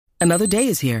Another day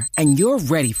is here, and you're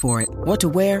ready for it. What to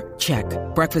wear? Check.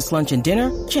 Breakfast, lunch, and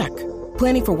dinner? Check.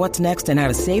 Planning for what's next and how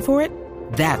to save for it?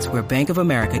 That's where Bank of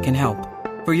America can help.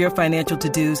 For your financial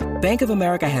to-dos, Bank of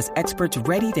America has experts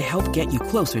ready to help get you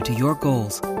closer to your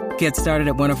goals. Get started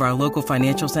at one of our local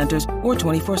financial centers or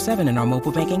 24/7 in our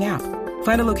mobile banking app.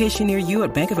 Find a location near you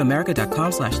at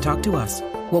bankofamerica.com/talktous.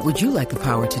 What would you like the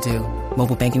power to do?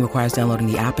 Mobile banking requires downloading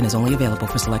the app and is only available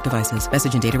for select devices.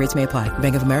 Message and data rates may apply.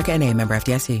 Bank of America N.A., member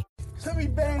FDIC. Let me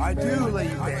bang you, I man. do let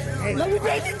you bang. Hey, Let me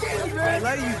bang you, man. I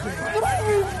let you bang. I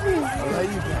I let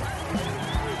you bang.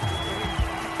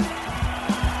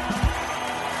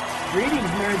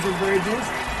 Greetings, marriage and virgins.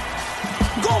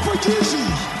 Go for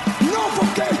Jesus. No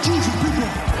forget Jesus,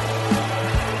 people.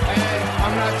 Hey,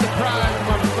 I'm not surprised,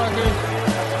 motherfuckers.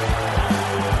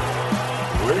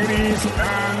 Ladies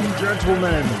and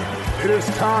gentlemen, it is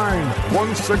time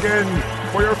once again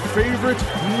for your favorite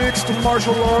mixed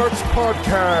martial arts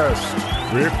podcast.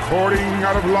 Recording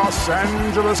out of Los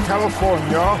Angeles,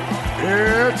 California,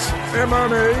 it's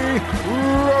MMA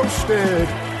Roasted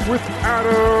with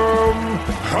Adam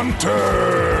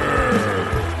Hunter.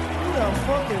 Who the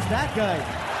fuck is that guy?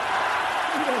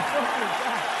 Who the fuck is that?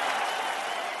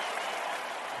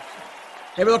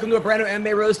 Hey, welcome to a brand new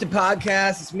MMA Roasted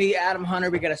podcast. It's me, Adam Hunter.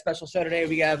 We got a special show today.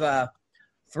 We have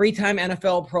three-time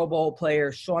NFL Pro Bowl player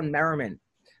Shawne Merriman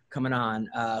coming on,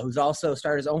 who's also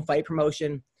started his own fight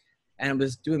promotion and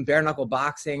was doing bare-knuckle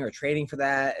boxing or training for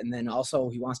that. And then also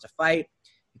he wants to fight.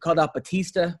 He called out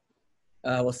Batista.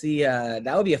 We'll see.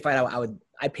 That would be a fight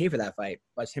I'd pay for that fight.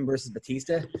 Watch him versus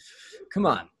Batista. Come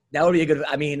on. That would be a good –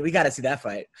 I mean, we got to see that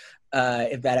fight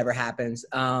if that ever happens.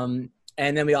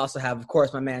 And then we also have, of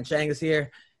course, my man Shang is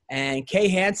here. And Kay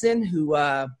Hansen, who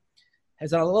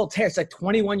has on a little tear. It's like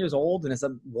 21 years old and has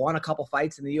won a couple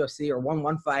fights in the UFC or won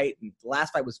one fight. And the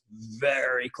last fight was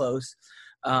very close.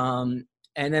 And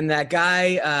then that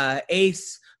guy,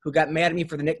 Ace, who got mad at me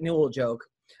for the Nick Newell joke,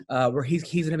 where he's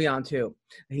going to be on too.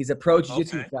 He's a pro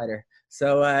jiu-jitsu fighter.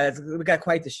 So we got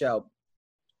quite the show.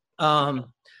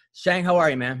 Shang, how are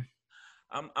you, man?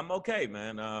 I'm okay,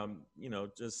 man.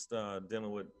 Just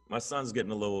dealing with my son's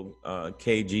getting a little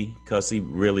cagey because he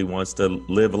really wants to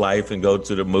live life and go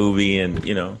to the movie, and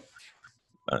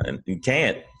and he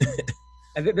can't.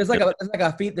 There's like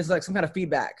some kind of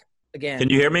feedback again. Can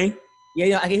you hear me?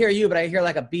 Yeah, I can hear you, but I hear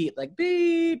like a beep, like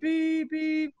beep, beep,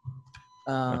 beep.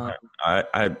 Okay.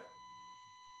 I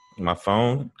my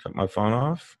phone, cut my phone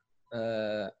off.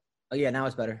 Oh yeah, now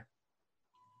it's better.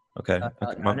 Okay.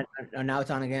 Now it's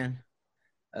on again.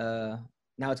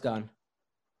 Now it's gone.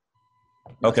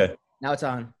 Okay. Now it's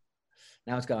on.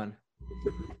 Now it's gone.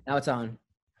 Now it's on.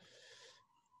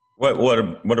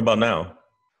 What about now?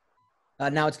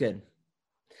 Now it's good.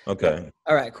 Okay.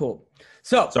 All right, cool.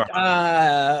 So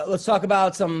let's talk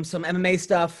about some MMA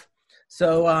stuff.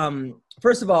 So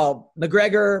first of all,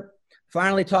 McGregor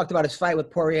finally talked about his fight with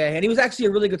Poirier, and he was actually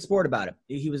a really good sport about it.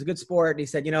 He was a good sport. He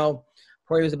said,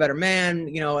 Poirier was a better man,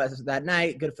 as that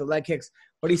night, good for the leg kicks.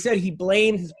 But he said he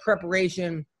blamed his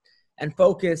preparation and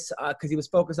focus because he was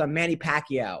focused on Manny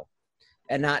Pacquiao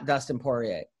and not Dustin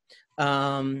Poirier.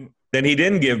 Then he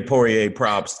didn't give Poirier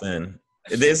props then.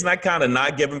 Isn't that kind of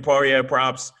not giving Poirier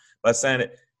props by saying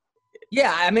it?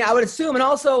 Yeah, I mean, I would assume. And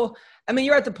also, I mean,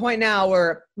 you're at the point now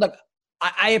where, look,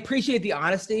 I appreciate the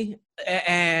honesty.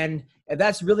 And if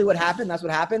that's really what happened, that's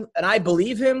what happened. And I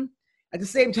believe him. At the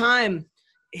same time,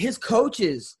 his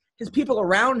coaches, his people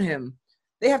around him,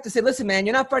 they have to say, listen, man,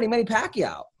 you're not fighting Manny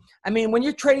Pacquiao. I mean, when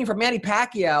you're training for Manny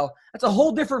Pacquiao, that's a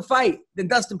whole different fight than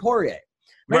Dustin Poirier.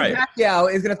 Manny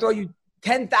Pacquiao is going to throw you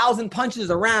 10,000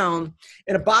 punches around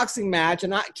in a boxing match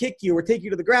and not kick you or take you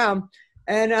to the ground.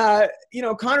 And,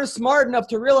 Conor's smart enough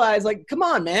to realize, like, come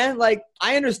on, man. Like,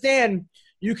 I understand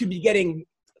you could be getting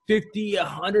 50,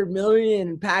 100 million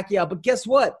in Pacquiao, but guess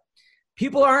what?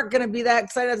 People aren't going to be that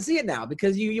excited to see it now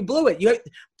because you blew it. You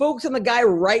focus on the guy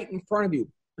right in front of you,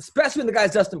 especially when the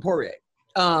guy's Dustin Poirier.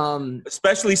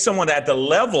 Especially someone at the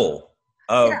level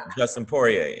of Dustin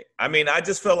Poirier. I mean, I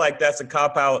just feel like that's a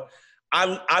cop-out.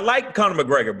 I like Conor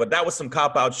McGregor, but that was some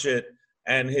cop-out shit,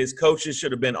 and his coaches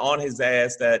should have been on his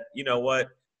ass that,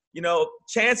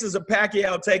 chances of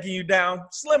Pacquiao taking you down,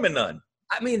 slim and none.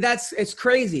 I mean, it's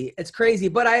crazy. It's crazy,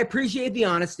 but I appreciate the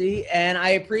honesty, and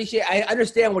I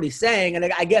understand what he's saying, and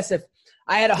I guess if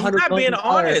I had 100 He's not being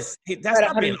honest. That's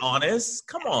not 100 being honest.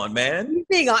 Come on, man.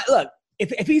 Look,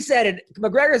 if he said it,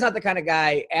 McGregor's not the kind of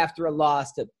guy after a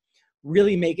loss to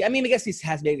really make it. I mean, I guess he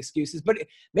has made excuses, but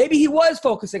maybe he was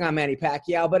focusing on Manny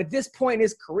Pacquiao, but at this point in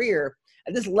his career,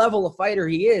 at this level of fighter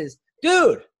he is,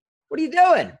 dude, what are you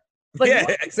doing? Like, Yeah,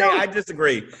 see, I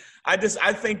disagree. I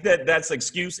think that's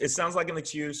excuse. It sounds like an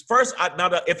excuse. First,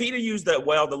 if he'd have used the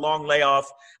long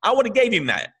layoff, I would have gave him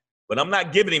that. But I'm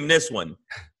not giving him this one.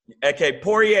 Okay,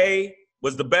 Poirier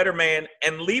was the better man,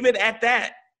 and leave it at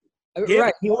that.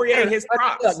 Give Poirier his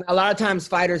props. Look, a lot of times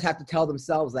fighters have to tell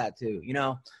themselves that too.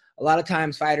 A lot of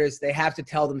times fighters, they have to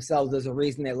tell themselves there's a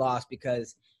reason they lost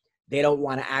because they don't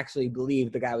want to actually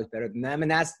believe the guy was better than them. And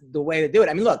that's the way to do it.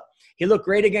 I mean, look, he looked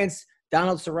great against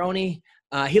Donald Cerrone.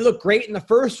 He looked great in the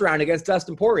first round against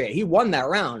Dustin Poirier. He won that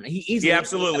round. He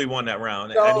absolutely won that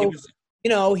round. So, and he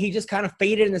was, he just kind of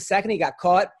faded in the second. He got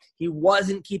caught. He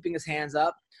wasn't keeping his hands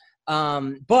up.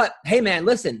 But, hey, man,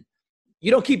 listen,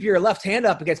 you don't keep your left hand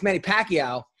up against Manny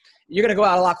Pacquiao, you're going to go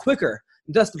out a lot quicker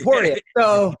than Dustin Poirier.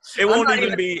 So it'll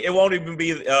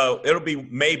be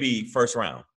maybe first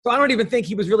round. So I don't even think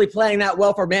he was really playing that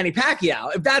well for Manny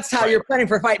Pacquiao. If that's how you're planning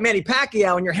for a fight Manny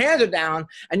Pacquiao and your hands are down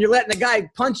and you're letting the guy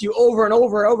punch you over and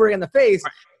over and over in the face,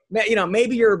 maybe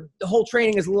the whole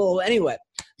training is a little anyway.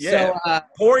 Yeah. So,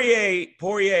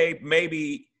 Poirier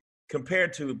maybe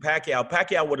compared to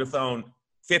Pacquiao would have thrown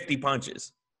 50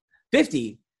 punches.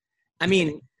 50? I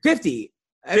mean, 50.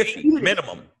 50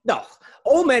 minimum. No.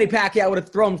 Old Manny Pacquiao would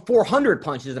have thrown 400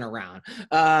 punches in a round.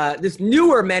 This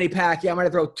newer Manny Pacquiao might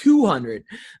have thrown 200.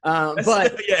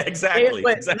 But yeah, exactly.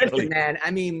 Listen, man,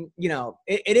 I mean,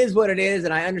 it is what it is,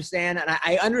 and I understand. And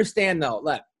I understand, though.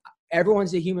 Look,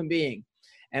 everyone's a human being.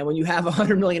 And when you have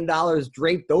 $100 million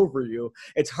draped over you,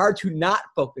 it's hard to not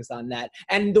focus on that.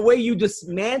 And the way you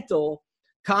dismantle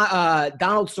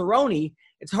Donald Cerrone,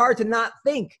 it's hard to not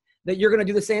think that you're going to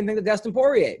do the same thing to Dustin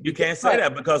Poirier. You can't say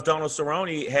that because Donald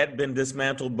Cerrone had been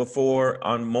dismantled before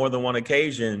on more than one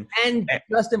occasion. And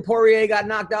Dustin Poirier got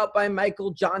knocked out by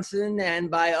Michael Johnson and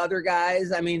by other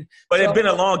guys. I mean, but it's been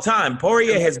a long time.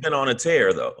 Poirier has been on a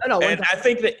tear, though. And I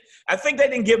think they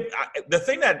didn't give the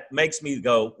thing that makes me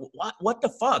go, what the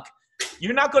fuck?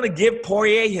 You're not going to give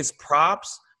Poirier his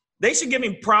props? They should give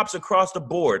him props across the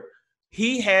board.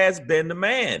 He has been the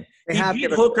man. He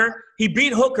beat Hooker.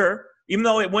 Even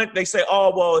though they say,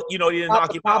 oh, well, he didn't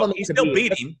knock him out. He's still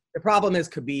beating. The problem is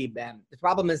Khabib, man. The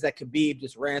problem is that Khabib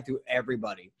just ran through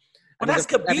everybody. But that's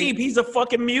Khabib. He's a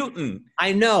fucking mutant.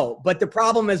 I know. But the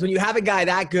problem is when you have a guy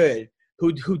that good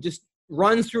who just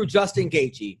runs through Justin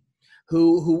Gaethje,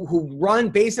 who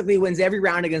basically wins every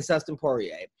round against Dustin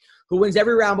Poirier, who wins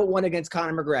every round but one against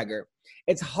Conor McGregor,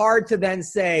 it's hard to then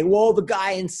say, well, the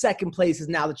guy in second place is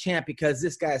now the champ because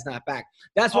this guy's not back.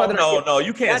 That's why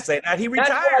you can't say that. He retired.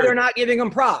 That's why they're not giving him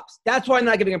props. That's why they're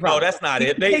not giving him props. No, that's not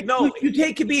it. You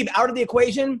take Khabib out of the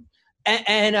equation,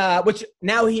 and which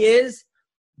now he is,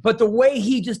 but the way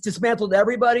he just dismantled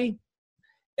everybody,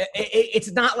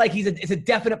 it's not like it's a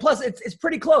definite. Plus, it's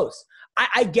pretty close.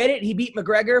 I get it. He beat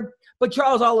McGregor, but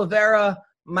Charles Oliveira,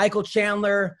 Michael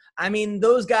Chandler, I mean,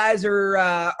 those guys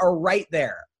are right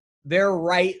there. They're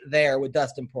right there with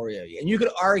Dustin Poirier. And you could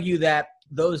argue that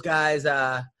those guys,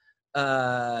 No,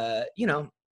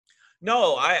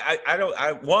 I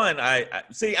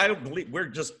don't believe we're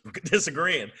just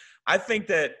disagreeing. I think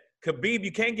that Khabib,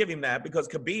 you can't give him that because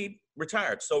Khabib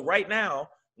retired. So right now,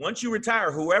 once you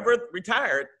retire, whoever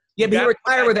retired. Yeah, but he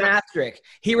retired with an asterisk.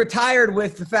 He retired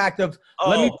with the fact of,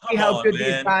 let me see how good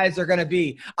these guys are going to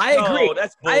be. I agree. No,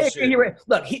 that's bullshit. I agree.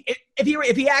 Look,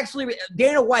 if he actually,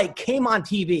 Dana White came on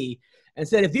TV and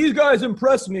said, if these guys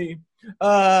impress me,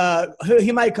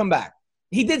 he might come back.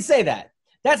 He did say that.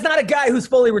 That's not a guy who's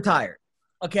fully retired.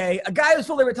 Okay? A guy who's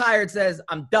fully retired says,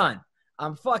 I'm done.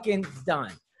 I'm fucking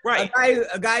done. Right.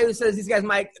 A guy who says these guys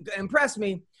might impress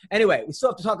me. Anyway, we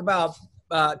still have to talk about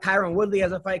Tyron Woodley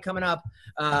has a fight coming up.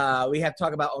 We have to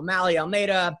talk about O'Malley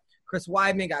Almeida. Chris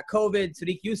Weidman got COVID.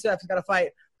 Sadiq Youssef's got a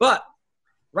fight. But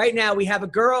right now we have a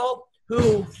girl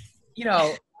who,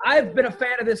 I've been a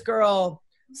fan of this girl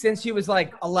since she was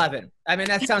like 11. I mean,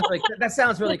 that sounds really creepy. That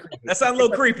sounds a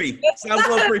little creepy. That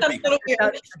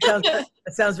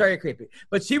sounds very creepy.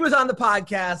 But she was on the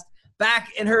podcast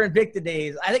back in her Invicta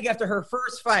days. I think after her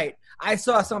first fight, I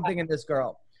saw something in this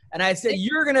girl. And I said,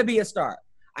 you're going to be a star.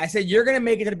 I said, you're going to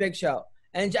make it to the big show.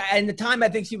 And the time, I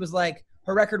think she was like,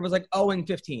 her record was like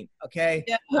 0-15, okay?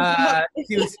 Yeah.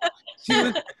 She was,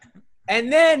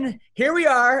 and then here we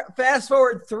are, fast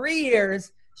forward 3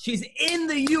 years. She's in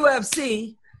the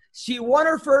UFC. She won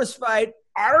her first fight,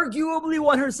 arguably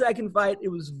won her second fight. It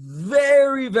was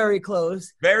very, very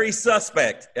close. Very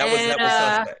suspect. That was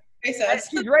suspect.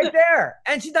 She's right there.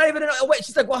 And she's not even in a weight.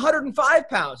 She's like 105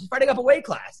 pounds. She's fighting up a weight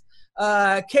class.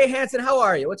 Kay Hansen, how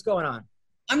are you? What's going on?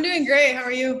 I'm doing great. How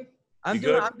are you? I'm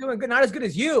doing good. Not as good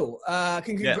as you.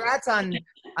 Congrats on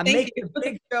making a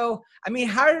big show. I mean,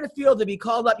 how did it feel to be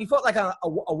called up? You felt like a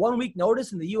 1 week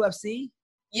notice in the UFC?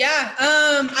 Yeah,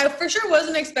 I for sure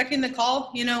wasn't expecting the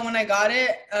call, you know, when I got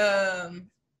it.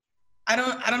 I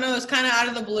don't know, it was kind of out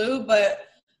of the blue, but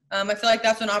I feel like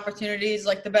that's when opportunities,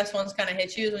 like the best ones kind of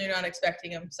hit you when you're not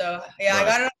expecting them. So, yeah, right. I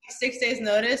got it on 6 days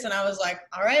notice, and I was like,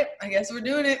 all right, I guess we're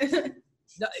doing it.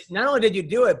 Not only did you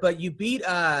do it, but you beat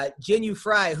Jin Yu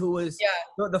Fry, who was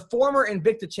the former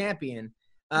Invicta champion.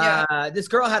 This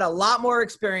girl had a lot more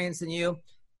experience than you.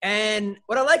 And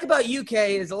what I like about UK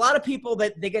is a lot of people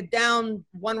that they get down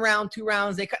 1 round, 2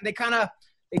 rounds, they kind of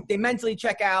they mentally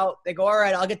check out. They go, all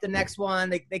right, I'll get the next one.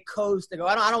 They coast. They go,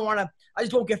 I don't want to. I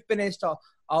just won't get finished.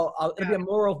 It'll be a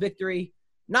moral victory.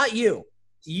 Not you.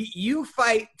 You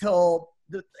fight till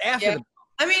after. Yeah.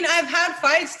 I mean, I've had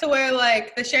fights to where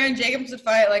like the Sharon Jacobson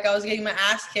fight, like I was getting my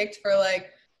ass kicked for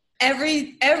like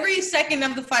every second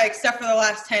of the fight except for the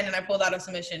last 10, and I pulled out a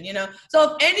submission, you know?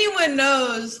 So if anyone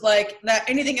knows, like, that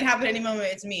anything can happen at any moment,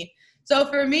 it's me. So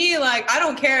for me, like, I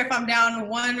don't care if I'm down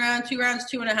 1 round, 2 rounds,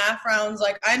 2.5 rounds.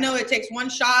 Like, I know it takes 1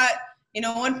 shot, you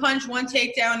know, 1 punch, 1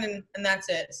 takedown, and that's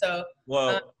it. So,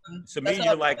 to me,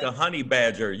 you're like a honey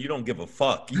badger. You don't give a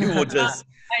fuck. You will just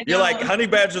 – you're like honey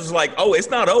badger's like, oh, it's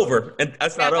not over, and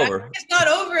that's not over. It's not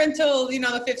over until, you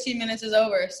know, the 15 minutes is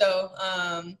over. So,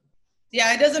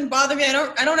 yeah, it doesn't bother me. I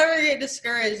don't ever get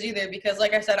discouraged either because,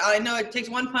 like I said, I know it takes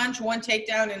 1 punch, 1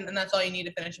 takedown, and that's all you need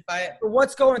to finish a fight.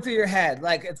 What's going through your head?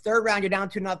 Like, it's 3rd round, you're down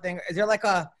 2-0. Is there like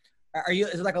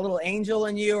is it like a little angel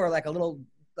in you, or like a little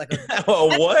like?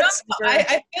 What?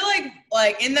 I feel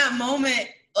like in that moment,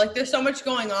 like there's so much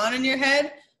going on in your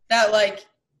head that like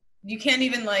you can't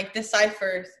even like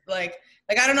decipher. Like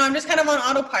I don't know. I'm just kind of on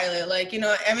autopilot. Like, you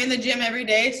know, I'm in the gym every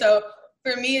day, so.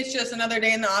 For me, it's just another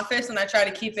day in the office, and I try to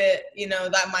keep it, you know,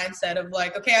 that mindset of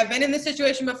like, okay, I've been in this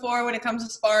situation before when it comes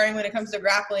to sparring, when it comes to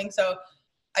grappling, so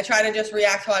I try to just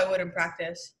react how I would in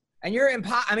practice. And you're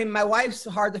I mean, my wife's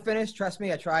hard to finish. Trust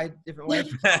me, I tried different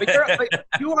ways. But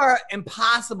you are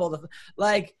impossible to –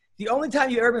 like, the only time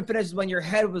you ever been finished is when your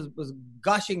head was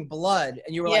gushing blood,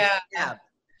 and you were like, yeah.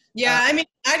 Yeah, I mean,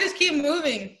 I just keep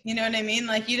moving, you know what I mean?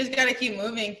 Like, you just got to keep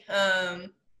moving.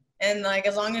 And like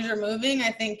as long as you're moving,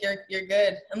 I think you're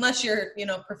good. Unless you're, you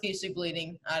know, profusely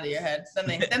bleeding out of your head, then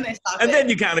they stop. And then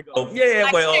you kind of go,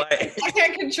 I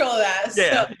can't control that.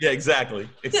 Yeah, so. Yeah, exactly.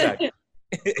 I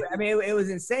mean, it was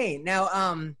insane.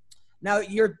 Now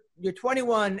you're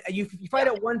 21. You fight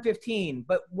at 115,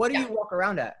 but what do you walk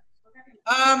around at?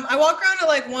 I walk around at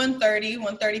like 130,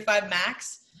 135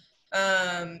 max.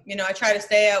 You know, I try to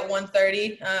stay at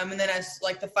 130, and then as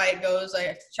like the fight goes,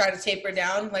 I try to taper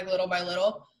down like little by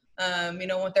little. You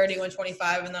know, 130,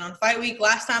 125. And then on fight week,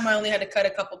 last time I only had to cut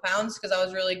a couple pounds because I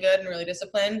was really good and really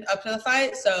disciplined up to the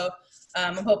fight. So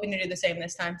I'm hoping to do the same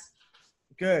this time.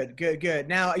 Good.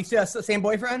 Now, you still have the same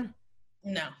boyfriend?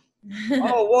 No.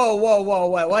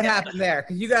 Whoa. What happened there?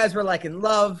 Because you guys were like in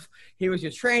love. He was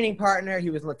your training partner. He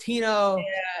was Latino. Yeah.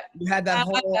 You had that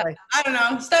whole like. I don't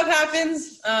know. Stuff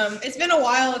happens. It's been a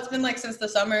while. It's been like since the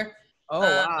summer.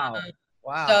 Oh,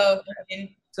 wow. So, I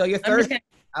mean, so you're thirsty.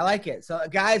 I like it. So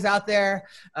guys out there,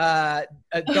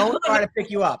 don't try to pick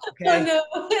you up, okay? No.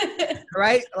 All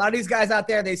right? A lot of these guys out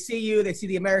there, they see you. They see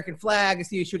the American flag. They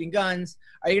see you shooting guns.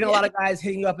 Are you getting a lot of guys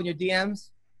hitting you up in your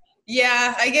DMs?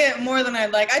 Yeah, I get more than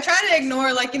I'd like. I try to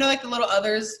ignore, like, you know, like the little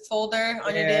others folder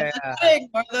on your DMs. I try to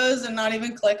ignore those and not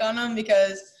even click on them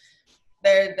because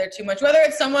they're too much. Whether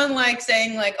it's someone, like,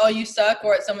 saying, like, oh, you suck,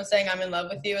 or it's someone saying I'm in love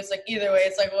with you, it's like either way,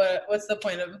 it's like, what's the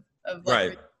point of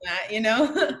like, that, you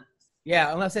know?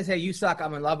 Yeah, unless they say you suck,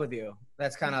 I'm in love with you.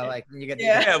 That's kind of like when you get.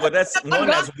 Yeah, but that's one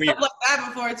that's weird. Like that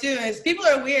before too. Is people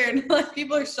are weird. Like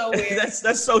people are so weird.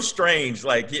 that's so strange.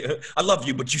 Like I love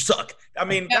you, but you suck. I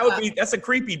mean, that's a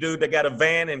creepy dude that got a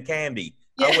van and candy.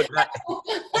 Yeah. I would not.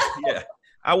 Yeah,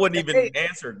 I wouldn't even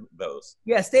answer those.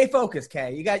 Yeah, stay focused,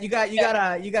 Kay. You got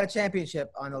a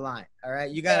championship on the line. All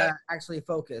right, you gotta actually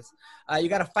focus. You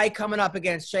got a fight coming up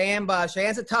against Cheyenne.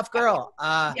 Cheyenne's a tough girl.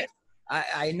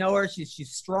 I know her.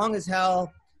 She's strong as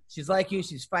hell. She's like you.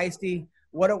 She's feisty.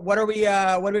 What are we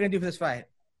gonna do for this fight?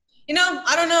 You know,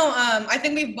 I don't know. I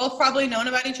think we've both probably known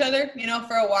about each other. You know,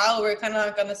 for a while. We're kind of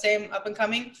like on the same up and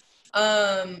coming.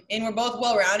 And we're both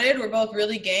well rounded. We're both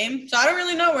really game. So I don't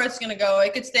really know where it's gonna go.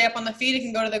 It could stay up on the feet. It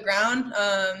can go to the ground.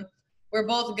 We're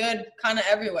both good, kind of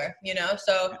everywhere. You know,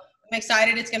 so I'm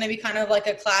excited. It's gonna be kind of like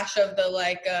a clash of the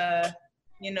like.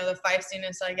 You know, the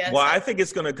feistiness, I guess. Well, I think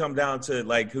it's going to come down to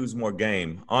like who's more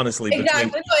game, honestly.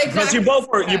 Exactly. Because you both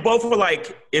were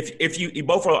like, if you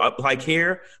both are like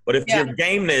here, but if your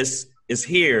gameness is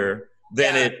here,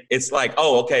 then it's like,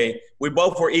 oh, okay, we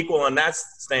both were equal on that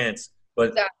stance.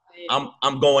 But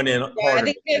I'm going in harder. I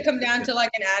think it's gonna come down to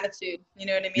like an attitude. You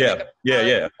know what I mean? Yeah, like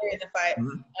yeah. In the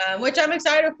fight, which I'm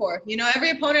excited for. You know,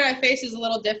 every opponent I face is a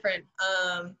little different.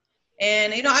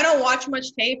 And you know, I don't watch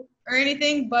much tape or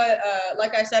anything, but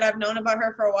like I said, I've known about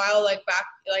her for a while, like back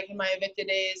like in my Invicta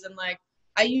days, and like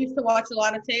I used to watch a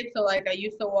lot of tape, so like I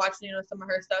used to watch, you know, some of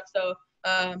her stuff. So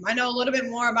I know a little bit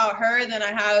more about her than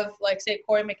I have, like, say,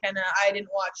 Corey McKenna. I didn't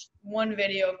watch one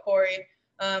video of Corey.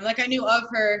 Like, I knew of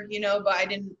her, you know, but I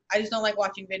just don't like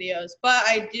watching videos. But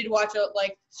I did watch,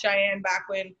 like, Cheyenne back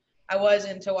when I was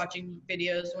into watching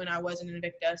videos when I was in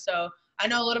Invicta. So I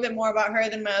know a little bit more about her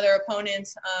than my other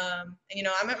opponents. And, you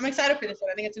know, I'm excited for this one.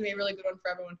 I think it's going to be a really good one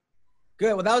for everyone.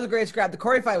 Good. Well, that was a great scrap. The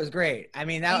Corey fight was great. I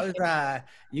mean, that was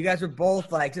you guys were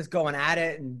both like just going at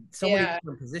it and so many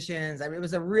different positions. I mean, it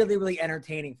was a really, really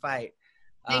entertaining fight.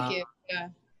 Thank you. Yeah.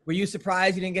 Were you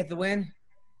surprised you didn't get the win?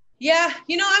 Yeah.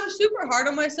 You know, I'm super hard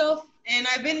on myself, and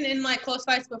I've been in like close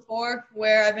fights before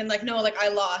where I've been like, no, like I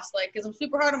lost, like, because I'm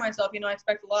super hard on myself. You know, I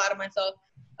expect a lot out of myself.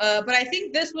 But I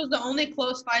think this was the only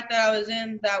close fight that I was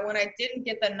in that when I didn't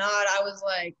get the nod, I was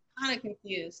like kind of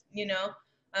confused. You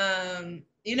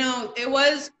know, it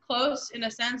was close in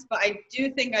a sense, but I do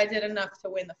think I did enough to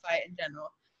win the fight in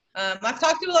general. I've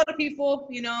talked to a lot of people,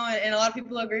 you know, and a lot of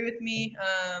people agree with me.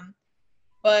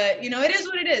 But you know, it is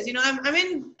what it is. You know, I'm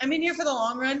in here for the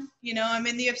long run. You know, I'm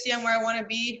in the UFC. I'm where I want to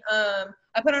be.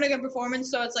 I put on a good performance,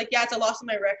 so it's like, yeah, it's a loss of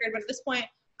my record, but at this point,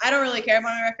 I don't really care about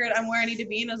my record. I'm where I need to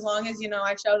be, and as long as, you know,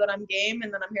 I show that I'm game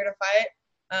and that I'm here to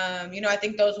fight, you know, I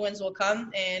think those wins will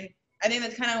come, and I think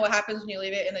that's kind of what happens when you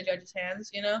leave it in the judge's hands.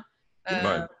 You know.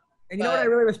 And you know what I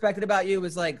really respected about you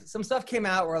was like some stuff came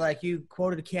out where like you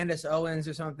quoted Candace Owens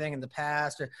or something in the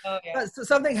past, or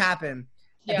something happened.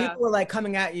 And people were like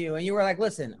coming at you, and you were like,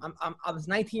 "Listen, I was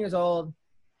 19 years old."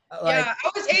 I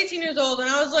was 18 years old, and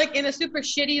I was like in a super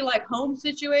shitty like home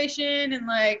situation, and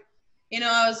like, you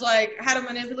know, I was like had a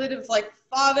manipulative like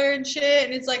father and shit,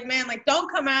 and it's like, man, like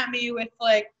don't come at me with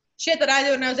like shit that I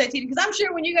did when I was 18, because I'm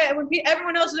sure when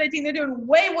everyone else is 18, they're doing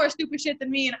way more stupid shit than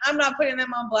me, and I'm not putting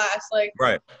them on blast, like,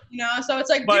 you know. So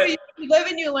it's like, you live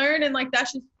and you learn, and like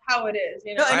that's just how it is,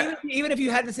 you know. No, and even if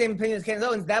you had the same opinion as Candace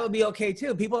Owens, that would be okay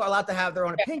too. People are allowed to have their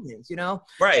own opinions, you know.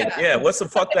 What's the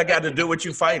fuck that got to do with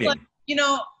you fighting? Like, you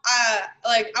know,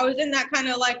 like I was in that kind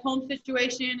of like home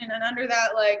situation, and then under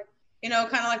that, like, you know,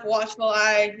 kind of like watchful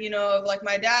eye, you know, of like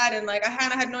my dad, and like I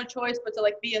kind of had no choice but to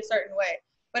like be a certain way.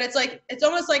 But it's like, it's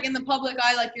almost like in the public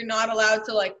eye, like you're not allowed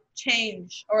to like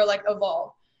change or like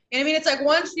evolve. You know what I mean? It's like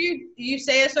once you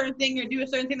say a certain thing or do a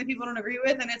certain thing that people don't agree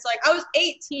with, and it's like, I was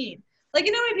 18. Like,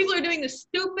 you know how many people are doing the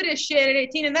stupidest shit at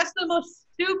 18, and that's the most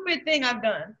stupid thing I've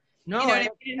done. No, you know what I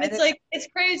mean? And it's like, it's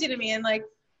crazy to me. And like,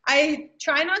 I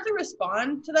try not to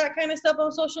respond to that kind of stuff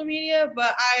on social media,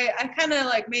 but I kind of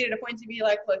like made it a point to be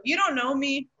like, look, you don't know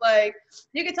me. Like,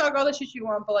 you can talk all the shit you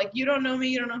want, but like, you don't know me.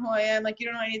 You don't know who I am. Like, you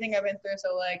don't know anything I've been through.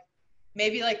 So like,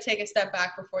 maybe like take a step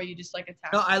back before you just like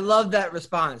attack. No, I love that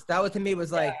response. That was to me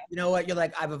was like, you know what? You're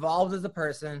like, I've evolved as a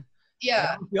person.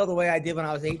 Yeah. I don't feel the way I did when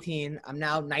I was 18. I'm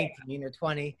now 19 or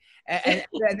 20. And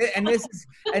this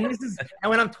is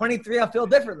when I'm 23, I'll feel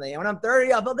differently. And when I'm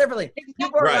 30, I'll feel differently.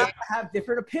 People are allowed to have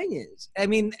different opinions. I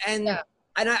mean, and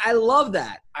I love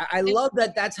that. I love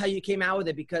that that's how you came out with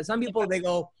it, because some people, they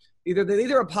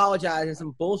either apologize in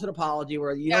some bullshit apology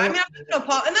where you I mean, I'm not gonna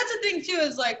apologize. And that's the thing too,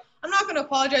 is like, I'm not gonna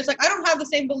apologize. Like, I don't have the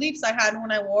same beliefs I had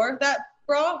when I wore that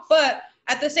bra, but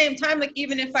at the same time, like,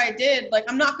 even if I did, like,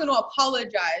 I'm not gonna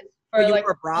apologize for like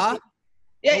a bra.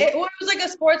 Yeah, it was like a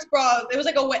sports bra. It was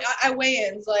like a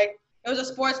weigh-ins. Like, it was a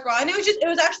sports bra, and it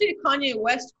was actually a Kanye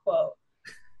West quote.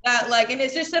 That like, and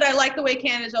it's just that I like the way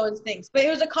Candace Owens thinks, but it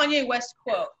was a Kanye West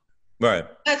quote. Right.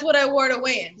 That's what I wore to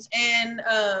weigh-ins, and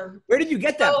where did you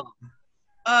get that?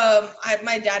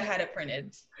 My dad had it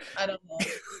printed. I don't know.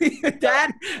 Your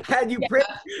dad had you print.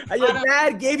 Your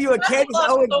dad gave you a Candace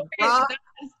Owens bra.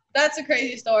 That's a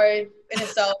crazy story in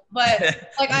itself, but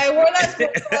like I wore that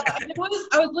sports bra.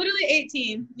 I was literally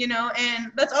 18, you know, and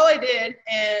that's all I did.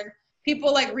 And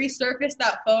people like resurfaced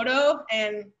that photo,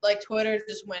 and like Twitter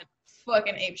just went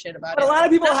fucking apeshit about it. A lot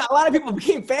of people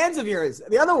became fans of yours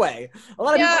the other way. A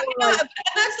lot of people and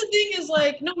that's the thing is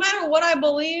like, no matter what I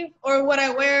believe or what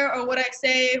I wear or what I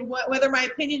say, whether my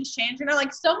opinions change or not,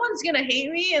 like someone's gonna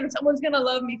hate me and someone's gonna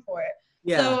love me for it.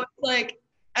 Yeah. So like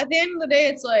at the end of the day,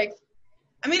 it's like,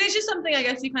 I mean, it's just something I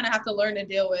guess you kind of have to learn to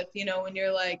deal with, you know, when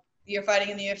you're fighting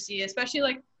in the UFC, especially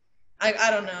like,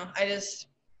 I don't know.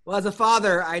 Well, as a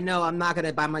father, I know I'm not going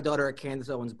to buy my daughter a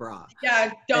Candace Owens bra.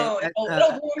 Yeah, don't. It'll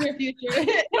ruin your future.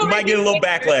 You might get a little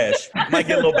backlash.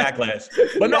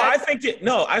 But no,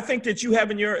 I think that you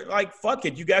have in your, like, fuck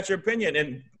it. You got your opinion.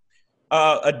 And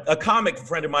a comic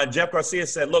friend of mine, Jeff Garcia,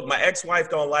 said, "Look, my ex-wife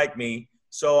don't like me,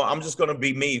 so I'm just gonna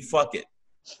be me. Fuck it."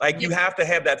 Like you have to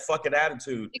have that fucking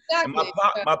attitude. Exactly.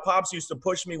 And my pops used to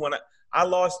push me when I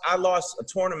lost a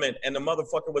tournament and the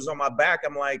motherfucker was on my back.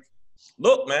 I'm like,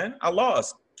 look, man, I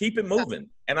lost. Keep it moving.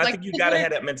 And I think you gotta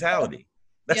have that mentality.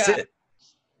 That's it.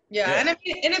 Yeah. And I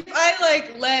mean, and if I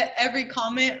like let every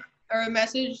comment or a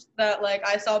message that like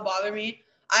I saw bother me,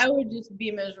 I would just be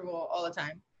miserable all the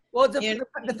time. Well,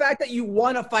 the fact that you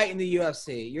won a fight in the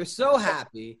UFC, you're so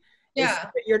happy. Yeah.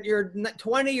 You're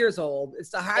 20 years old. It's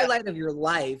the highlight of your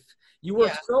life. You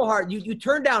worked so hard. You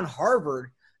turned down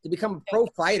Harvard to become a pro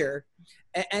fighter,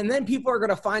 and then people are going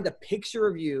to find a picture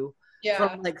of you. Yeah.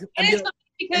 From, like, and it's not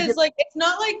because like it's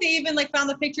not like they even like found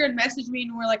the picture and messaged me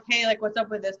and were like, hey, like what's up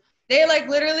with this? They like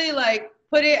literally like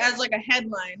put it as like a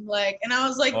headline, like, and I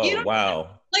was like, you know,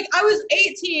 like I was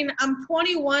 18, I'm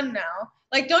 21 now.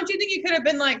 Like, don't you think you could have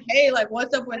been like, hey, like,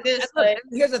 what's up with this? Like,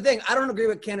 here's the thing. I don't agree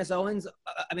with Candace Owens.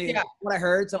 I mean, what I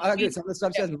heard, so I agree with some of the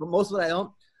stuff she says, but most of it I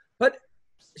don't. But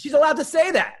she's allowed to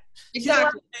say that.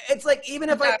 Exactly. It's like, even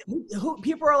if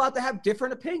people are allowed to have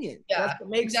different opinions. Yeah, that's what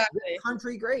makes this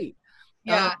country great.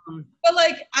 Yeah. But,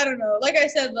 like, I don't know. Like I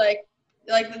said, like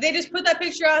they just put that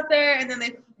picture out there and then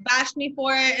they bashed me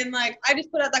for it. And, like, I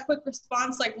just put out that quick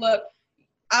response, like, look,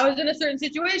 I was in a certain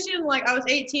situation, like I was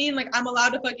 18, like I'm allowed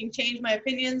to fucking change my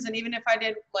opinions, and even if I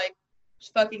did, like,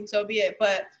 fucking so be it.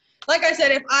 But like I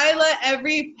said, if I let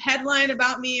every headline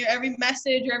about me or every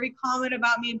message or every comment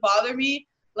about me bother me,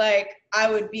 like I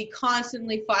would be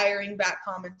constantly firing back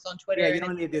comments on Twitter. Yeah, you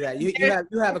don't need to do that.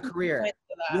 You have a career.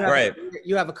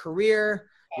 You have a career.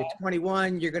 You're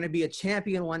 21. You're going to be a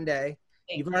champion one day.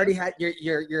 You've already had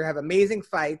you have amazing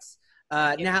fights.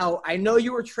 Now I know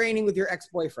you were training with your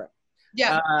ex-boyfriend.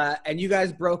 Yeah. And you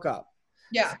guys broke up.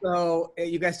 Yeah. So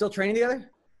you guys still training together?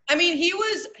 I mean, he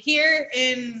was here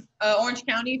in Orange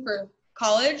County for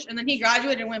college, and then he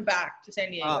graduated and went back to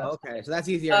San Diego. Oh, okay. So that's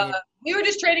easier. We were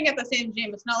just training at the same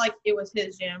gym. It's not like it was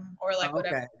his gym or like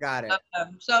whatever. Okay, got it.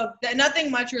 So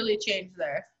nothing much really changed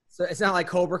there. So it's not like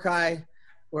Cobra Kai?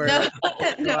 Where no,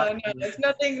 it's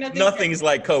nothing. Nothing's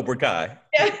like Cobra Kai.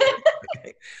 Yeah.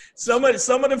 Some of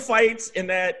the fights in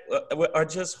that are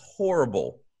just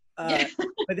horrible. But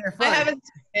they're fun.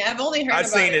 I've only heard. I've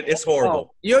seen it. It's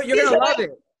horrible. Oh, you're gonna love it.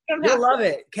 You'll love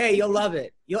it. Kay, you'll love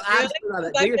it. You'll absolutely love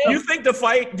it. You think the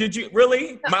fight? Did you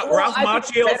really? Ralph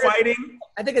Macchio fighting?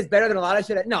 I think it's better than a lot of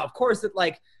shit. No, of course, that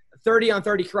like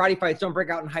 30-on-30 karate fights don't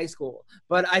break out in high school.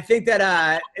 But I think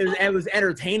that it was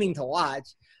entertaining to watch.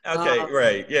 Okay,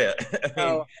 right, yeah.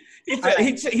 I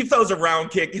mean, he throws a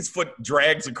round kick. His foot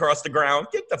drags across the ground.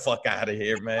 Get the fuck out of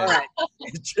here, man. Right.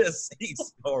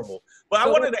 He's horrible. But I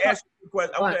wanted to ask you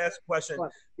a question.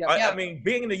 I mean,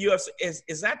 being in the UFC,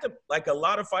 is that like a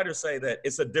lot of fighters say that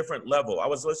it's a different level. I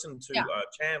was listening to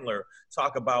Chandler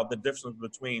talk about the difference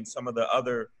between some of the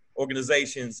other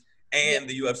organizations and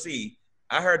the UFC.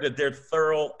 I heard that they're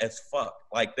thorough as fuck.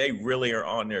 Like they really are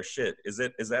on their shit. Is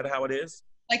that how it is?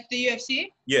 Like the UFC?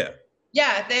 Yeah.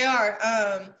 Yeah, they are.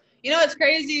 You know, it's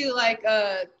crazy. Like,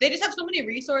 they just have so many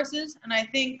resources. And I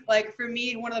think, like, for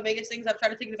me, one of the biggest things I've tried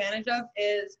to take advantage of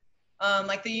is,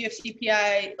 like, the UFC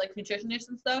PI, like, nutritionists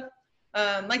and stuff.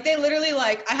 Like, they literally,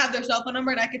 like, I have their cell phone number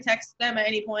and I could text them at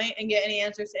any point and get any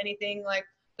answers to anything. Like,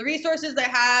 the resources they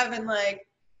have and, like,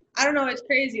 I don't know, it's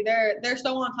crazy. They're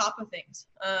so on top of things.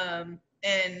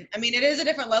 And I mean, it is a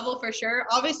different level for sure.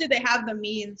 Obviously, they have the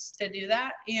means to do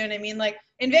that. You know what I mean? Like,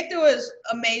 Invicta was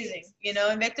amazing. You know,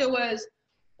 Invicta was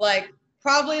like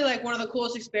probably like one of the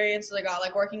coolest experiences I got,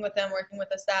 like working with them, working with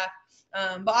the staff.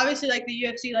 But obviously, like the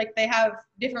UFC, like they have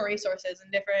different resources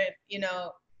and different, you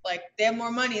know, like they have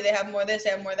more money, they have more this, they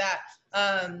have more that.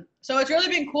 So it's really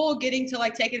been cool getting to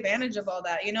like take advantage of all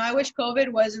that. You know, I wish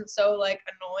COVID wasn't so like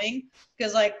annoying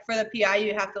because like for the PI,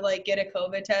 you have to like get a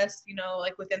COVID test, you know,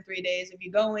 like within 3 days of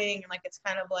you going, and like it's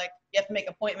kind of like you have to make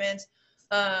appointments.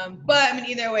 But I mean,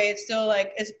 either way, it's still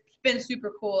like it's been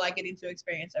super cool, like getting to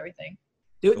experience everything.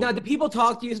 Now, do people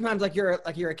talk to you sometimes like you're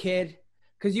a kid?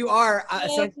 Because you are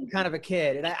essentially kind of a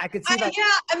kid, and I could see that. Yeah,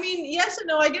 I mean, yes and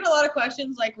no. I get a lot of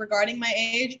questions like regarding my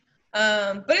age,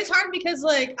 but it's hard because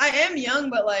like I am young,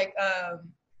 but like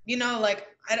you know, like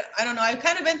I don't know. I've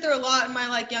kind of been through a lot in my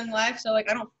like young life, so like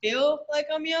I don't feel like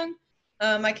I'm young.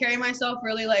 I carry myself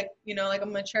really like, you know, like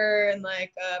I'm mature and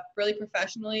like really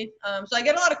professionally. So I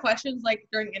get a lot of questions like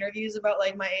during interviews about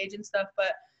like my age and stuff,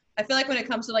 but I feel like when it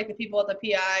comes to like the people at the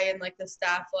PI and like the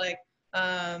staff, like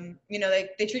you know,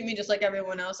 they treat me just like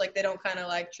everyone else. Like they don't kind of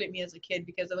like treat me as a kid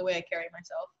because of the way I carry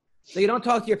myself. So you don't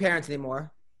talk to your parents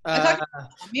anymore?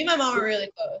 Me and my mom are really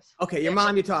close. Okay, your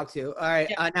mom you talk to. All right.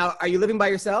 Yeah. Now, are you living by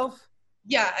yourself?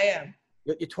 Yeah, I am.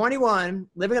 You're 21,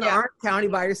 living in Yeah. Orange County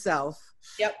by yourself.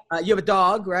 Yep. You have a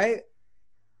dog, right?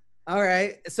 All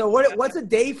right. So what's a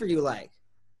day for you like?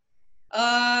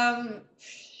 I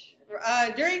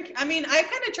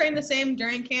kind of train the same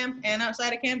during camp and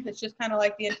outside of camp. It's just kind of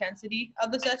like the intensity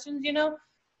of the sessions, you know.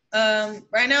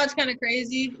 Right now it's kind of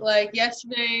crazy. Like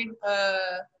yesterday,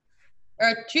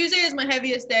 or Tuesday is my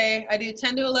heaviest day. I do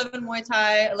 10 to 11 Muay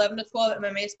Thai, 11 to 12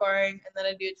 MMA sparring, and then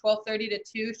I do 12:30 to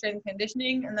 2 strength and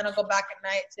conditioning, and then I'll go back at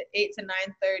night to 8 to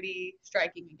 9:30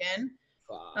 striking again.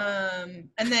 Wow.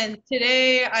 And then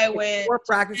today I went 4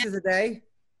 practices a day.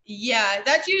 Yeah,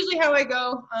 that's usually how I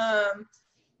go.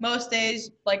 Most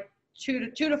days, like two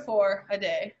to 4 a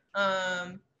day.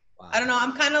 Wow. I don't know.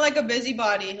 I'm kind of like a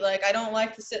busybody. Like I don't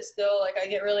like to sit still. Like I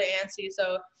get really antsy.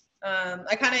 So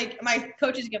my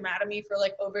coaches get mad at me for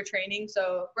like overtraining.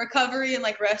 So recovery and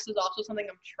like rest is also something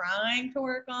I'm trying to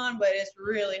work on, but it's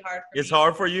really hard for me. It's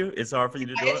hard for you? It's hard for you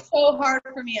to do it? It's so hard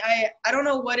for me. I don't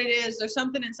know what it is. There's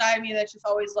something inside me that's just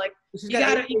always like, you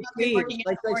gotta be working.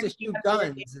 Like to shoot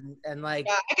guns and like.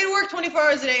 Yeah, I can work 24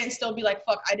 hours a day and still be like,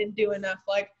 fuck, I didn't do enough.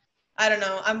 Like, I don't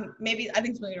know. I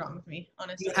think something's wrong with me,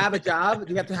 honestly. Do you have a job?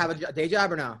 Do you have to have a day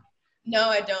job or no? No,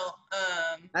 I don't.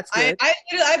 That's good.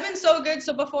 I've been so good.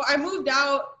 So before I moved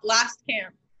out last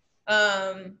camp,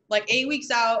 like 8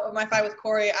 weeks out of my fight with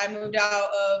Corey, I moved out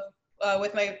of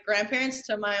with my grandparents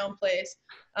to my own place.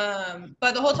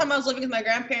 But the whole time I was living with my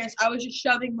grandparents, I was just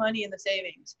shoving money in the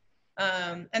savings.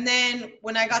 And then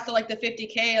when I got to like the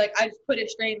 50K, like I just put it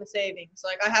straight in the savings.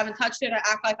 Like I haven't touched it. I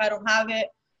act like I don't have it.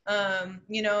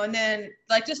 You know, and then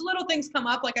like just little things come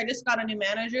up. Like I just got a new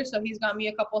manager, so he's got me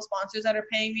a couple of sponsors that are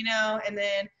paying me now. And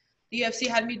then the UFC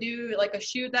had me do like a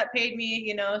shoot that paid me,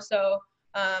 you know, so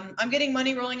I'm getting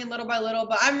money rolling in little by little,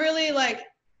 but I'm really like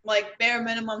bare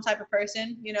minimum type of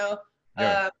person, you know.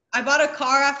 Yeah. I bought a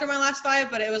car after my last fight,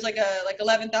 but it was like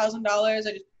 $11,000. I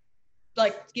just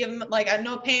like give him like I had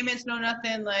no payments, no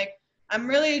nothing. Like I'm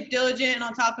really diligent and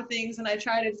on top of things, and I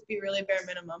try to just be really bare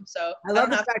minimum. So I love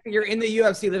the fact that you're in the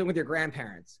UFC living with your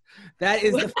grandparents. That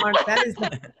is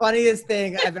the funniest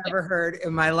thing I've ever heard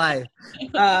in my life.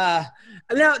 Now,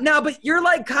 but you're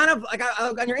like kind of like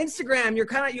on your Instagram,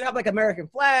 you have like American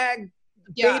flag,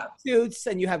 bathing suits,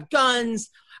 and you have guns.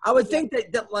 I would think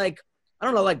that like I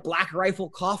don't know, like Black Rifle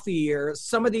Coffee or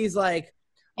some of these like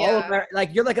like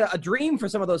you're like a dream for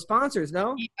some of those sponsors,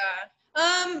 no? Yeah.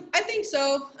 I think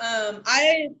so.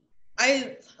 I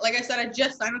like I said, I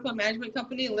just signed with a management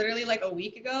company literally like a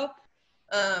week ago.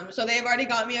 So they've already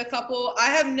got me a couple. I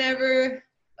have never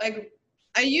like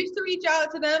I used to reach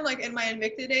out to them like in my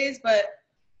Invicta days, but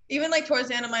even like towards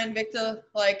the end of my Invicta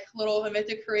like little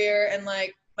Invicta career and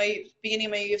like my beginning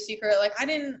of my UFC career, like I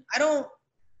don't know.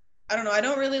 I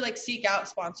don't really like seek out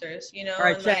sponsors, you know. All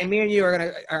right, and, Shay, me and you are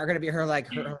gonna be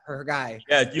her guy.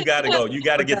 Yeah, you gotta go. You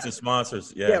gotta get some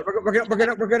sponsors. Yeah, we're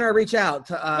gonna reach out.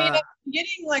 I'm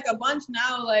getting like a bunch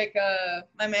now. Like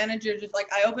my manager just like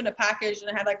I opened a package and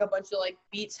I had like a bunch of like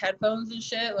Beats headphones and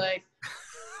shit. Like,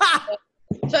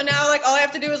 so now like all I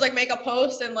have to do is like make a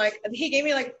post and like he gave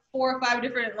me like 4 or 5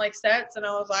 different like sets and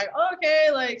I was like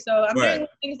okay, like so I'm doing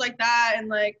things like that and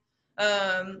like.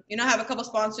 You know, I have a couple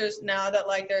sponsors now that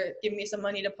like they're giving me some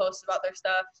money to post about their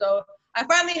stuff. So I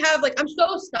finally have like I'm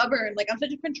so stubborn. Like I'm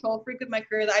such a control freak with my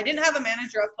career that I didn't have a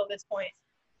manager up till this point.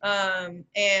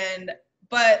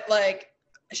 But like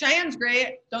Cheyenne's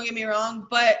great, don't get me wrong,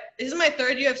 but this is my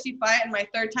 3rd UFC fight and my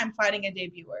 3rd time fighting a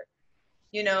debuter.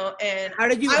 You know, and how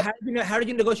did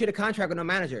you negotiate a contract with no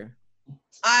manager?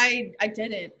 I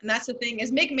didn't, and that's the thing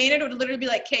is Mick Maynard would literally be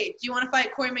like, Kate, do you want to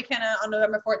fight Corey McKenna on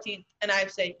November 14th? And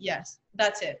I'd say yes.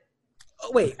 That's it.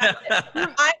 Oh, wait.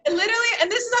 I literally,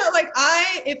 and this is how like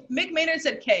if Mick Maynard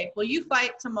said, Kay, will you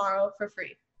fight tomorrow for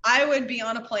free? I would be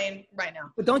on a plane right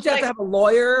now. But don't you have to have a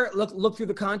lawyer look through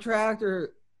the contract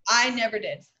or? I never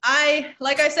did.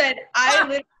 Like I said, I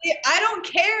literally, I don't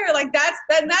care. Like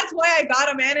that's why I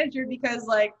got a manager because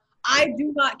like, I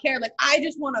do not care. Like, I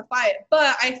just want to fight.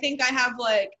 But I think I have,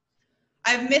 like,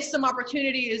 I've missed some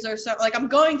opportunities or something. Like, I'm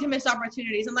going to miss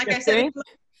opportunities. And like I said,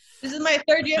 this is my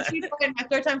 3rd UFC fight, my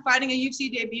 3rd time fighting a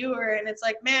UFC debuter. And it's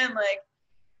like, man, like,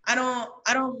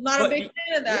 not a big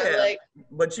fan of that. Yeah. Like,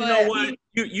 but you know what?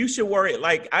 You should worry.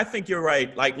 Like, I think you're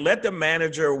right. Like, let the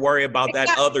manager worry about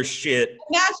that other shit.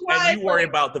 That's why. And you worry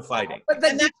about the fighting. But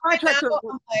then that's why now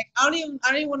I'm like, I don't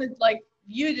even want to, like,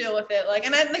 you deal with it. Like,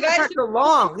 and the guys are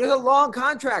long. These are long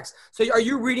contracts. So are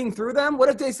you reading through them? What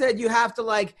if they said you have to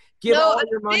like give all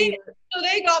your money? So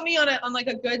they got me on like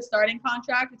a good starting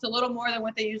contract. It's a little more than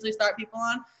what they usually start people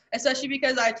on, especially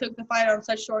because I took the fight on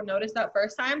such short notice that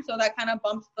first time. So that kind of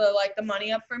bumps the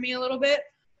money up for me a little bit.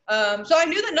 So I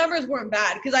knew the numbers weren't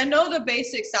bad because I know the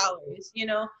basic salaries, you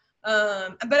know.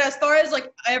 But as far as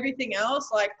like everything else,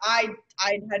 like I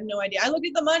had no idea. I looked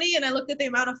at the money and I looked at the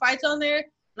amount of fights on there,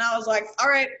 and I was like, all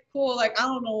right, cool. Like I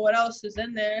don't know what else is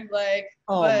in there. Like,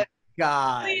 but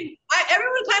God. I mean,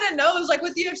 everyone kind of knows, like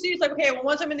with UFC, it's like, okay, well,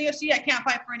 once I'm in the UFC, I can't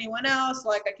fight for anyone else.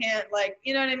 Like, I can't, like,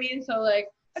 you know what I mean? So, like,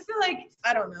 I feel like,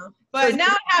 I don't know. But now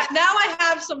I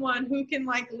have someone who can,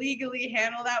 like, legally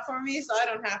handle that for me, so I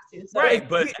don't have to. So. Right,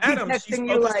 but Adam, she's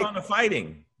focused on the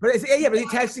fighting. But but he's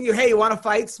texting you, hey, you want to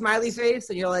fight? Smiley face?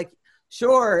 And you're like,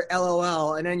 sure,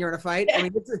 LOL. And then you're in a fight? I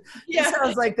mean, it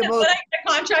sounds like the most. But I get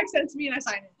a contract sent to me and I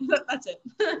sign it. That's it.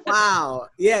 Wow.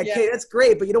 Yeah, Kate, that's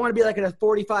great. But you don't want to be like in a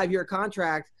 45-year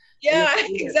contract. Yeah,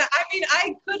 exactly. I mean,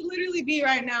 I could literally be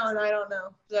right now and I don't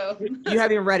know. So you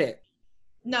haven't read it?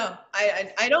 No,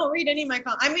 I don't read any of my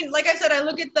I mean, like I said, I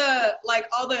look at the, like,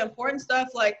 all the important stuff,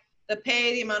 like the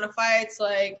pay, the amount of fights,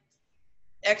 like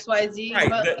XYZ. Right,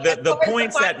 but the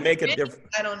points that make a difference.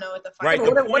 I don't know what the fight.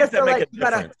 Right, the points that make a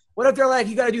difference. What if they're like,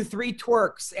 you got to do 3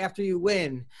 twerks after you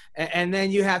win, and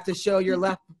then you have to show your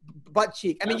left butt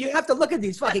cheek? I mean, you have to look at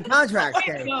these fucking contracts.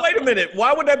 Wait a minute.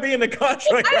 Why would that be in the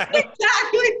contract?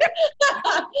 Exactly.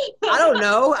 I don't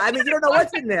know. I mean, you don't know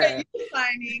what's in there.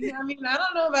 I mean, I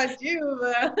don't know about you,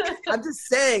 but I'm just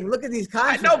saying, look at these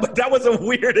contracts. I know, but that was a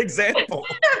weird example.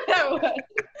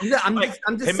 I'm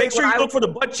just hey, make sure you look for the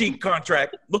butt cheek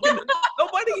contract. Look at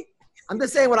nobody. I'm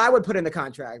just saying what I would put in the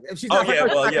contract. If she's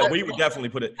we would definitely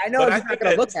put it. I know. But I think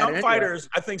that some fighters,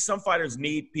 I think some fighters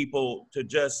need people to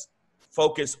just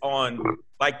focus on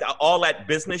like all that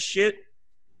business shit,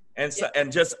 and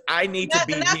just I need to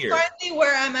be that's here. That's finally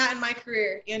where I'm at in my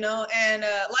career, you know. And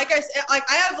like I said, like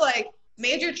I have like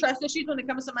major trust issues when it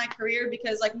comes to my career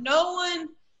because like no one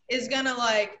is gonna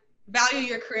like value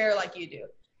your career like you do.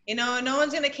 You know, no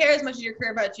one's going to care as much as your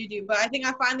career about you do. But I think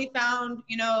I finally found,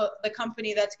 you know, the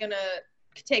company that's going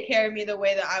to take care of me the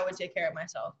way that I would take care of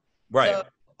myself. Right. So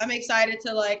I'm excited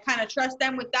to, like, kind of trust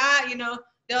them with that. You know,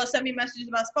 they'll send me messages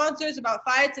about sponsors, about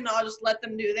fights, and I'll just let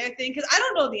them do their thing. Because I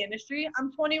don't know the industry.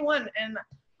 I'm 21, and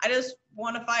I just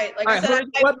want to fight. Like I said,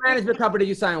 what management company did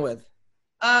you sign with?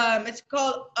 It's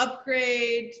called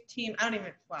Upgrade Team. I don't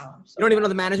even, wow. I'm so you don't even know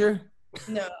the manager?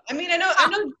 No, I mean I know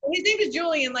his name is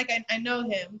Julian. Like I know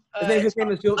him. His name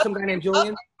is some guy named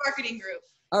Julian. Marketing group.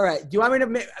 All right. Do you want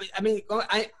me to? I mean,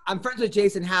 I'm friends with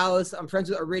Jason House. I'm friends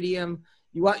with Iridium.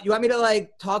 You want me to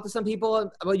like talk to some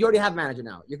people? Well, you already have a manager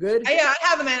now. You're good. Yeah, I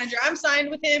have a manager. I'm signed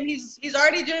with him. He's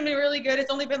already doing me really good.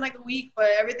 It's only been like a week, but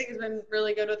everything has been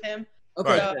really good with him.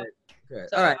 Okay. So, good.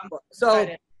 So all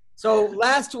right. So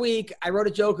last week I wrote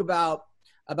a joke about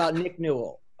Nick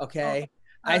Newell. Okay.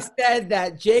 I said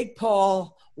that Jake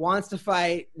Paul wants to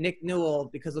fight Nick Newell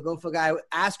because he'll go for a guy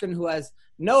Askren who has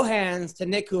no hands to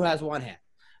Nick who has one hand,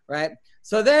 right?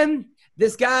 So then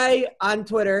this guy on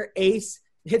Twitter, Ace,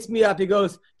 hits me up. He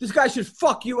goes, "This guy should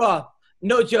fuck you up."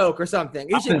 No joke or something.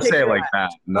 He I didn't say it like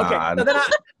that. Nah. Okay.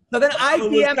 So then I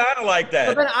DM kind of like that.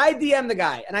 So then I DM the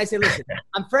guy and I say, "Listen,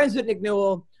 I'm friends with Nick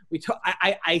Newell.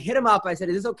 I hit him up. I said,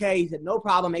 "Is this okay?" He said, "No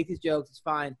problem. Make these jokes. It's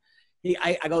fine."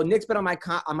 I go, "Nick's been on my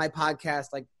podcast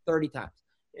like 30 times."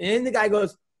 And then the guy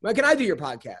goes, "Well, can I do your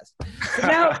podcast?"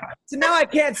 So now I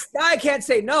can't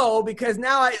say no because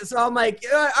so I'm like,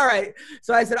 all right.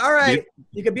 So I said, all right,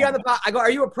 you can be on the pod. I go, "Are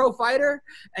you a pro fighter?"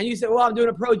 And you said, "Well, I'm doing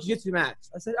a pro jiu-jitsu match."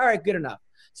 I said, all right, good enough.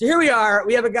 So here we are.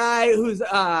 We have a guy who's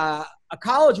a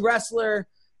college wrestler,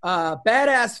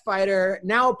 badass fighter,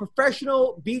 now a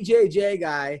professional BJJ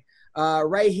guy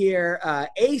right here,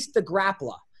 Ace the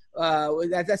Grappler.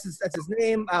 That's his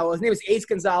name. His name is Ace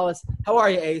Gonzalez. How are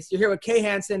you, Ace? You're here with Kay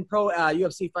Hansen, pro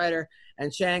UFC fighter,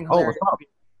 and Shang. What's up?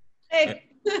 Hey.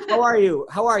 How are you,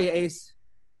 Ace?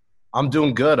 I'm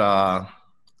doing good. I'm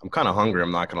kind of hungry.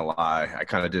 I'm not gonna lie. I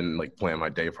kind of didn't like plan my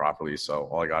day properly, so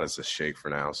all I got is this shake for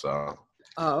now. So.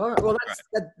 Oh, all right. Well,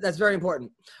 that's very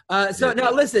important. So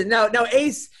now listen. Now,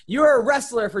 Ace, you're a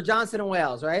wrestler for Johnson &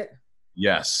 Wales, right?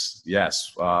 Yes.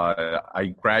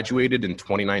 I graduated in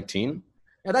 2019.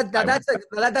 Now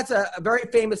that's a very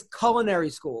famous culinary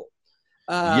school.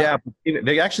 Yeah,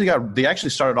 they actually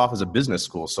started off as a business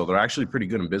school, so they're actually pretty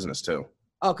good in business too.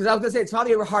 Oh, because I was gonna say it's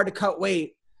probably hard to cut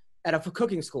weight at a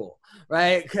cooking school,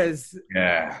 right? Because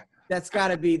that's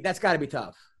gotta be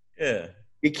tough. Yeah,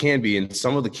 it can be, and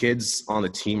some of the kids on the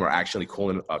team are actually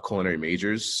culinary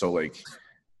majors, so like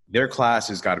their class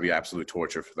has got to be absolute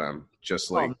torture for them.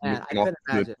 Just like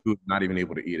good food, not even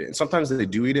able to eat it. And sometimes they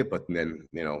do eat it, but then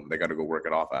they got to go work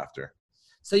it off after.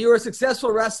 So you were a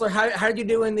successful wrestler. How did you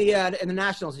do in the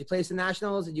nationals? Did you place in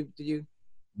nationals? Did you?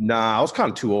 Nah, I was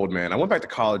kind of too old, man. I went back to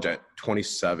college at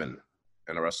 27.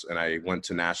 and I went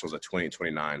to nationals at 20 and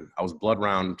 29. I was blood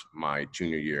round my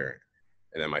junior year,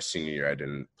 and then my senior year I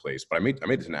didn't place, but I made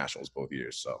it to nationals both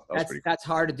years. So that was pretty cool. That's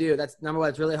hard to do. That's number one.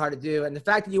 It's really hard to do. And the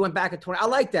fact that you went back at 20, I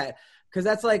like that because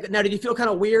that's like. Now, did you feel kind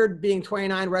of weird being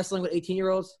 29 wrestling with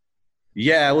 18-year-olds?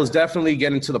 Yeah, it was definitely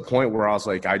getting to the point where I was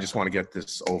like, I just want to get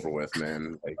this over with,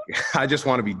 man. Like, I just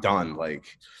want to be done. Like,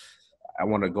 I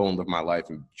want to go and live my life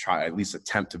and try at least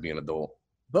attempt to be an adult.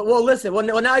 But listen.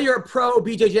 Well, now you're a pro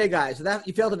BJJ guy, so that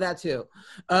you failed at that too.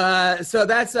 So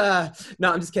that's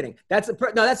no, I'm just kidding. That's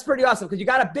pretty awesome because you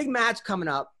got a big match coming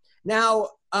up. Now,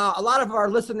 a lot of our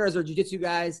listeners are jiu-jitsu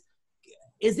guys.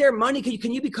 Is there money?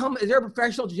 Can you become? Is there a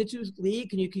professional jiu-jitsu league?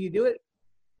 Can you do it?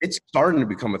 It's starting to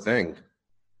become a thing.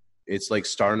 It's like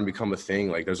starting to become a thing.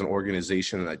 Like there's an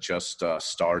organization that just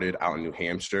started out in New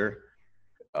Hampshire.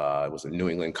 It was a New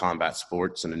England Combat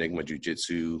Sports and Enigma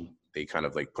Jiu-Jitsu. They kind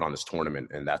of like put on this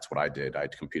tournament, and that's what I did. I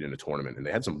competed in a tournament, and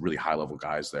they had some really high-level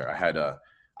guys there.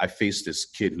 I faced this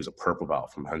kid who's a purple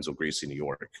belt from Renzo Gracie, New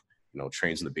York. You know,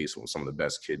 trains in the basement with some of the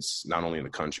best kids, not only in the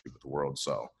country but the world.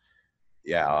 So,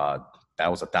 yeah,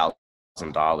 that was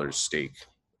 $1,000 stake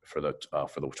for the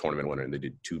tournament winner, and they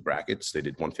did 2 brackets. They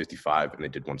did 155 and they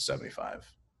did 175.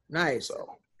 Nice.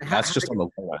 So that's just on the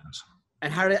low end.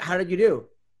 And how did you do?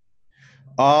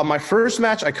 My first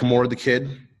match, I Kimured the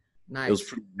kid. Nice. It was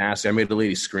pretty nasty. I made the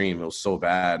lady scream. It was so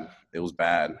bad. It was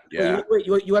bad. Yeah. Wait,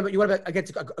 you went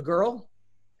against a girl?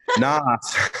 Nah.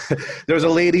 There was a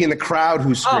lady in the crowd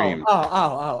who screamed.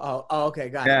 Oh, okay,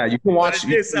 got it. Yeah, you can watch.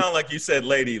 But it did sound like you said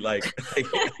lady, like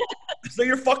so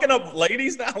you're fucking up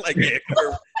ladies now? Like, yeah,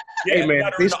 hey,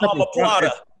 man, they alma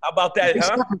plata. How about that, if they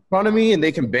step in front of me and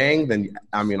they can bang, then,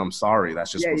 I mean, I'm sorry.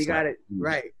 That's just you got it.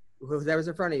 Right. Whoever's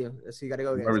in front of you. So you got to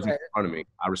go against. Whoever's in front of me.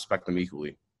 I respect them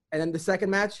equally. And then the second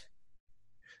match?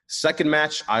 Second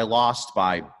match, I lost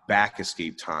by back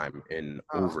escape time in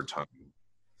overtime.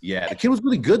 Yeah, the kid was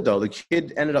really good, though. The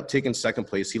kid ended up taking second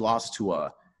place. He lost to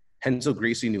Renzo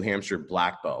Gracie, New Hampshire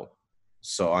black belt.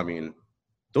 So, I mean,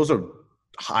 those are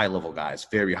high-level guys,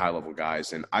 very high-level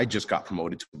guys. And I just got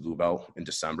promoted to blue belt in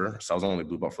December. So I was only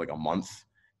blue belt for like a month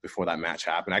before that match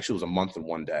happened. Actually, it was a month and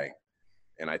 1 day.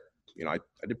 And I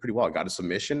did pretty well. I got a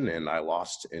submission, and I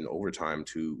lost in overtime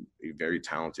to a very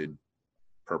talented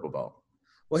purple belt.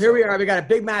 Well, here we are. We got a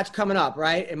big match coming up,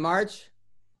 right, in March?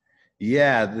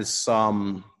 Yeah, this I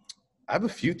have a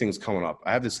few things coming up.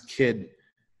 I have this kid,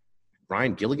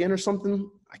 Ryan Gilligan or something.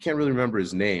 I can't really remember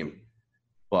his name.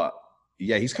 But,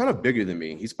 yeah, he's kind of bigger than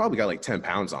me. He's probably got like 10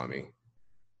 pounds on me.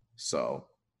 So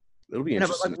it'll be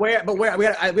interesting. But where we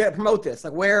gotta promote this.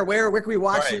 Like where can we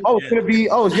watch it? Oh, it's gonna be.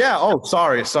 Oh, yeah. Oh,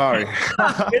 sorry. It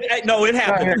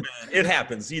happens, man. It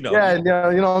happens. You know. Yeah.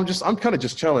 I'm kind of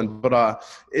just chilling. But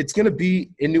it's gonna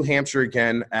be in New Hampshire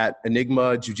again at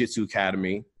Enigma Jiu-Jitsu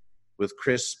Academy with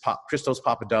Christos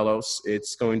Papadelos.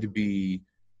 It's going to be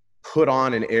put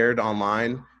on and aired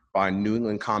online by New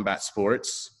England Combat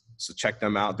Sports. So check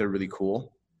them out. They're really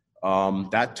cool.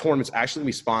 That tournament's actually gonna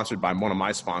be sponsored by one of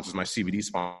my sponsors, my CBD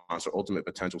sponsor, Ultimate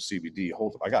Potential CBD.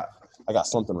 Hold up, I got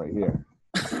something right here.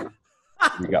 Here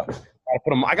we go.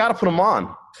 I gotta put them on.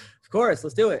 Of course,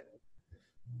 let's do it.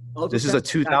 This is a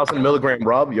 2,000 milligram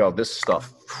rub. Yo, this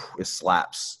stuff, it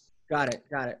slaps. Got it.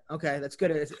 Okay, that's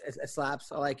good. It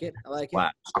slaps. I like it.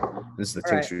 Slaps. This is the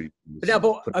tincture. Right.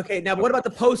 But what about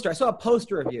the poster? I saw a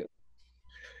poster of you.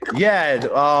 Yeah,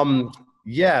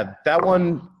 that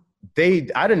one.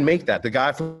 I didn't make that. The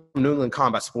guy from New England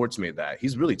Combat Sports made that.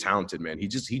 He's really talented, man. He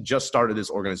just started this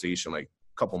organization like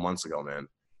a couple months ago, man.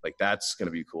 Like that's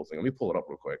gonna be a cool thing. Let me pull it up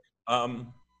real quick.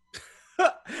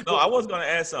 No, I was gonna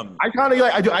ask something. I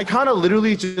kind of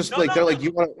literally just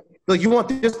you want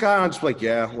this guy? I'm just like,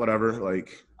 yeah, whatever.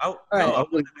 Like, I was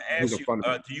gonna ask you,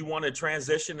 do you want to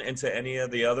transition into any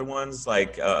of the other ones,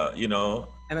 like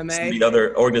MMA, the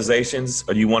other organizations,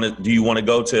 or do you want to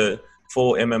go to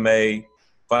full MMA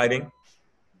fighting?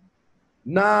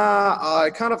 Nah, I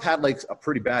kind of had like a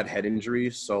pretty bad head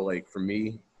injury, so like for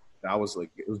me, that was like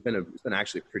it's been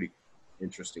actually a pretty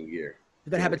interesting year.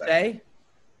 Did that happen today?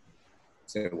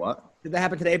 Say what? Did that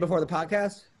happen today before the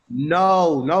podcast?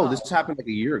 No, this happened like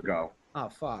a year ago. Oh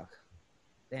fuck,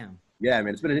 damn. Yeah,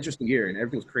 man, it's been an interesting year, and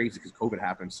everything's crazy because COVID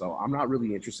happened. So I'm not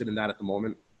really interested in that at the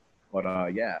moment.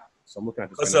 But yeah, so I'm looking at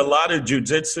this. Because a lot of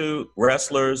jiu-jitsu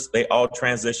wrestlers, they all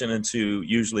transition into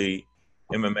usually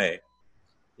MMA.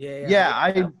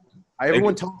 Yeah.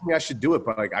 Everyone tells me I should do it,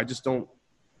 but like I don't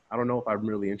know if I'm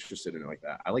really interested in it like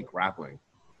that. I like grappling.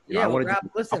 I want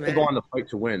to go on the Fight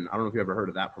to Win. I don't know if you ever heard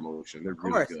of that promotion. They're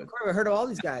really good. Of course, I've heard of all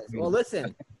these guys. Well,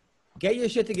 listen, get your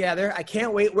shit together. I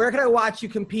can't wait. Where can I watch you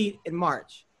compete in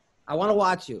March? I want to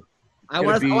watch you. I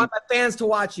want my fans to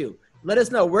watch you. Let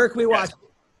us know. Where can we watch?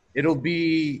 It'll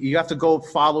be, you have to go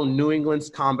follow New England's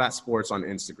Combat Sports on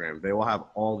Instagram. They will have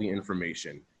all the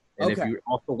information. And if you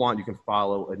also want, you can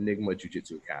follow Enigma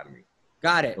Jiu-Jitsu Academy.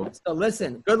 Got it. So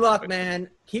listen, good luck, man.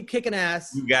 Keep kicking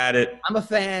ass. You got it. I'm a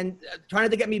fan. Trying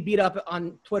not to get me beat up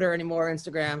on Twitter anymore,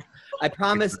 Instagram. I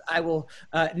promise I will.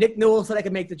 Nick Newell said I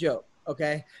could make the joke.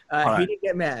 Okay, he didn't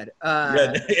get mad.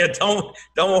 Don't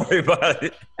worry about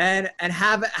it. And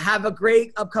have a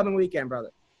great upcoming weekend, brother.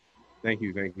 Thank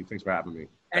you. Thanks for having me.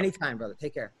 Anytime, brother.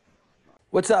 Take care.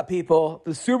 What's up, people?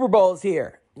 The Super Bowl is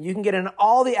here. You can get in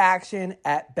all the action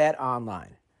at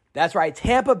BetOnline. That's right,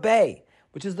 Tampa Bay,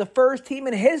 which is the first team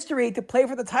in history to play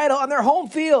for the title on their home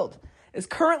field, is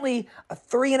currently a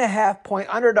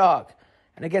 3.5-point underdog.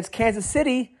 And against Kansas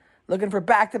City, looking for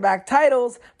back-to-back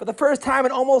titles for the first time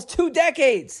in almost 2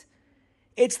 decades.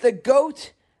 It's the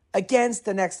GOAT against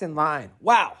the next in line.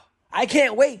 Wow, I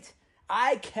can't wait.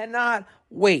 I cannot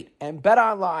wait. And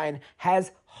BetOnline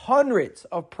has hundreds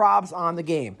of props on the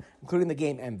game, including the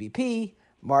game MVP,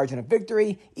 margin of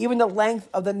victory, even the length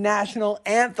of the national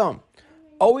anthem.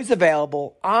 Always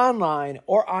available online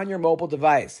or on your mobile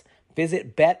device.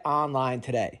 Visit BetOnline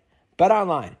today.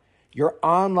 BetOnline, your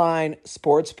online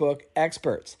sportsbook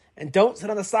experts. And don't sit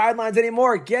on the sidelines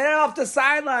anymore. Get off the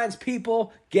sidelines,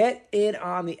 people. Get in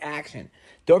on the action.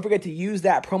 Don't forget to use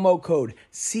that promo code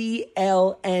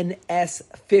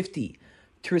CLNS50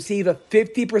 to receive a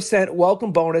 50%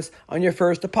 welcome bonus on your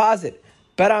first deposit.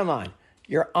 BetOnline,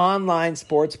 your online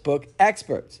sportsbook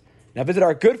experts. Now visit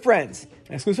our good friends,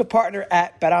 an exclusive partner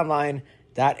at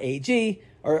betonline.ag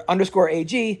or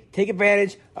 _AG. Take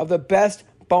advantage of the best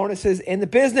bonuses in the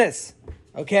business.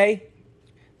 Okay?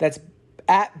 That's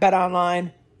at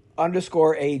betonline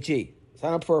 _AG.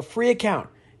 Sign up for a free account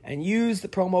and use the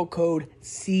promo code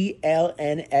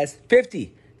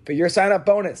CLNS50 for your sign-up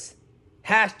bonus.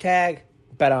 Hashtag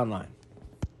BetOnline.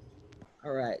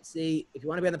 All right. See, if you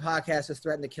want to be on the podcast, just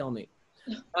threaten to kill me.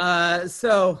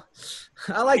 So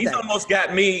I like He's that. almost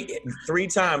got me 3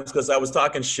 times because I was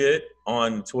talking shit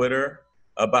on Twitter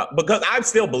because I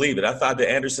still believe it. I thought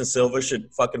that Anderson Silva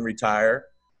should fucking retire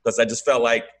because I just felt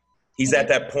like he's at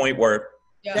that point where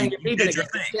Shang, you're beeping again.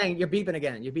 Shang, you're beeping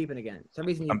again. You're beeping again. For some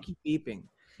reason you keep beeping.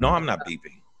 No, I'm not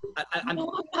beeping. I'm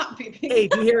not beeping. Hey,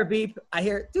 do you hear a beep? I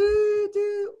hear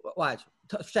doo. Watch.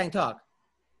 Shang, talk.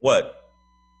 What?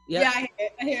 Yeah, I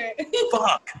hear it.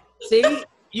 Fuck. See?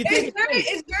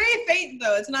 It's very faint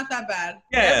though. It's not that bad.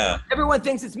 Yeah. Everyone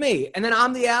thinks it's me, and then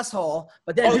I'm the asshole.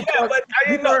 But then but I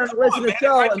didn't know. Listen to the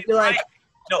show and be like,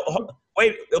 "No,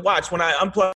 wait, watch when I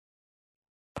unplug."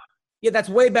 Yeah, that's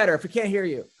way better. If we can't hear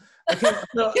you. Okay,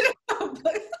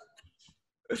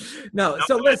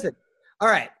 so listen. All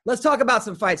right, let's talk about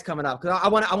some fights coming up because I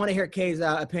want to hear Kay's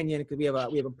opinion because we have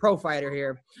a pro fighter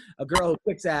here, a girl who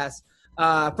kicks ass.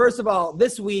 First of all,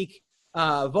 this week.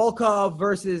 Volkov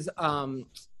versus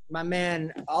my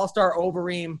man All-Star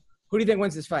Overeem. Who do you think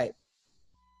wins this fight?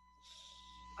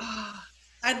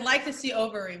 I'd like to see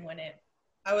Overeem win it.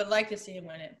 I would like to see him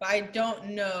win it, but I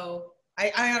don't know.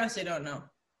 I honestly don't know.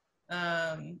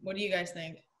 What do you guys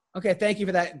think? Okay, thank you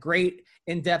for that great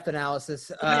in-depth analysis.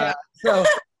 So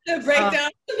the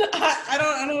breakdown. I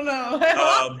don't know.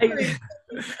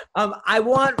 I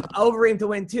want Overeem to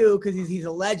win too because he's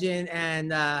a legend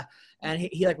and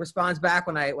he like responds back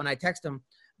when I text him.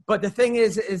 But the thing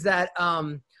is that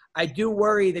I do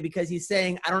worry that because he's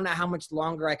saying I don't know how much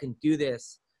longer I can do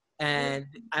this, and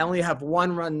I only have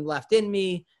one run left in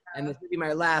me, and this will be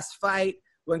my last fight.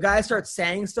 When guys start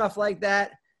saying stuff like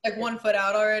that, like 1 foot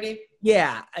out already.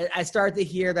 Yeah, I start to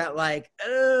hear that like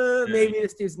maybe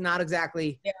this dude's not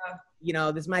exactly. Yeah. You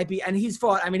know, this might be, and he's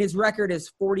fought. I mean, his record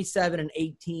is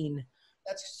 47-18.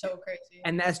 That's so crazy.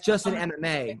 And that's just in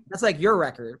MMA. That's like your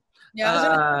record.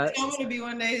 Yeah, I'm gonna be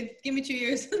one day. Give me 2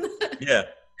 years. Yeah.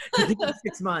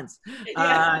 6 months.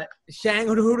 Yeah. Shang,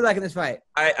 who do you like in this fight?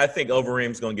 I think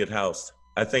Overeem's gonna get housed.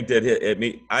 I think that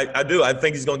I do. I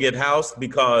think he's gonna get housed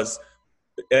because,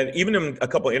 and even in a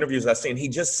couple of interviews I've seen, he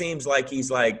just seems like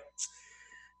he's like,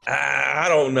 I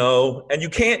don't know. And you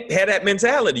can't have that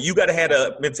mentality. You got to have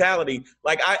a mentality.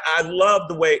 Like, I love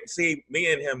the way, see,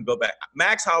 me and him go back.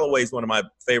 Max Holloway is one of my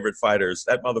favorite fighters.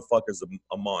 That motherfucker's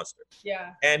a monster.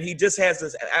 Yeah. And he just has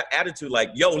this attitude like,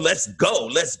 yo, let's go.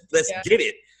 Let's get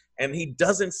it. And he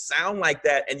doesn't sound like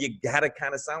that. And you got to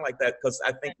kind of sound like that because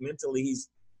I think mentally he's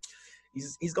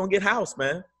going to get housed,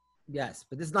 man. Yes,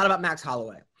 but this is not about Max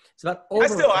Holloway. It's about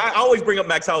I always bring up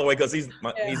Max Holloway because he's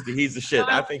the shit.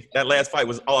 I think that last fight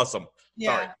was awesome.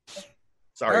 Yeah.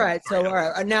 Sorry. All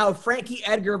right. Now Frankie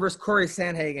Edgar versus Corey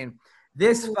Sandhagen.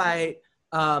 This fight,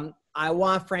 I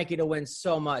want Frankie to win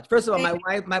so much. First of all,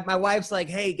 my wife's like,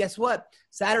 hey, guess what?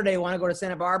 Saturday, want to go to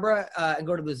Santa Barbara and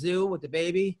go to the zoo with the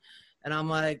baby? And I'm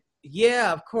like,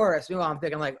 yeah, of course. Meanwhile, I'm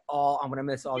thinking like, I'm gonna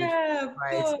miss all these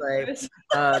fights.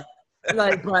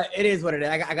 But it is what it is.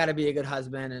 I got to be a good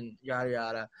husband and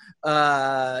yada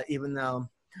yada. Even though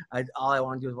all I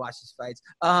want to do is watch these fights.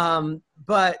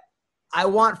 But I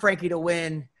want Frankie to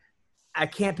win. I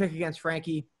can't pick against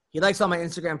Frankie. He likes all my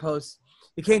Instagram posts.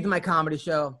 He came to my comedy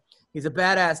show. He's a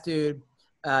badass dude.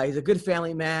 He's a good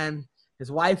family man. His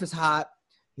wife is hot.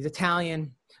 He's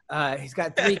Italian. He's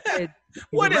got 3 kids.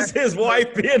 What is his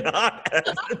wife being hot? Out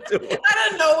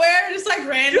of nowhere, just like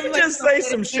random. You just say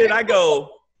some shit. I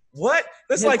go, what?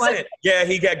 That's like saying, yeah,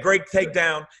 he got great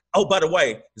takedown. Oh, by the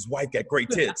way, his wife got great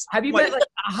tits. Have you met like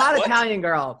a hot Italian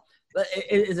girl?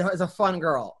 Is a fun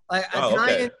girl. Like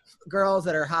Italian girls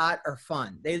that are hot are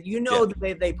fun. They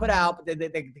they put out, but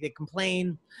they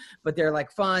complain, but they're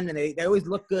like fun and they always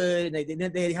look good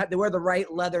and they wear the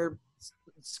right leather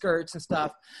skirts and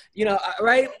stuff. You know,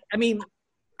 right? I mean,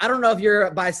 I don't know if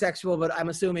you're bisexual, but I'm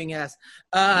assuming yes.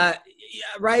 Yeah,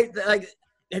 right? Like,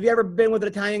 have you ever been with an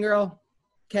Italian girl?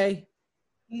 Okay.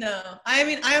 No, I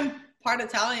mean I'm part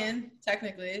Italian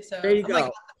technically, so there you go. Like,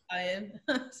 Italian.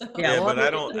 So. Yeah, but I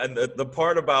don't. And the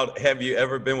part about have you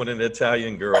ever been with an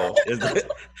Italian girl is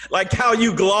like how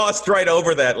you glossed right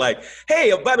over that. Like,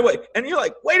 hey, by the way, and you're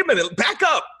like, wait a minute, back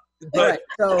up. But,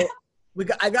 all right, so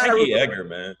I got to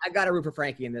root for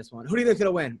Frankie in this one. Who do you think's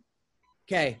gonna win?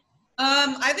 Okay.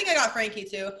 I think I got Frankie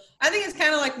too. I think it's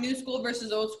kind of like new school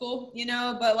versus old school, you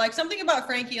know. But like something about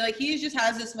Frankie, like he just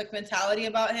has this like mentality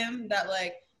about him that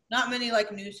like not many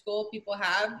like new school people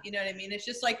have. You know what I mean? It's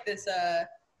just like this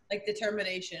like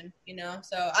determination, you know.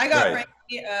 So I got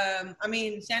Frankie. I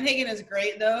mean, Sandhagen is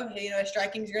great though. You know, his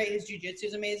striking's great. His jiu-jitsu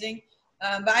is amazing.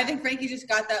 But I think Frankie just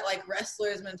got that like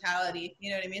wrestler's mentality. You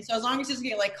know what I mean? So as long as he doesn't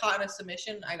get like caught in a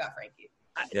submission, I got Frankie.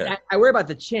 I worry about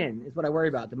the chin is what I worry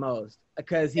about the most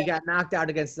because he got knocked out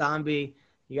against Zombie.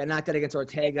 He got knocked out against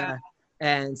Ortega.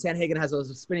 And Sandhagen has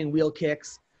those spinning wheel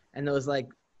kicks and those like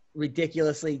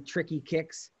ridiculously tricky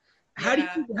kicks. How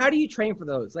do you train for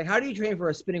those? Like, how do you train for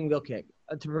a spinning wheel kick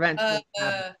to prevent? Number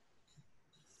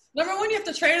one, you have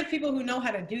to train with people who know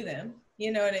how to do them.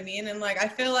 You know what I mean? And like, I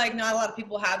feel like not a lot of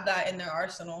people have that in their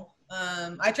arsenal.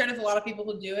 I train with a lot of people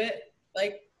who do it,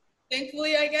 like,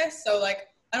 thankfully, I guess. So like,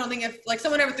 I don't think if like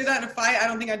someone ever threw that in a fight, I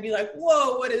don't think I'd be like,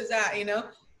 whoa, what is that? You know?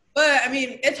 But I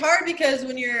mean, it's hard because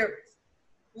when you're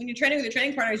training with your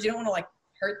training partners, you don't want to like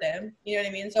hurt them. You know what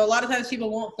I mean? So a lot of times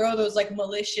people won't throw those like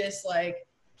malicious, like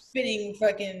spinning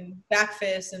fucking back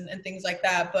fists and things like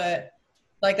that. But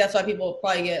like, that's why people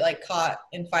probably get like caught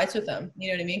in fights with them. You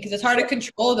know what I mean? Because it's hard to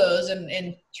control those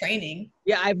in training.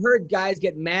 Yeah, I've heard guys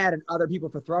get mad at other people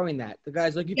for throwing that. The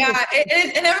guys like,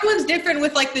 and everyone's different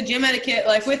with like the gym etiquette.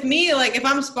 Like with me, like if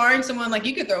I'm sparring someone, like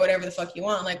you could throw whatever the fuck you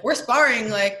want. Like we're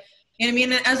sparring, like, you know what I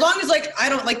mean? As long as like I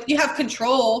don't like you have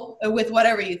control with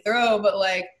whatever you throw, but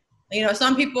like, you know,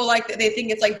 some people like they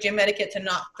think it's like gym etiquette to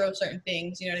not throw certain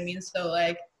things. You know what I mean? So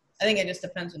like, I think it just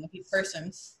depends on the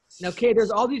person. Now, Kay,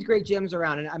 there's all these great gyms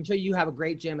around, and I'm sure you have a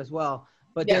great gym as well.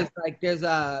 But there's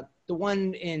the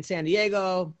one in San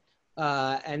Diego,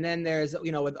 and then there's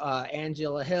with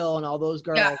Angela Hill and all those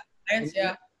girls.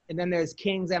 Yeah, and then there's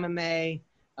King's MMA.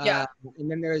 And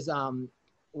then there's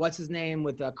what's his name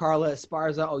with Carla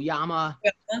Esparza Oyama.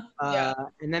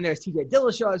 And then there's TJ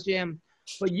Dillashaw's gym.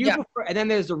 But you prefer, and then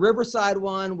there's the Riverside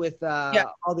one with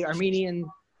all the Armenian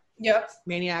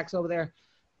maniacs over there.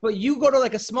 But you go to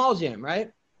like a small gym,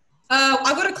 right?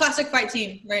 I go to Classic Fight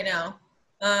Team right now,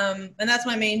 and that's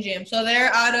my main gym. So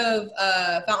they're out of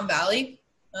Fountain Valley.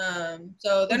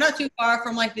 So they're not too far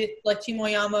from like Team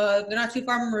Oyama. They're not too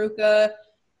far from Maruka.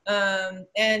 And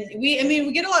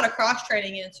we get a lot of cross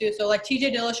training in too. So like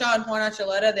TJ Dillashaw and Juan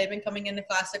Archuleta, they've been coming into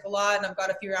Classic a lot, and I've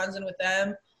got a few rounds in with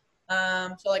them.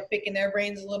 So like picking their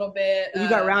brains a little bit. You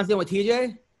got rounds in with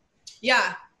TJ?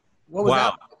 Yeah. What was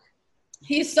that?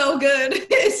 He's so good.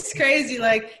 It's crazy.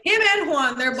 Like him and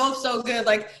Juan, they're both so good.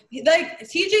 Like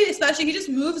TJ especially, he just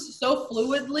moves so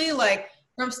fluidly, like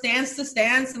from stance to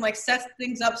stance, and like sets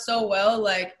things up so well.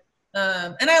 Like,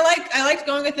 and I liked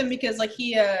going with him because like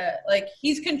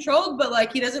he's controlled, but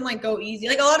like he doesn't like go easy.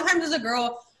 Like a lot of times as a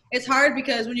girl, it's hard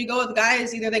because when you go with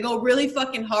guys, either they go really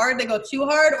fucking hard, they go too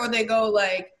hard, or they go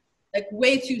like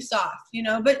way too soft, you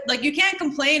know. But like you can't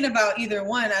complain about either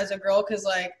one as a girl because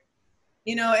like,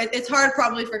 you know, it's hard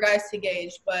probably for guys to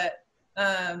gauge, but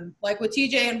like with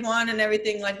TJ and Juan and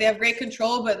everything, like they have great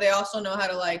control, but they also know how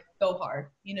to like go hard.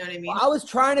 You know what I mean? Well, I was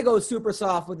trying to go super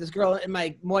soft with this girl in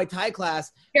my Muay Thai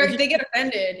class. They get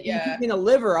offended. Yeah. In a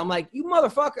liver. I'm like, you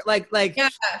motherfucker. Like. Yeah.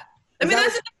 I mean,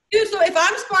 that's the Dude, so if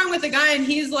I'm sparring with a guy and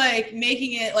he's like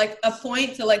making it like a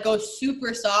point to like go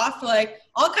super soft, like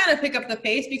I'll kind of pick up the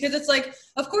pace because it's like,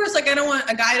 of course, like I don't want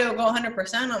a guy to go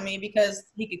 100% on me because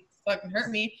he could fucking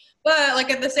hurt me. But like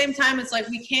at the same time, it's like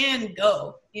we can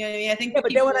go. You know what I mean? I think. Yeah,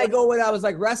 but then when I was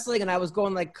like wrestling and I was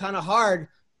going like kind of hard,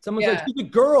 someone's like, "She's a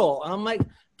girl," and I'm like.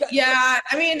 Yeah,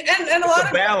 I mean, and a lot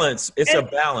of balance. It's a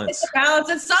balance. It's a balance.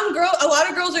 And a lot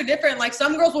of girls are different. Like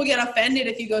some girls will get offended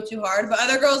if you go too hard, but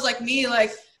other girls like me,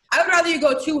 like I would rather you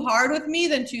go too hard with me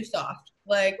than too soft.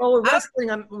 Like, well, with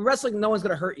wrestling, no one's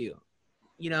gonna hurt you.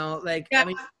 You know, like yeah, I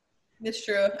mean, it's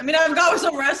true. I mean, I've got with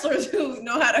some wrestlers who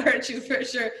know how to hurt you for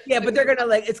sure. Yeah, but they're gonna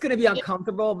it's gonna be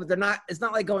uncomfortable, but they're not. It's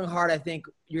not like going hard. I think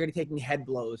you're gonna be taking head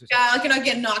blows. Or something. Yeah, like you're not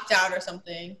getting knocked out or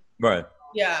something. Right.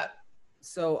 Yeah.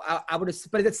 So I would have,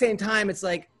 but at the same time, it's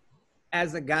like,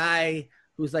 as a guy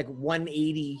who's like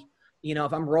 180, you know,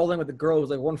 if I'm rolling with a girl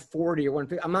who's like 140 or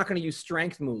 150, I'm not going to use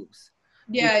strength moves.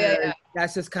 Yeah.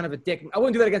 That's just kind of a dick. I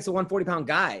wouldn't do that against a 140-pound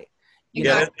guy.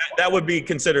 Yeah, that would be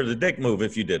considered a dick move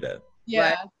if you did that.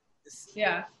 Yeah. Right?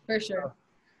 Yeah, for sure.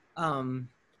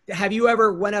 Have you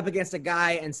ever went up against a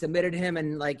guy and submitted him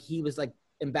and like he was like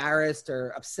embarrassed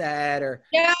or upset or?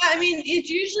 Yeah, I mean, it's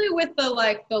usually with the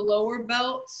lower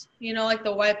belts, you know, like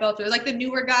the white belts or like the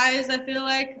newer guys, I feel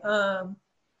like.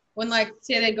 When like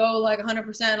say they go like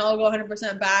 100%, I'll go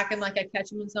 100% back and like I catch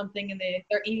them in something and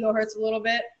their ego hurts a little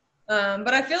bit.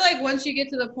 But I feel like once you get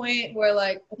to the point where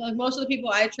like most of the people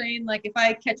I train, like if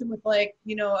I catch them with like,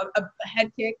 you know, a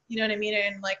head kick, you know what I mean?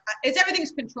 And like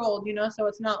everything's controlled, you know, so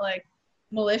it's not like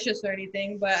malicious or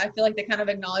anything, but I feel like they kind of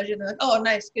acknowledge it and they're like, oh,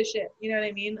 nice, good shit. You know what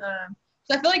I mean?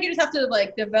 So I feel like you just have to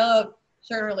like develop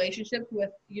certain relationships with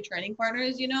your training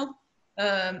partners, you know?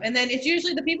 And then it's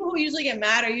usually the people who usually get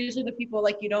mad are usually the people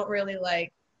like you don't really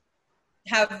like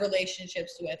have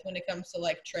relationships with when it comes to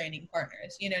like training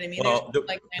partners. You know what I mean? Well, there's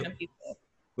like random people.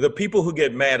 The people who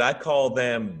get mad, I call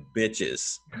them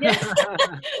bitches. Yeah.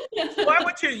 Why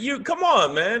would you come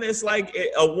on, man? It's like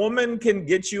a woman can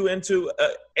get you into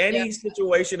any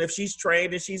situation if she's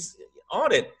trained and she's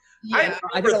on it. Yeah.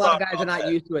 I think a lot of guys are not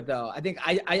used to it though. I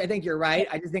think you're right.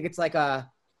 I just think it's like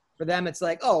for them, it's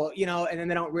like, oh, you know, and then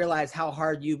they don't realize how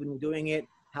hard you've been doing it.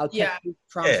 It's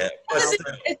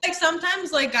like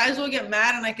sometimes like guys will get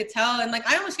mad and I could tell and like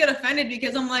I almost get offended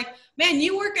because I'm like, man,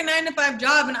 you work a 9-to-5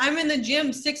 job and I'm in the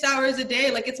gym 6 hours a day.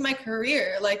 Like it's my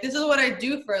career. Like this is what I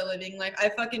do for a living. Like I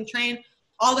fucking train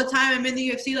all the time. I'm in the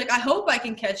UFC. Like I hope I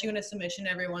can catch you in a submission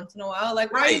every once in a while.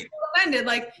 Like why are you so offended?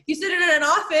 Like you sit in an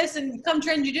office and come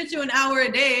train jiu-jitsu an hour a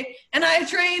day and I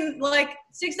train like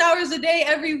 6 hours a day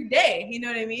every day. You know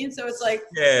what I mean? So it's like,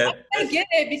 I get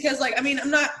it because like, I mean,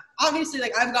 I'm not obviously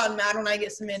like I've gotten mad when I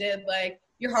get submitted, like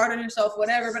you're hard on yourself,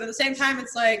 whatever. But at the same time,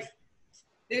 it's like,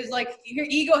 there's like your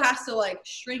ego has to like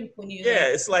shrink when you. Yeah,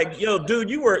 it's like, yo, dude,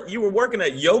 you were working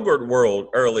at Yogurt World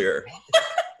earlier.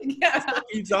 Yeah.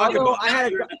 You talking about? I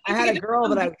had a girl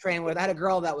that I trained with. I had a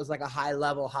girl that was like a high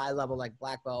level like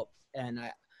black belt, and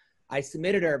I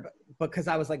submitted her because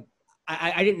I was like,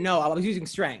 I didn't know I was using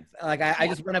strength. Like I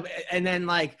just went up and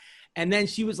then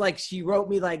she was like, she wrote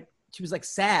me like she was like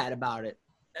sad about it.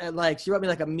 And like she wrote me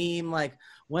like a meme like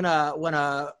when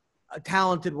a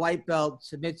talented white belt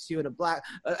submits you in a black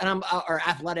and I'm or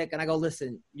athletic and I go,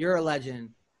 listen, you're a legend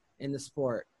in the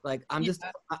sport. Like I'm just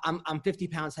I'm 50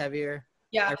 pounds heavier.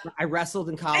 Yeah. I wrestled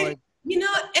in college. You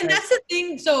know, and that's the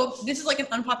thing. So this is like an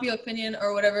unpopular opinion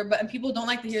or whatever, but people don't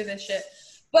like to hear this shit.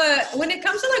 But when it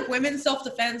comes to like women's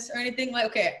self-defense or anything, like,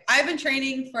 okay, I've been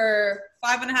training for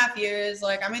 5.5 years.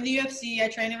 Like I'm in the UFC. I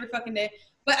train every fucking day.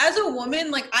 But as a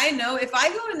woman, like I know if I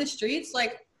go in the streets,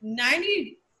 like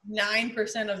 99%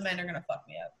 of men are going to fuck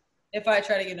me up if I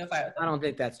try to get in a fight with them. I don't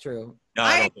think that's true. No,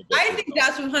 I think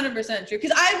that's 100% true.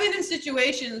 Because I've been in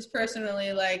situations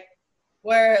personally, like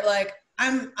where like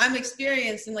I'm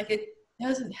experienced and like it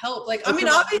doesn't help. Like I mean,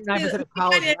 obviously,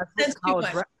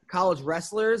 college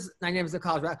wrestlers, 99% of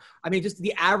college. I mean, just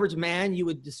the average man, you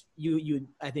would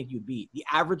I think you'd beat the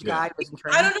average guy.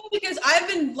 I don't know because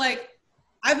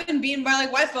I've been beaten by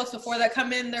like white belts before that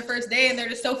come in their first day and they're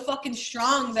just so fucking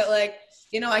strong that like,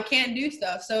 you know, I can't do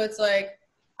stuff. So it's like,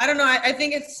 I don't know. I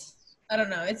think I don't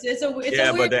know. It's a weird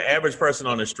but the average person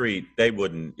on the street, they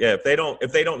wouldn't. Yeah, if they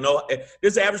don't know,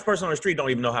 this average person on the street don't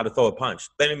even know how to throw a punch.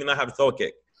 They don't even know how to throw a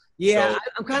kick. Yeah, so,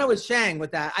 I'm kind of with Shang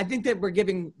with that. I think that we're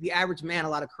giving the average man a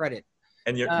lot of credit.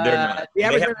 And they're not. The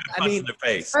average man, I mean,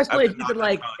 especially if you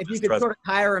could sort of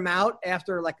tire him out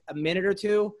after like a minute or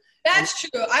two. That's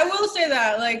true. I will say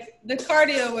that. Like the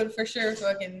cardio would for sure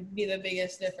fucking be the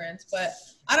biggest difference. But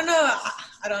I don't know.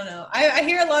 I don't know. I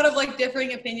hear a lot of like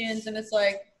differing opinions, and it's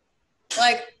like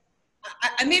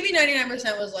maybe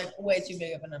 99% was like way too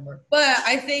big of a number. But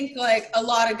I think like a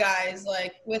lot of guys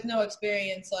like with no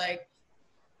experience, like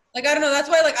I don't know. That's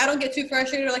why like I don't get too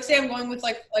frustrated. Or, like say I'm going with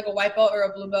like a white belt or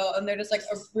a blue belt, and they're just like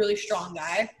a really strong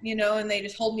guy, you know, and they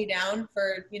just hold me down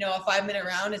for, you know, a 5-minute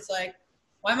round. It's like,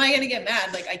 why am I gonna get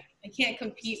mad? Like I can't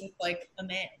compete with like a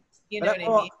man. You know what I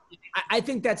mean? I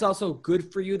think that's also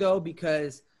good for you though,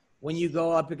 because when you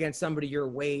go up against somebody your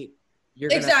weight, you're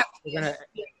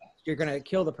gonna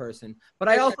kill the person. But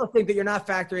I also think that you're not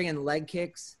factoring in leg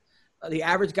kicks. The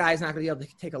average guy is not gonna be able to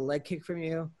take a leg kick from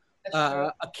you.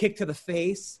 A kick to the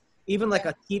face, even like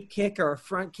a deep kick or a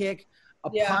front kick, a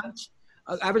punch.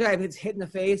 Average guy gets hit in the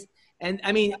face, and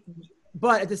I mean,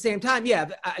 but at the same time, you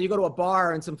go to a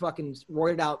bar and some fucking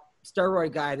roided out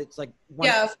steroid guy that's like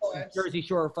of course. Jersey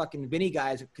Shore fucking Vinny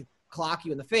guys that could clock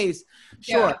you in the face,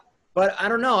 sure. But I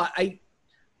don't know. I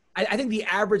think the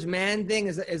average man thing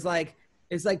is like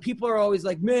people are always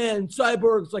like, man,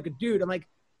 Cyborg's like a dude. I'm like,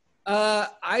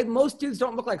 most dudes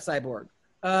don't look like Cyborg.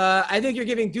 I think you're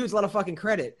giving dudes a lot of fucking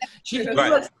credit. She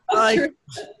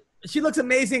looks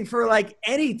amazing for like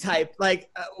any type, like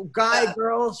guy,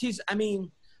 girl.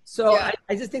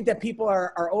 I just think that people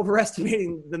are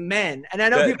overestimating the men. And I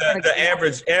know the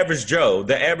average Joe.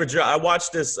 I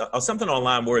watched this something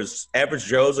online where it's average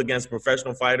Joes against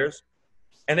professional fighters.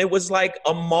 And it was like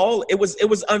a maul. It was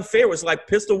unfair. It was like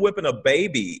pistol whipping a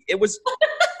baby. It was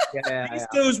these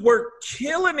dudes were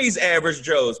killing these average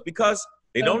Joes because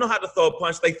they don't know how to throw a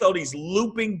punch. They throw these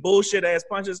looping bullshit ass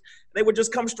punches. They would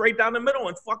just come straight down the middle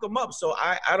and fuck them up. So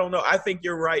I don't know. I think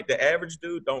you're right. The average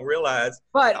dude don't realize.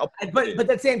 But at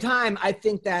the same time, I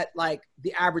think that like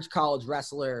the average college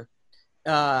wrestler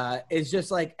is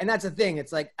just like, and that's the thing.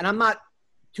 It's like, and I'm not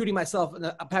tooting myself,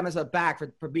 patting myself back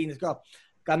for beating this girl.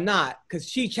 I'm not, because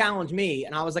she challenged me,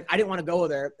 and I was like, I didn't want to go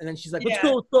there. And then she's like,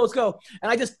 let's go.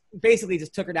 And I just basically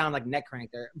just took her down, like neck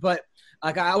cranked her. But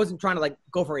like I wasn't trying to like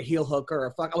go for a heel hook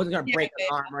or I wasn't gonna break her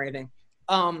arm or anything.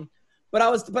 But I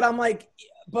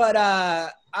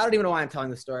don't even know why I'm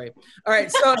telling this story. All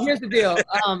right, so here's the deal.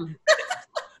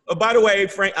 By the way,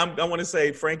 I want to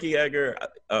say Frankie Edgar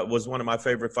was one of my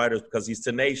favorite fighters because he's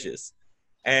tenacious.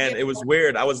 And it was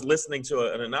weird. I was listening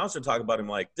to an announcer talk about him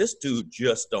like, this dude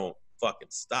just don't fucking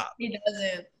stop. He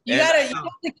doesn't. You have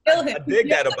to kill him. I dig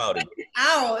that about him.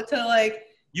 Out to like.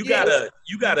 You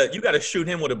gotta shoot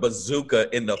him with a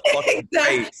bazooka in the fucking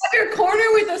face. Your corner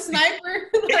with a sniper.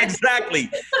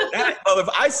 Exactly. If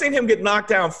I seen him get knocked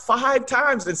down 5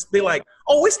 times, it's be like,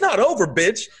 oh, it's not over,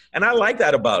 bitch. And I like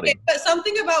that about him. But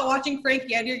something about watching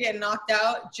Frankie Edgar get knocked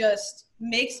out just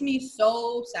makes me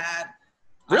so sad.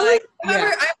 Really? I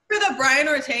remember the Brian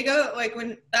Ortega, like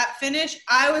when that finished,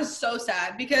 I was so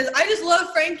sad because I just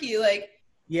love Frankie. Like,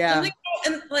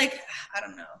 and like, I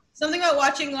don't know. Something about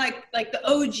watching like the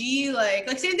OG,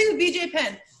 like same thing with BJ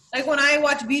Penn. Like when I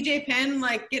watch BJ Penn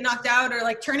like get knocked out or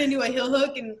like turn into a heel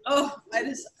hook, and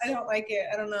I don't like it.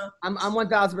 I don't know. I'm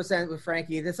 1000% with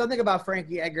Frankie. There's something about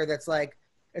Frankie Edgar that's like,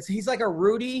 he's like a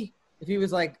Rudy if he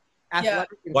was like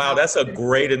athletic. Wow, that's a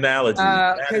great analogy.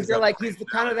 Because they're like, he's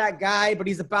kind of that guy, but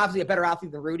he's obviously a better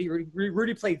athlete than Rudy.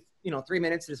 Rudy played 3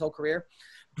 minutes his whole career,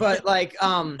 but like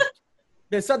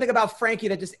there's something about Frankie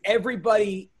that just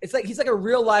everybody, it's like he's like a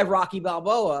real live Rocky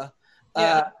Balboa,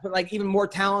 but like even more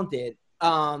talented.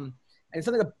 And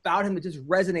something about him that just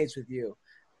resonates with you.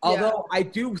 Although I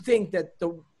do think that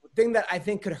the thing that I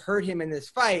think could hurt him in this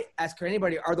fight, ask for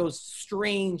anybody, are those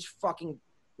strange fucking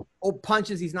old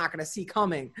punches he's not going to see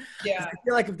coming. Yeah. I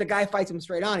feel like if the guy fights him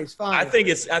straight on, he's fine. I think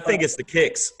it's the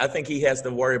kicks. I think he has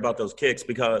to worry about those kicks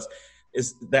because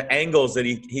it's the angles that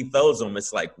he throws them.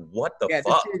 It's like, what the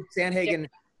fuck? Sandhagen.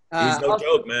 He's no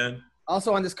joke, man.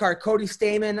 Also on this card, Cody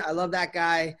Stamann. I love that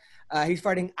guy. He's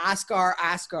fighting Askar.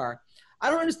 I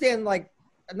don't understand, like,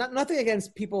 nothing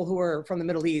against people who are from the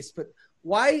Middle East, but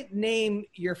why name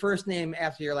your first name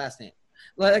after your last name?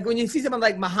 Like when you see someone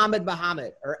like Muhammad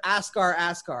or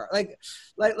Askar, like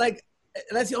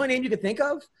that's the only name you could think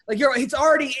of. Like it's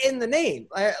already in the name.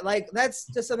 Like that's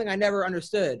just something I never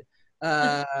understood.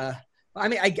 I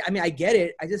get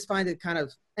it. I just find it kind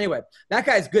of anyway. That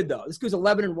guy's good though. This guy's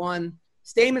 11-1.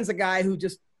 Stamann's a guy who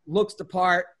just looks the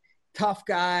part, tough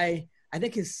guy. I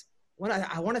think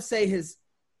I want to say his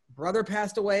brother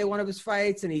passed away one of his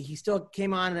fights, and he still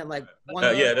came on and like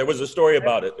there was a story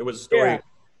about it. There was a story.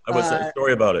 I was a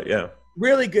story about it. Yeah.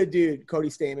 Really good dude, Cody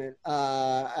Stamann.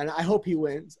 And I hope he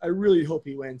wins. I really hope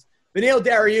he wins. Beneil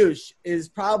Dariush is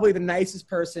probably the nicest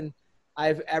person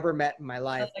I've ever met in my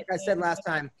life. Like I said last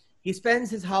time, he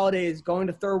spends his holidays going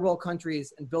to third world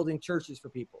countries and building churches for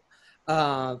people.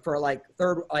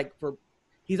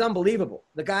 He's unbelievable.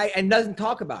 The guy and doesn't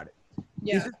talk about it.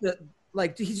 Yeah.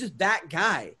 Like he's just that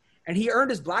guy. And he earned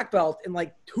his black belt in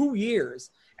like 2 years.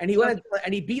 And he went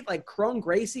and he beat like Kron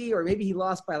Gracie, or maybe he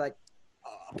lost by like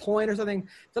a point or something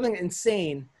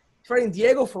insane. He's fighting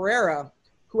Diego Ferreira,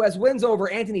 who has wins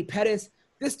over Anthony Pettis.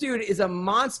 This dude is a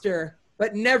monster,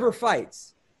 but never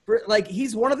fights. Like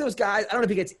he's one of those guys. I don't know if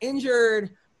he gets injured,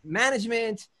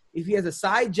 management, if he has a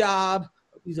side job,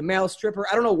 he's a male stripper.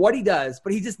 I don't know what he does,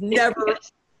 but he just never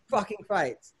fucking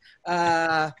fights.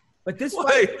 But this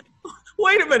fight.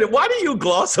 Wait a minute. Why do you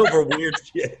gloss over weird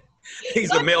shit?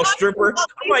 He's a male stripper.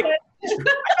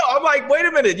 I'm like, wait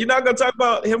a minute. You're not going to talk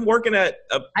about him working at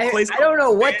a place? I don't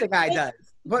know what the guy does.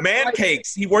 But Man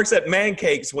Cakes. He works at Man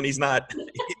Cakes when he's not.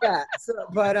 Yeah.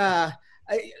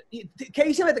 Kay,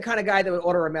 you seem like the kind of guy that would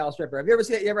order a male stripper. Have you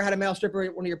ever had a male stripper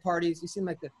at one of your parties? You seem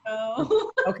like the.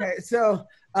 No. Okay, so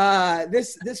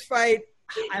this fight.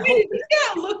 You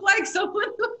can't look like someone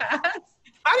who has.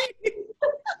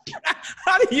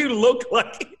 How do you look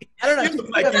like? I don't know. You look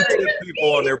like you hit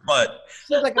people on their butt.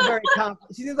 She seems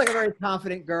like a very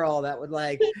confident girl that would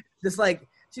like just like.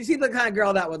 She seems like the kind of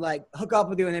girl that would like hook up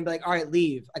with you and then be like, "All right,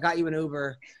 leave. I got you an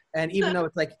Uber." And even though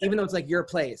it's like your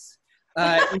place,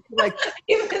 like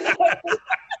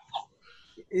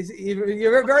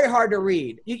you're very hard to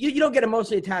read. You don't get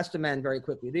emotionally attached to men very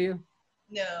quickly, do you?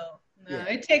 No. Yeah.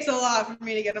 It takes a lot for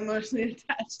me to get emotionally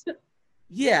attached.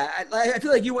 Yeah, I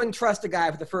feel like you wouldn't trust a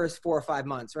guy for the first 4 or 5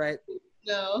 months, right?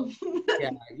 No.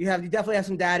 Yeah, you definitely have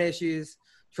some dad issues.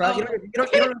 You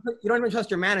don't even trust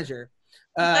your manager.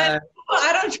 I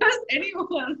don't trust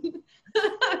anyone.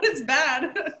 It's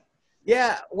bad.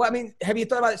 Yeah, well, I mean, have you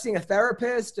thought about seeing a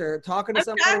therapist or talking to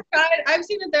somebody? I've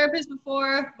seen a therapist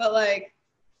before, but like,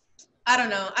 I don't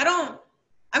know.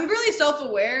 I'm really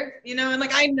self-aware, and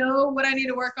like I know what I need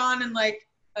to work on, and like,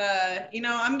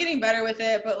 I'm getting better with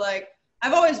it. But like,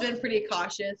 I've always been pretty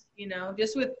cautious,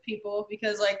 just with people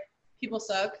because like people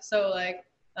suck. So like,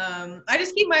 I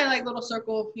just keep my like little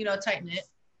circle, tight knit.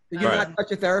 Did you not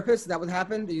trust your therapist? Is that what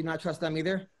happened? Did you not trust them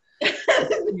either?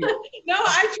 No,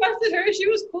 I trusted her. She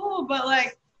was cool, but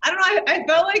like, I don't know. I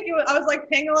felt like I was like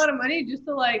paying a lot of money just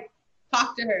to like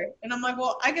talk to her. And I'm like,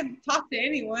 well, I can talk to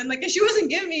anyone. Like, she wasn't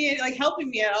giving me like helping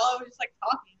me at all. I was just like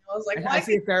talking. I was like, I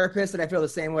see a therapist and I feel the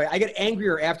same way. I get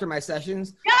angrier after my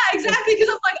sessions. Yeah, exactly. Because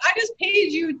I'm like, I just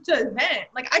paid you to vent.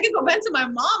 Like, I could go vent to my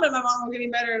mom and my mom will give me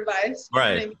better advice.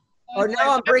 Right. Or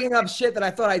now I'm bringing up shit that I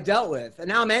thought I dealt with, and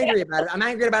now I'm angry about it. I'm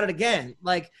angry about it again.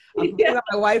 Like, I'm talking about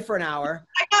my wife for an hour.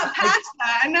 I got past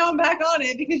that, and now I'm back on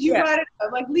it because you brought it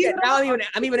up. Like, leave it now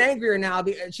I'm even angrier now.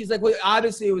 She's like, well,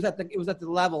 obviously it was at the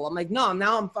level. I'm like, no,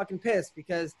 now I'm fucking pissed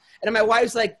because. And then my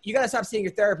wife's like, you gotta stop seeing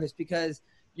your therapist because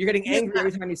you're getting angry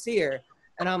every time you see her.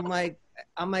 And I'm like,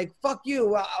 fuck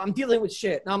you. I'm dealing with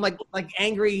shit. Now I'm like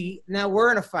angry. Now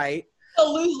we're in a fight. A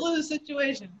lose-lose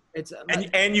situation. It's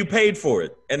and you paid for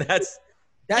it, and that's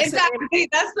exactly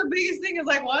that's the biggest thing. Is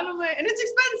like, what am I? And it's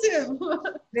expensive.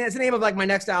 Man, it's the name of like my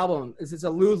next album. It's a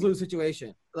lose-lose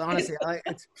situation. Honestly,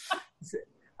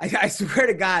 I swear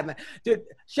to God, man. Dude,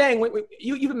 Shang,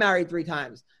 you've been married 3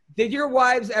 times. Did your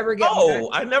wives ever get? Oh,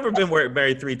 I've never been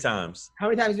married 3 times. How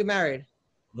many times have you been married?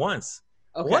 Once.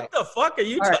 Okay. What the fuck are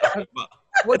you talking about?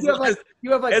 What you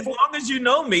have like as long as you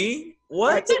know me.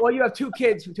 What? Right, well, you have 2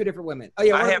 kids from 2 different women. Oh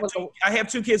yeah, I have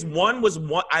 2 kids.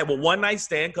 I have a one-night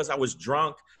stand because I was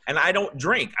drunk, and I don't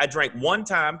drink. I drank one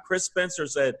time. Chris Spencer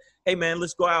said, "Hey man,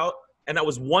 let's go out," and that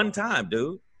was one time,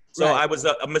 dude. So I was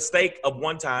a mistake of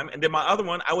one time, and then my other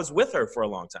one, I was with her for a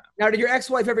long time. Now, did your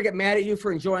ex-wife ever get mad at you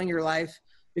for enjoying your life?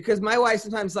 Because my wife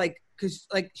sometimes because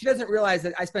she doesn't realize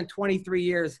that I spent 23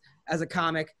 years as a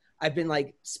comic. I've been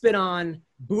like spit on,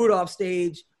 booed off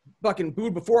stage. Fucking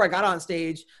booed before I got on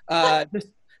stage. Just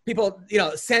people,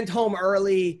 sent home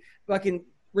early, fucking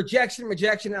rejection.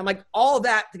 And I'm like, all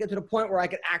that to get to the point where I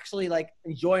could actually like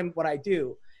enjoy what I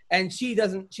do. And she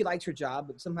likes her job,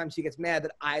 but sometimes she gets mad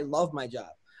that I love my job.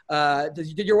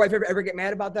 Did your wife ever get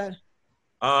mad about that?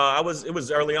 It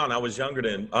was early on. I was younger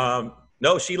then.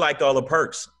 No, she liked all the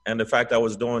perks and the fact I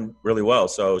was doing really well.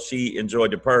 So she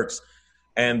enjoyed the perks.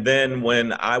 And then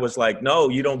when I was like, no,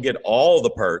 you don't get all the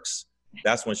perks.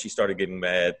 That's when she started getting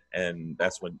mad, and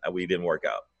that's when we didn't work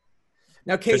out.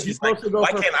 Now, Kate, she's like,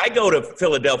 why can't I go to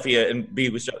Philadelphia and be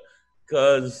with you?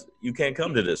 Because you can't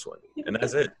come to this one, and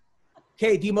that's it.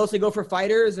 Kate, do you mostly go for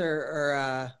fighters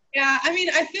or? Yeah, I mean,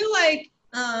 I feel like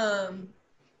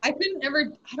I couldn't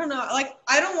ever. I don't know. Like,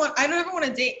 I don't ever want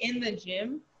to date in the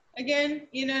gym again.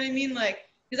 You know what I mean? Like,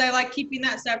 because I like keeping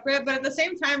that separate, but at the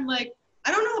same time, like,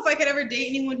 I don't know if I could ever date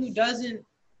anyone who doesn't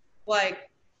like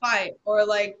fight or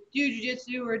like do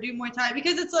jiu-jitsu or do Muay Thai,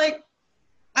 because it's like,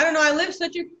 I don't know, I live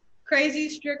such a crazy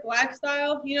strict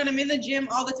lifestyle. You know what I mean? The gym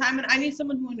all the time, and I need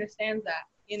someone who understands that.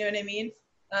 You know what I mean?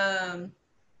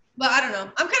 But I don't know.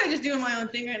 I'm kind of just doing my own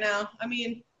thing right now. I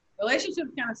mean,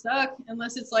 relationships kind of suck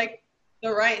unless it's like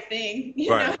the right thing.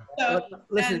 You know? So,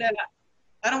 listen. And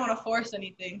I don't want to force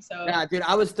anything. So yeah, dude,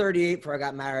 I was 38 before I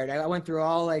got married. I went through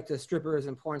all like the strippers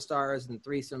and porn stars and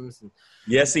threesomes. And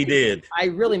yes, he did. I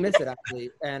really miss it actually.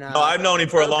 And no, I've known him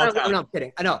for a long time. No, I'm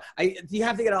kidding. I know. You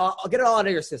have to get it all out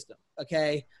of your system.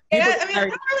 Okay. Yeah, I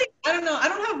mean, I don't know. I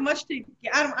don't have much to.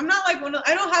 I'm not like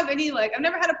I don't have any like. I've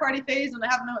never had a party phase, and I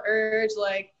have no urge.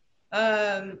 Like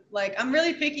I'm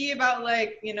really picky about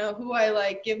like who I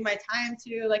like give my time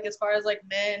to, like as far as like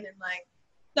men and like.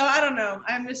 So I don't know.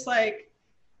 I'm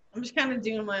just kind of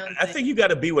doing my own thing. I think you got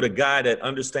to be with a guy that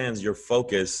understands your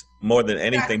focus more than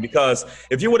anything. Because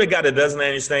if you're with a guy that doesn't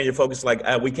understand your focus, like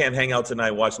we can't hang out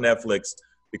tonight, watch Netflix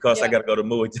because I got to go to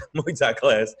Muay Thai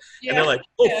class. And they're like,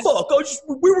 fuck,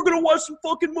 we were going to watch some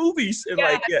fucking movies. And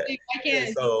I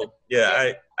can't. So,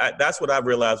 I that's what I've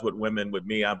realized with women. With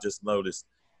me, I've just noticed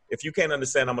if you can't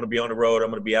understand, I'm going to be on the road, I'm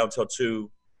going to be out until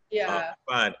 2. Yeah.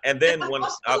 Fine. And then I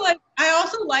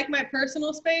also like my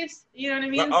personal space. You know what I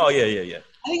mean? Oh, yeah.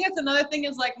 I think that's another thing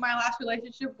is like my last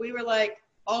relationship, we were like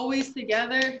always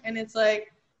together, and it's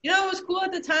like, it was cool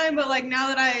at the time, but like now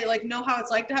that I like know how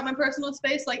it's like to have my personal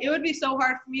space, like it would be so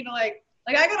hard for me to like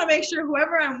I gotta make sure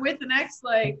whoever I'm with the next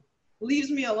like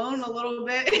leaves me alone a little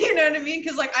bit. You know what I mean?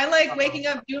 Because like I like waking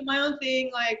up, doing my own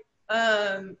thing, like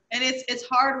and it's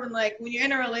hard when you're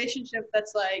in a relationship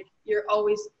that's like you're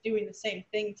always doing the same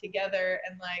thing together,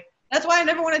 and like that's why I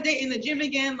never want to date in the gym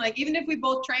again. Like even if we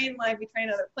both train, like we train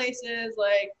other places,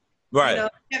 like we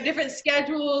have different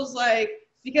schedules, like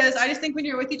because I just think when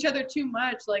you're with each other too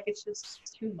much, like it's just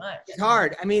too much. It's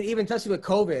hard. I mean, even especially with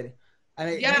COVID. I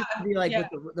mean, it used to be like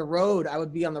with the road. I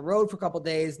would be on the road for a couple of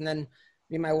days, and then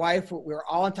me and my wife, we were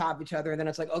all on top of each other, and then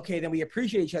it's like, okay, then we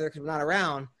appreciate each other because we're not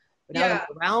around. But now that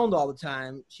we're around all the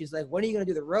time, she's like, when are you going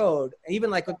to do the road? And even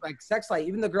like with like sex life,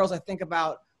 even the girls I think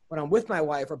about when I'm with my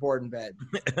wife are bored in bed.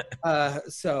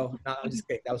 So no, I'm just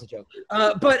kidding. That was a joke.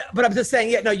 But I'm just saying,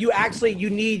 you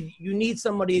need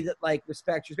somebody that like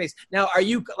respects your space. Now, are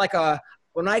you like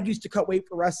when I used to cut weight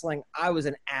for wrestling, I was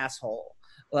an asshole.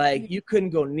 Like you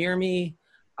couldn't go near me.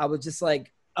 I was just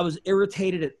like, I was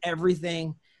irritated at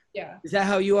everything. Yeah. Is that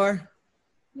how you are?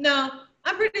 No,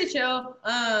 I'm pretty chill.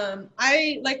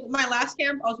 I like my last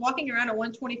camp, I was walking around at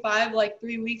 125 like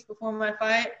 3 weeks before my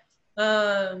fight.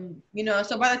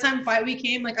 So by the time fight week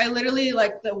came, like I literally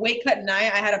like the weight cut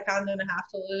night, I had 1.5 pounds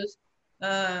to lose.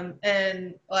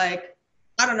 And like,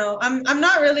 I don't know, I'm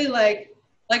not really like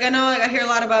I know like I hear a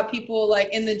lot about people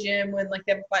like in the gym when like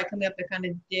they have a fight coming up, they're kind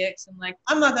of dicks, and like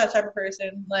I'm not that type of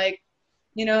person. Like,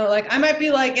 like I might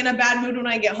be like in a bad mood when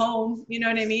I get home, you know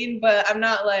what I mean? But I'm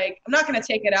not gonna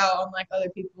take it out on like other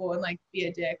people and like be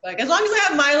a dick. Like as long as I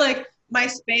have my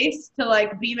space to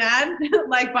like be mad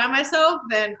like by myself,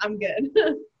 then I'm good.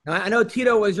 I know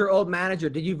Tito was your old manager.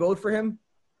 Did you vote for him?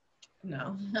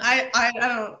 No, I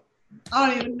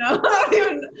don't even know. I don't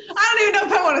even know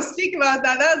if I want to speak about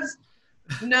that.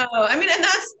 No, I mean, and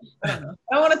that's, I don't know.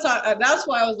 I want to talk, that's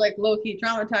why I was like low-key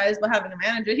traumatized by having a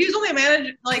manager. He was only a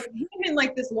manager, like, he and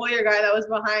like this lawyer guy that was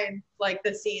behind like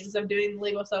the scenes of doing the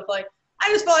legal stuff. Like, I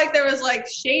just felt like there was like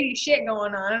shady shit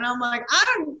going on. And I'm like,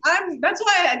 that's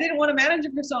why I didn't want a manager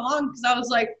for so long. Cause I was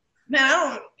like, man, I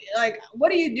don't like,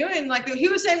 what are you doing? Like he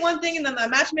was saying one thing and then the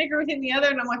matchmaker was saying the other.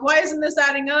 And I'm like, why isn't this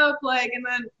adding up? Like, and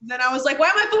then I was like, why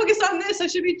am I focused on this? I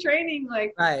should be training.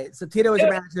 Like, right. So Tito was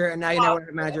your manager and now you know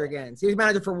a manager again. So he was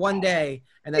manager for one day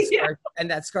and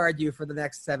that scarred you for the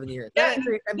next 7 years. Yeah,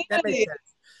 that makes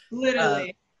sense.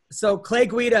 Literally. So Clay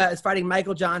Guida is fighting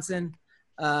Michael Johnson.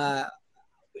 Man,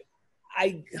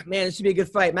 it should be a good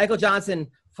fight. Michael Johnson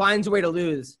finds a way to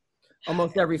lose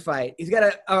almost every fight. He's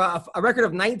got a record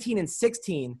of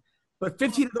 19-16, but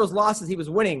 15 of those losses he was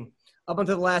winning up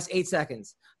until the last 8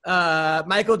 seconds.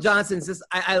 Michael Johnson's just,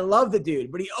 I love the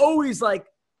dude, but he always like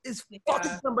is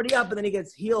fucking somebody up and then he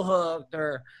gets heel hooked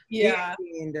or he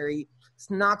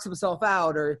knocks himself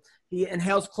out or he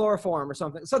inhales chloroform or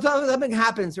something. Sometimes something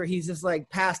happens where he's just like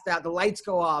passed out, the lights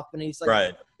go off and he's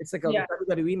like, it's like a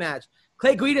WWE match.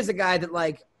 Clay Guida is a guy that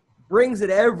like brings it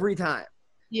every time.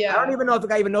 Yeah. I don't even know if the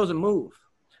guy even knows a move.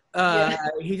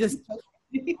 He just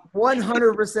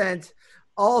 100%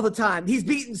 all the time. He's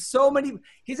beaten so many.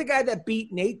 He's a guy that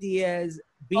beat Nate Diaz,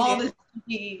 beat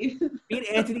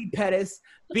Anthony Pettis,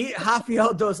 beat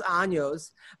Rafael Dos Anjos.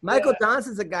 Michael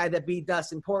Johnson's a guy that beat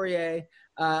Dustin Poirier,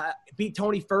 beat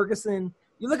Tony Ferguson.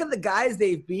 You look at the guys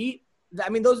they've beat. I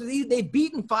mean, they've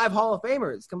beaten 5 Hall of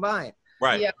Famers combined.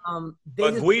 Right. Yeah.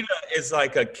 But Guida is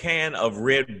like a can of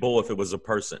Red Bull if it was a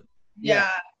person. Yeah.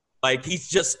 Like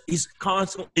he's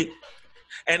constantly,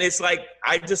 and it's like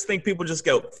I just think people just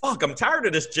go, "Fuck, I'm tired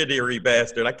of this jittery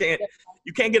bastard.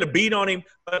 You can't get a beat on him."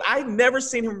 But I've never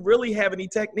seen him really have any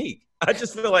technique. I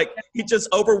just feel like he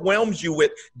just overwhelms you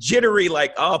with jittery,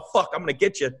 like, "Oh fuck, I'm gonna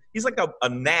get you." He's like a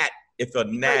gnat. If a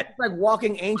gnat, it's like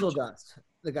walking angel dust.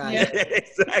 The guy. Yeah,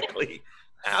 exactly.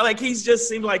 Like he's just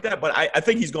seemed like that, but I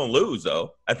think he's gonna lose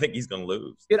though. I think he's gonna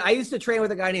lose. Dude, I used to train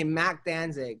with a guy named Mac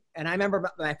Danzig, and I remember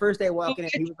my first day walking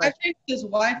in. He was like, I trained his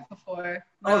wife before.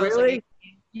 Oh, really? Like,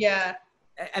 yeah.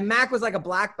 And Mac was like a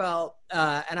black belt,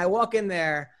 and I walk in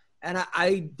there, and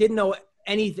I didn't know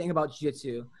anything about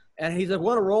jiu-jitsu. And he's like,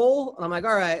 "Want to roll?" And I'm like,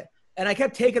 "All right." And I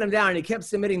kept taking him down, and he kept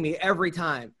submitting me every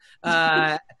time.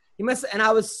 And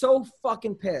I was so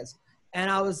fucking pissed. And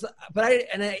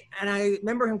I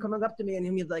remember him coming up to me and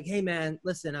he was like, "Hey man,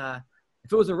 listen,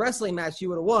 if it was a wrestling match, you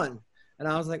would have won." And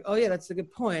I was like, "Oh yeah, that's a good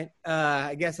point.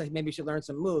 I guess I maybe should learn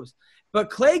some moves." But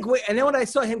Clay Guida, and then when I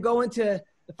saw him go into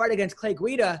the fight against Clay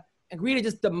Guida, and Guida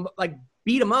just like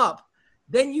beat him up,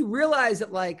 then you realize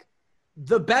that like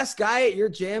the best guy at your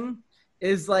gym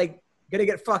is like gonna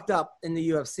get fucked up in the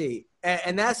UFC,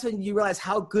 and that's when you realize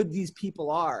how good these people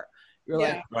are. You're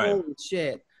like, holy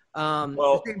shit. Kind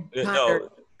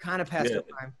of past their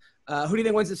time. Who do you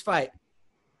think wins this fight?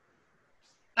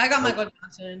 I got Michael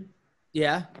Johnson.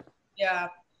 Yeah? Yeah.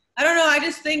 I don't know. I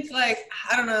just think, like,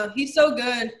 I don't know. He's so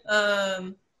good.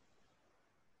 I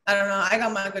don't know. I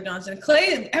got Michael Johnson.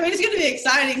 Clay, I mean, it's going to be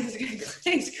exciting because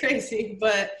Clay's crazy,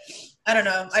 but I don't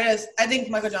know. I think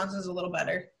Michael Johnson's a little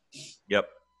better. Yep.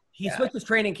 He switched his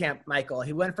training camp, Michael.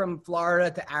 He went from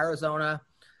Florida to Arizona,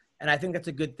 and I think that's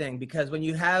a good thing because when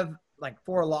you have like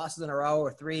 4 losses in a row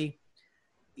or 3,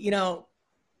 you know.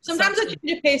 Sometimes a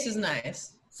change of pace is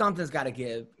nice. Something's got to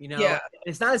give, you know. Yeah.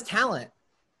 It's not his talent.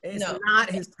 It's not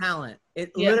his talent.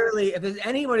 Literally, if there's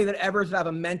anybody that ever should have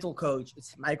a mental coach,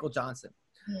 it's Michael Johnson.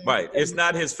 Right. It's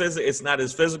not his physical. It's not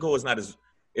his physical.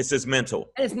 It's his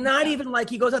mental. And it's not even like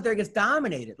he goes out there and gets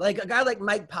dominated. Like a guy like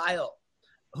Mike Pyle,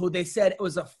 who they said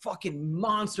was a fucking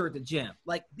monster at the gym,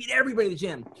 like beat everybody at the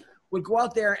gym, would go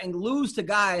out there and lose to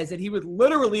guys that he would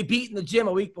literally beat in the gym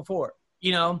a week before,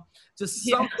 you know, just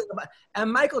something about,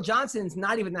 and Michael Johnson's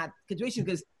not even that situation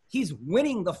because he's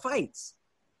winning the fights.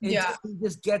 He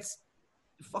just gets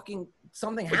fucking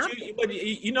something happening. But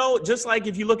you know, just like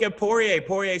if you look at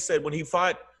Poirier said when he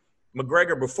fought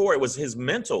McGregor before, it was his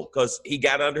mental because he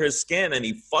got under his skin and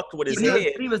he fucked with his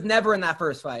head. He was never in that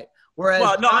first fight.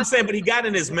 Whereas I'm saying, but he got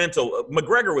in his mental.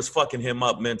 McGregor was fucking him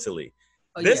up mentally.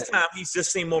 This time, he's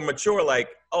just seemed more mature. Like,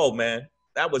 oh man,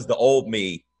 that was the old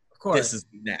me. Of course, this is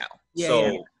now.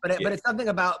 Yeah. But it's something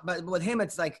about. But with him,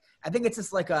 it's like I think it's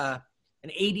just like an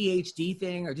ADHD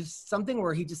thing, or just something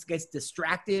where he just gets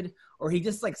distracted, or he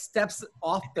just like steps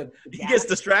off the gas. He gets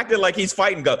distracted, like he's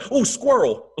fighting. Go, oh,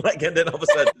 squirrel! Like, and then all of a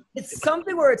sudden, it's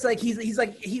something where it's like he's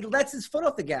like he lets his foot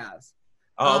off the gas.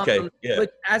 Oh, okay, yeah.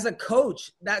 But as a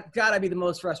coach, that gotta be the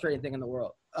most frustrating thing in the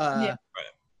world. Right.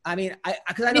 I mean,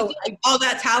 because I know all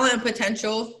that talent and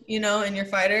potential, you know, in your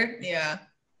fighter. Yeah.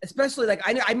 Especially like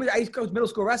I used to coach middle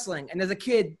school wrestling, and there's a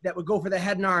kid that would go for the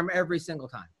head and arm every single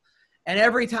time, and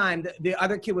every time the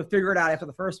other kid would figure it out after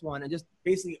the first one and just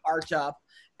basically arch up,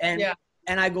 and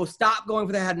I go stop going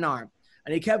for the head and arm,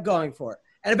 and he kept going for it,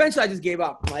 and eventually I just gave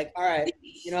up. I'm like, all right,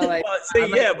 you know, like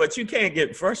but you can't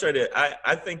get frustrated.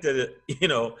 I think that you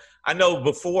know. I know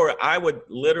before I would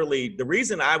literally, the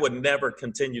reason I would never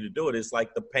continue to do it is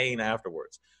like the pain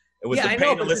afterwards. It was the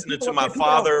pain of listening to my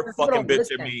father fucking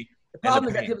bitch at me. The problem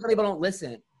is that people don't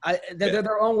listen. They're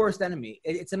their own worst enemy.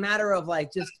 It's a matter of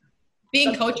like just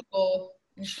being coachable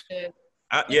and shit.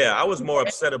 I was more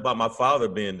upset about my father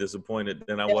being disappointed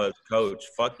than I was coach.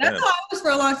 Fuck That's how I was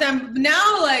for a long time.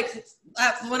 Now, like,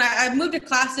 when I moved to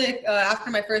Classic after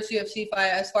my first UFC fight,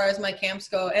 as far as my camps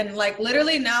go, and like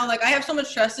literally now, like I have so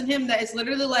much trust in him that it's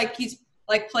literally like he's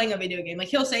like playing a video game. Like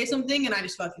he'll say something and I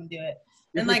just fucking do it.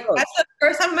 And like that's the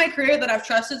first time in my career that I've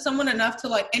trusted someone enough to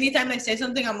like anytime they say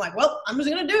something, I'm like, well, I'm just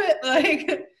gonna do it.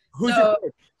 Like, who's your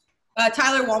coach?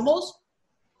 Tyler Wombles.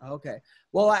 Okay.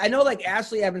 Well, I know like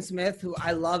Ashley Evans Smith, who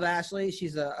I love Ashley.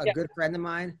 She's a good friend of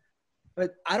mine.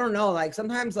 But I don't know, like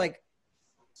sometimes like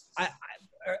I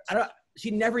don't she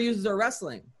never uses her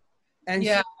wrestling. And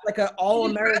she's like an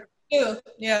all-American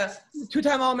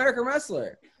 2-time all-American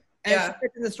wrestler. And she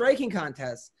gets in the striking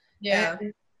contest. Yeah.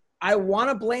 And I want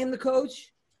to blame the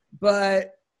coach,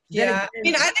 but I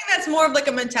mean, I think that's more of like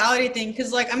a mentality thing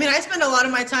because like I mean, I spend a lot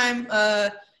of my time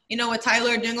you know, with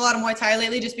Tyler, doing a lot of Muay Thai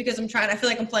lately just because I feel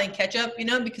like I'm playing catch up, you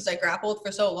know, because I grappled for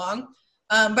so long.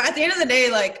 But at the end of the day,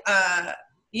 like,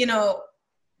 you know,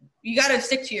 you got to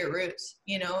stick to your roots,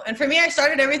 you know? And for me, I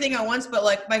started everything at once, but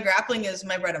like my grappling is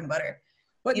my bread and butter.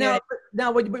 But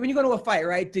now when you go to a fight,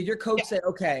 right, did your coach say,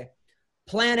 okay,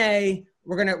 plan A,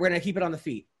 we're gonna keep it on the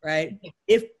feet, right?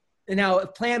 If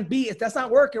plan B, if that's not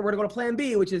working, we're gonna go to plan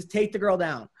B, which is take the girl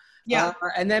down. Yeah.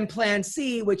 And then plan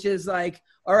C, which is like,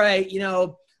 all right,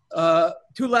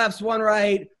 2 lefts, 1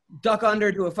 right, duck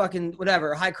under to a fucking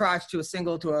whatever, high crotch to a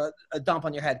single to a dump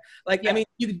on your head. Like, I mean,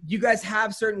 you guys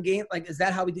have certain game. Like, is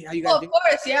that how you guys do? Of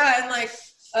course, yeah. And like,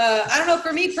 I don't know,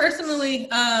 for me personally,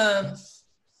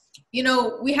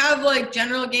 we have like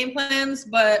general game plans,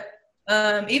 but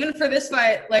even for this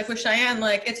fight, like with Cheyenne,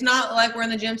 like it's not like we're in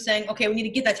the gym saying, okay, we need to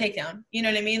get that takedown. You know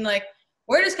what I mean? Like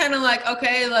we're just kind of like,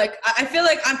 okay, like I feel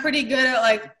like I'm pretty good at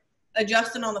like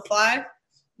adjusting on the fly,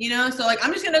 so like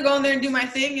I'm just gonna go in there and do my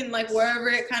thing, and like wherever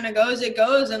it kind of goes, it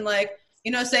goes. And like,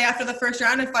 say after the first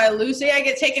round, if I lose, say I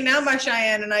get taken down by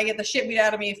Cheyenne and I get the shit beat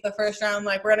out of me for the first round,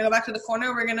 like we're gonna go back to the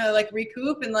corner, we're gonna like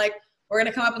recoup, and like we're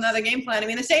gonna come up with another game plan. I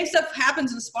mean, the same stuff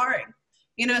happens in sparring.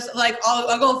 So like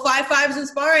I'll go 5-5s in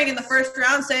sparring in the first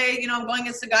round, say, I'm going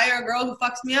against a guy or a girl who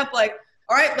fucks me up, like,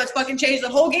 all right, let's fucking change the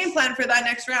whole game plan for that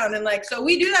next round. And like, so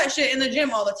we do that shit in the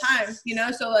gym all the time,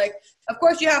 so like, of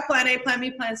course you have plan A, plan B,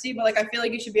 plan C, but like, I feel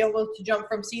like you should be able to jump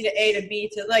from C to A to B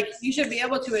to like, you should be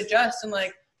able to adjust and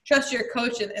like trust your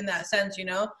coach in that sense,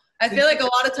 I feel like a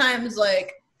lot of times,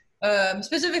 like,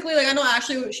 specifically, like I know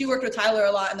Ashley, she worked with Tyler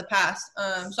a lot in the past.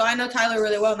 So I know Tyler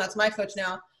really well, and that's my coach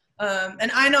now.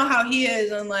 And I know how he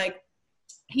is, and like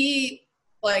he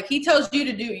tells you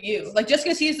to do you. Like just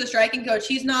because he's the striking coach,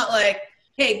 he's not like,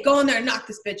 hey, go in there and knock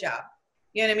this bitch out.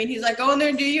 You know what I mean? He's like, go in there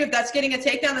and do you. If that's getting a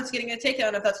takedown, that's getting a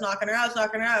takedown. If that's knocking her out, it's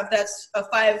knocking her out. If that's a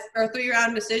 5 or 3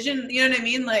 round decision, you know what I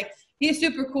mean? Like he's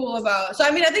super cool about. So I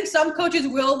mean, I think some coaches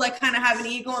will like kind of have an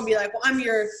ego and be like, well, I'm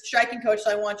your striking coach, so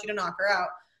I want you to knock her out.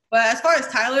 But as far as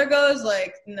Tyler goes,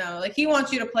 like no, like he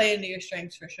wants you to play into your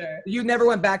strengths for sure. You never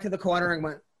went back to the corner and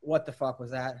went, what the fuck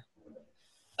was that?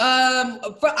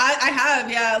 I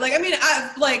have, yeah. Like, I mean,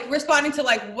 I like responding to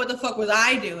like, what the fuck was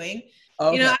I doing?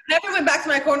 Okay. I never went back to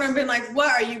my corner and been like, what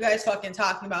are you guys fucking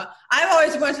talking about? I've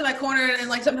always went to my corner and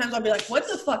like, sometimes I'll be like, what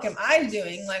the fuck am I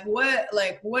doing? Like,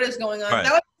 what is going on?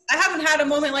 Right. I haven't had a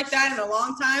moment like that in a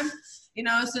long time,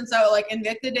 since I was like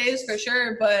Invicta days for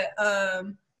sure. But,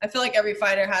 I feel like every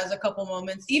fighter has a couple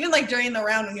moments, even like during the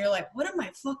round when you're like, what am I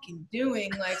fucking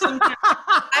doing? Like sometimes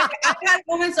I've had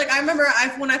moments like I remember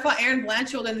when I fought Aaron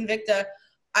Blanchfield in Invicta,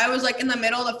 I was like in the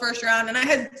middle of the first round and I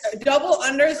had double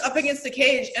unders up against the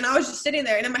cage and I was just sitting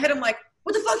there and in my head I'm like,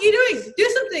 what the fuck are you doing? Do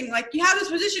something. Like you have this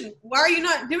position. Why are you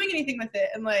not doing anything with it?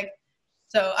 And like,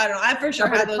 so I don't know. I for sure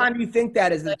had those. By the time you think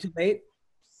that, is it too late?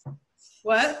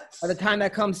 What? By the time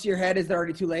that comes to your head, is it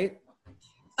already too late?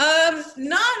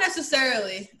 Not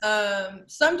necessarily.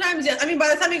 Sometimes, yeah. I mean, by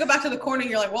the time you go back to the corner,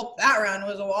 you're like, well, that round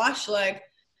was a wash. Like,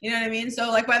 you know what I mean? So,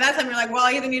 like, by that time, you're like, well,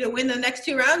 I either need to win the next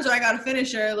 2 rounds or I got to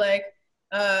finish her. Like,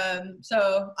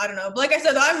 so I don't know. But like I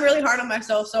said, I'm really hard on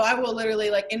myself. So I will literally,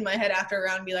 like, in my head after a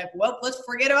round be like, well, let's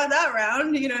forget about that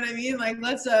round. You know what I mean? Like,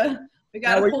 let's, we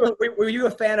got to were you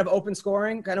a fan of open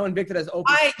scoring? I know Invicta has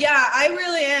open. Yeah, I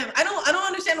really am. I don't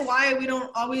understand why we don't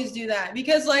always do that.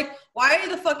 Because like, why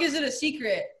the fuck is it a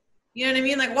secret? You know what I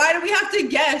mean? Like, why do we have to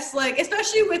guess? Like,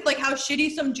 especially with like how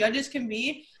shitty some judges can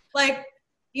be. Like,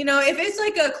 if it's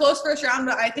like a close first round,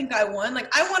 but I think I won.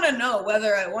 Like, I want to know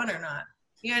whether I won or not.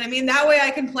 You know what I mean? That way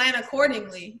I can plan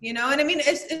accordingly. And I mean,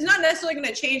 it's not necessarily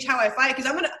going to change how I fight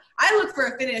because I look for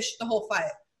a finish the whole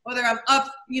fight. Whether I'm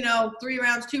up, 3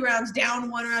 rounds, 2 rounds,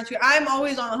 down 1 round, 2, I'm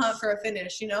always on the hunt for a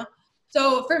finish,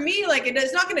 So for me, like,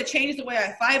 it's not going to change the way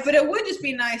I fight, but it would just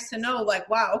be nice to know, like,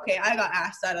 wow, okay, I got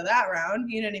asked out of that round,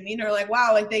 you know what I mean? Or like,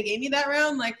 wow, like they gave me that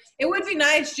round. Like, it would be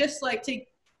nice just like to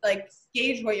like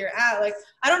gauge where you're at. Like,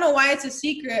 I don't know why it's a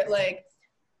secret. Like,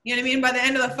 you know what I mean? By the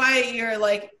end of the fight, you're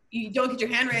like, you don't get your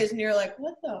hand raised and you're like,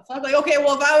 what the fuck? Like, okay,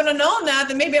 well, if I would have known that,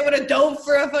 then maybe I would have dove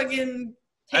for a fucking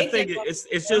I think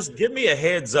it's just give me a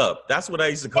heads up. That's what I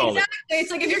used to call it.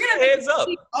 It's like if you're gonna heads up,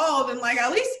 then like at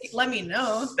least let me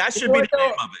know. That should be the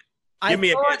name of it. Give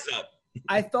me a heads up.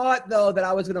 I thought though that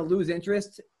I was gonna lose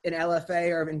interest in LFA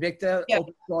or Invicta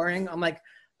open scoring. I'm like,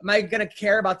 am I gonna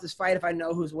care about this fight if I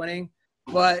know who's winning?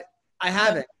 But I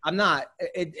haven't. I'm not.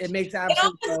 It makes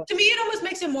absolute. To me, it almost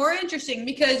makes it more interesting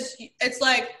because it's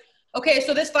like, okay,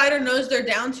 so this fighter knows they're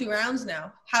down 2 rounds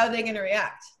now. How are they gonna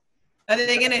react? Are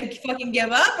they going to fucking give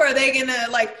up or are they going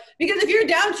to like – because if you're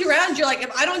down 2 rounds, you're like,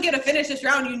 if I don't get to finish this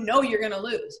round, you're going to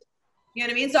lose. You know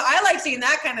what I mean? So I like seeing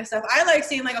that kind of stuff. I like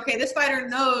seeing like, okay, this fighter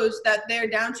knows that they're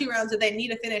down 2 rounds, that they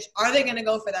need a finish. Are they going to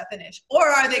go for that finish? Or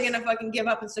are they going to fucking give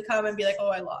up and succumb and be like, oh,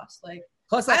 I lost? Like,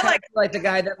 plus, I like the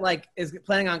guy that like is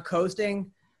planning on coasting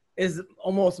is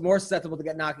almost more susceptible to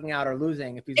get knocking out or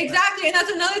losing. If he's exactly, and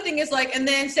that's another thing is like, and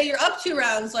then say you're up 2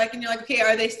 rounds, like, and you're like, okay,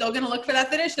 are they still gonna look for that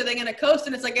finish? Are they gonna coast?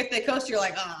 And it's like, if they coast, you're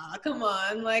like, come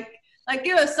on, like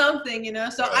give us something, you know.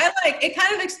 So I like it.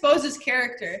 Kind of exposes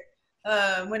character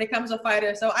when it comes to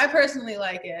fighters. So I personally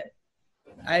like it.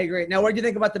 I agree. Now, what do you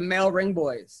think about the male ring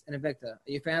boys in Invicta? Are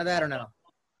you a fan of that or no?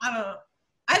 I don't know.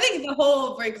 I think the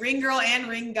whole like ring girl and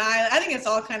ring guy, I think it's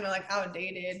all kind of like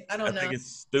outdated. I don't know. I think it's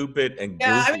stupid and goofy.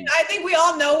 Yeah, I mean, I think we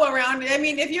all know around it. I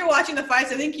mean, if you're watching the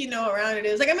fights, I think you know around it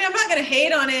is. Like, I mean, I'm not going to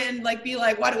hate on it and like be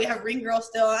like, why do we have ring girl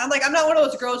still? I'm not one of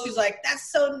those girls who's like,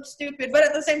 that's so stupid. But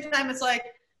at the same time, it's like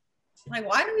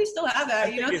why do we still have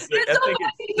that? You know, there's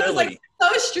so like so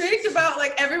strict about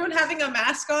like everyone having a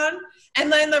mask on,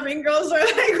 and then the ring girls are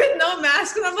like with no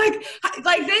mask, and I'm like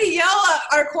they yell at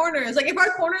our corners. Like if our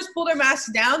corners pull their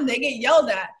masks down, they get yelled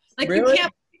at. Like really? You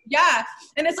can't. Yeah,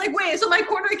 and it's like wait, so my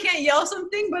corner can't yell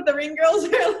something, but the ring girls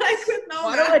are like with no.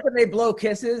 I don't like when they blow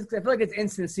kisses because I feel like it's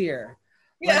insincere.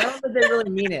 Like, I don't think they really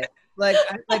mean it. Like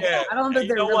I don't think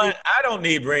they're. You know what? I don't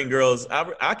need ring girls.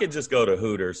 I could just go to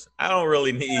Hooters. I don't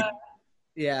really need.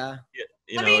 Yeah.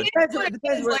 I mean,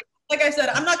 like I said,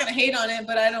 I'm not gonna hate on it,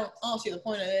 but I don't see the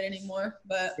point of it anymore.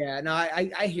 But yeah, no,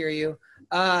 I hear you.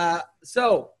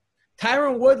 So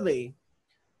Tyron Woodley,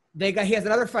 he has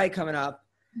another fight coming up.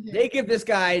 Mm-hmm. They give this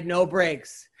guy no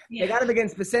breaks. Yeah. They got him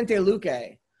against Vicente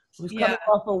Luque, who's coming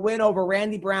off a win over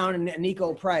Randy Brown and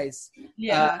Nico Price.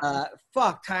 Yeah.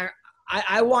 Fuck Tyron.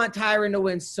 I want Tyron to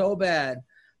win so bad.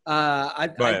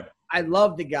 I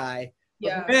love the guy.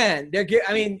 Yeah. But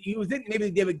man, you would think maybe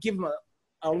they would give him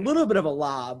a little bit of a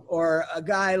lob, or a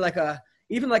guy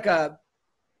even like a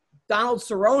Donald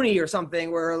Cerrone or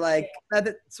something, where like not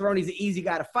that Cerrone's an easy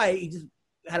guy to fight. He just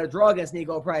had a draw against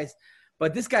Nico Price,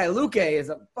 but this guy Luque is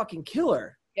a fucking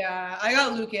killer. Yeah, I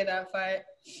got Luque that fight.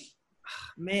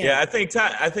 Man. Yeah, I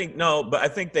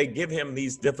think they give him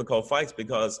these difficult fights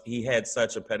because he had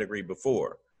such a pedigree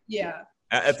before. Yeah.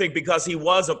 I think because he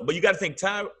was but you got to think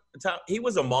he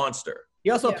was a monster. He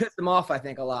also pissed him off, I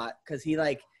think, a lot because he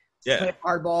played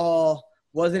hardball,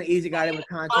 wasn't an easy guy to with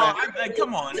contract.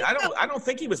 Come on, I don't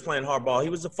think he was playing hardball. He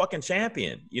was a fucking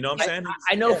champion. You know what I'm saying?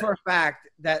 I know for a fact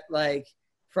that he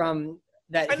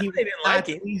was not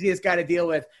the easiest guy to deal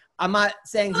with. I'm not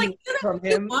saying from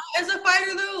him. As a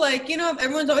fighter, though, like, you know,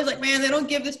 everyone's always like, man, they don't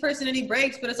give this person any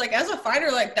breaks. But it's like, as a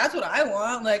fighter, like, that's what I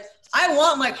want. Like, I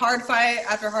want, like, hard fight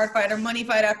after hard fight or money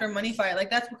fight after money fight.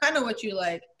 Like, that's kind of what you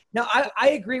like. No, I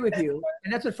agree with you.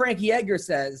 And that's what Frankie Edgar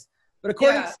says. But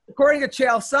according to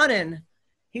Chael Sonnen,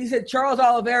 he said Charles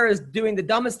Oliveira is doing the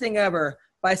dumbest thing ever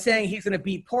by saying he's going to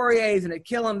beat Poirier, he's going to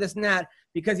kill him, this and that.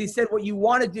 Because he said what you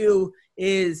want to do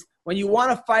is when you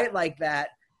want to fight like that,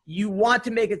 you want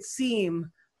to make it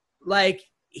seem like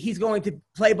he's going to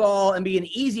play ball and be an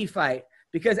easy fight.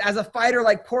 Because as a fighter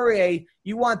like Poirier,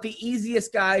 you want the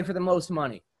easiest guy for the most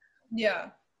money.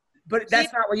 Yeah. But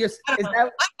that's not what you're – I don't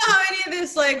know how any of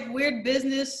this, like, weird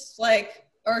business, like,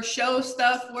 or show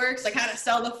stuff works, like how to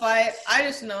sell the fight. I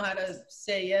just know how to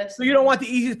say yes. So you don't want the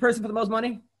easiest person for the most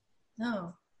money?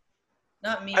 No.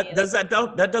 Not me.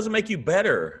 That doesn't make you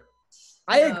better.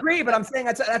 I agree, but I'm saying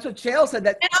that's what Chael said.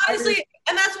 That and honestly,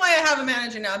 and that's why I have a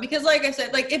manager now. Because like I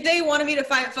said, like if they wanted me to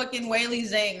fight fucking Weili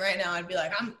Zhang right now, I'd be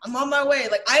like, I'm on my way.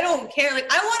 Like I don't care.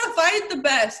 Like I want to fight the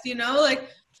best, you know? Like,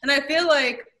 and I feel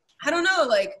like, I don't know,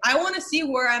 like I want to see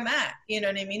where I'm at. You know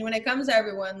what I mean? When it comes to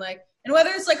everyone, like, and whether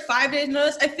it's like 5 days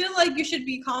notice, I feel like you should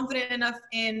be confident enough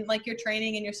in like your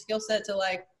training and your skill set to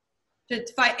like, to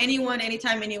fight anyone,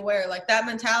 anytime, anywhere, like that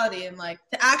mentality, and like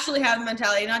to actually have the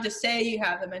mentality, not just say you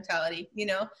have the mentality, you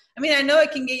know? I mean, I know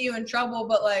it can get you in trouble,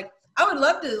 but like, I would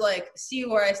love to like see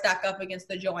where I stack up against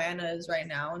the Joannas right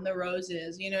now and the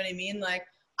Roses, you know what I mean? Like,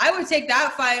 I would take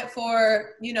that fight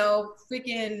for, you know,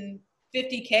 freaking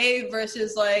 50K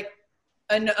versus like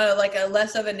a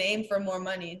less of a name for more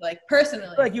money, like personally.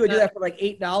 I feel like you would do that for like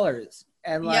 $8.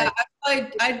 And like, yeah,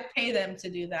 I'd pay them to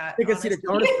do that. You can see the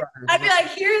bonus. I'd be like,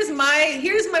 here's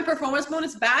my performance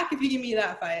bonus back if you give me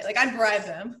that fight. Like I'd bribe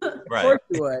them. Right. Of course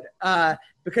you would,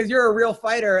 because you're a real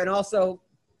fighter and also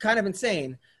kind of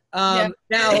insane. Now,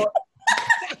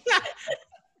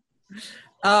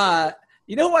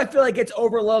 you know who I feel like gets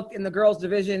overlooked in the girls'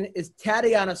 division is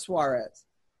Tatiana Suarez.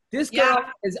 This girl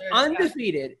is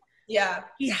undefeated. Yeah.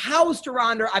 He housed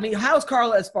housed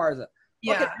Carla Esparza.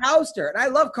 Yeah. Housed her. And I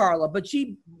love Carla, but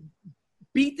she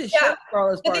beat the shit out of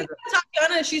Carla Esparza. The thing about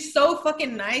Tatiana, she's so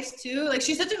fucking nice too. Like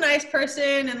she's such a nice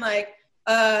person, and like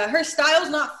her style's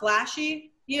not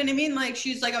flashy. You know what I mean? Like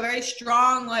she's like a very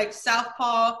strong, like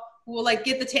southpaw who will like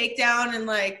get the takedown and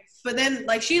like, but then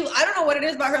like I don't know what it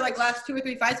is about her like last 2 or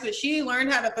 3 fights, but she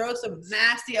learned how to throw some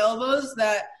nasty elbows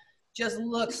that just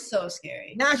looks so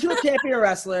scary. National champion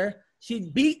wrestler. She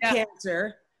beat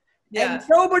cancer. Yeah. And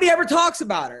nobody ever talks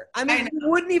about her. I mean, you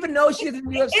wouldn't even know she's in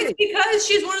the UFC. It's because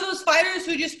she's one of those fighters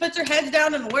who just puts her heads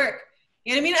down and work.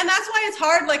 You know what I mean? And that's why it's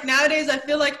hard. Like nowadays, I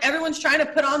feel like everyone's trying to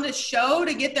put on this show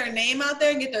to get their name out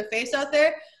there and get their face out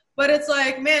there. But it's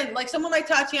like, man, like someone like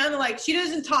Tatiana, like she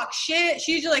doesn't talk shit.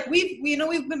 She's just like, we've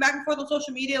been back and forth on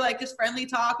social media, like just friendly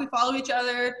talk. We follow each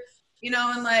other, you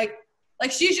know, and like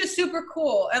she's just super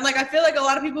cool. And like, I feel like a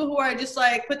lot of people who are just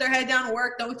like put their head down and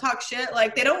work, don't talk shit,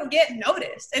 like they don't get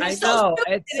noticed. And it's I know,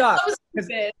 so it sucks. It's so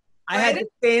stupid. I had the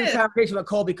same conversation with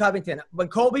Colby Covington. When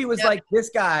Colby was like this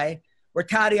guy, where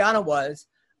Tatiana was,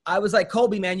 I was like,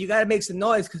 Colby, man, you got to make some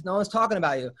noise because no one's talking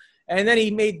about you. And then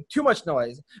he made too much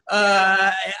noise.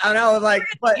 And I was like,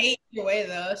 but hate your way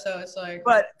though, so it's like.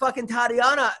 But fucking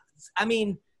Tatiana, I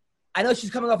mean, I know she's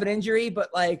coming off an injury, but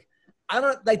like, I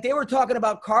don't like they were talking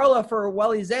about Carla for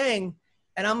Weili Zhang,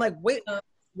 and I'm like, wait,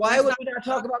 why would we not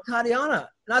talk about Tatiana?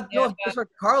 Not no for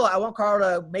Carla. I want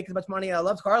Carla to make as much money. I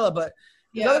love Carla, but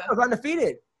the other was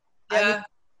undefeated. Yeah. I mean,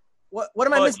 what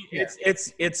am I missing?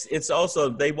 It's also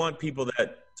they want people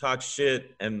that talk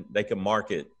shit and they can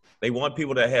market. They want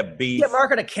people that have beef. You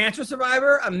market a cancer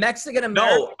survivor, a Mexican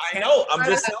American. No, I know. I'm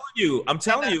just telling you. I'm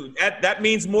telling you that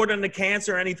means more than the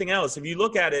cancer or anything else. If you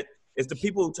look at it, it's the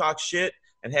people who talk shit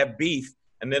and have beef,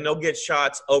 and then they'll get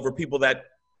shots over people that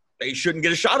they shouldn't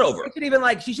get a shot over. She should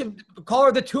even she should call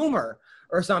her the tumor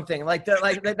or something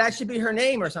that should be her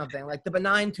name or something, like the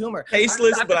benign tumor.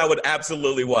 Tasteless, but I would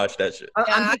absolutely watch that shit.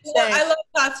 I love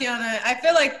Tatiana. I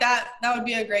feel like that would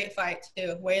be a great fight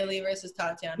too. Weili versus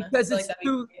Tatiana. Because it's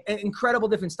two incredible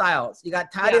different styles. You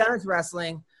got Tatiana's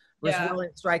wrestling versus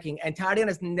Weili striking, and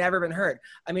Tatiana's never been hurt.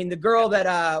 I mean, the girl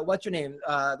that what's her name?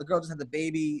 The girl just had the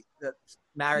baby that's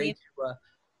married to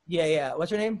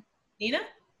what's her name? Nina?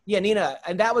 Yeah, Nina.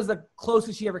 And that was the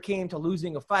closest she ever came to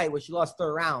losing a fight, where she lost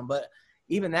third round. But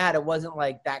even that, it wasn't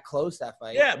like that close, that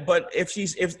fight. Yeah, but if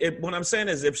what I'm saying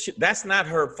is that's not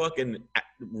her fucking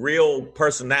real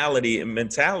personality and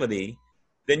mentality,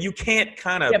 then you can't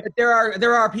kind of. Yeah, but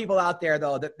there are people out there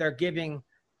though that they're giving.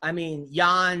 I mean,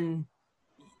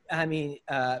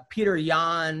 Peter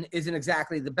Yan isn't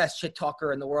exactly the best shit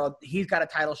talker in the world. He's got a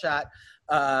title shot.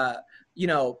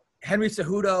 Henry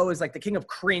Cejudo is like the king of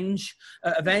cringe.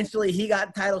 Eventually, he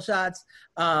got title shots.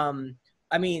 But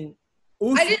he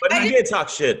did talk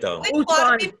shit though.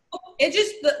 It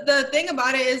just the thing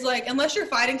about it is like, unless your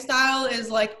fighting style is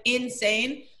like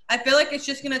insane, I feel like it's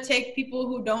just gonna take people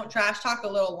who don't trash talk a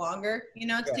little longer,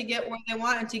 to get where they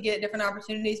want and to get different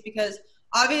opportunities. Because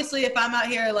obviously, if I'm out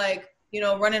here like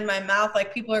running my mouth,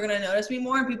 like people are gonna notice me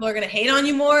more and people are gonna hate on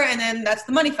you more, and then that's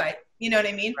the money fight. You know what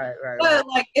I mean? Right. But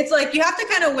like, it's like you have to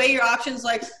kind of weigh your options.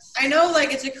 Like, I know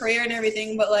like it's a career and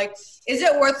everything, but like, is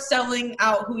it worth selling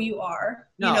out who you are?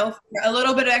 No. For a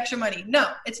little bit of extra money?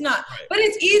 No, it's not. Right. But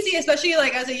it's easy, especially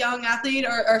like as a young athlete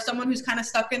or someone who's kind of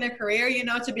stuck in their career,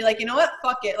 to be like, you know what?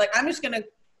 Fuck it. Like, I'm just gonna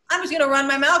run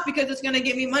my mouth because it's gonna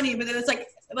get me money. But then it's like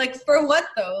for what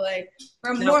though? Like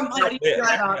for more money.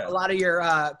 A lot of your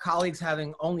colleagues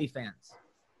having OnlyFans.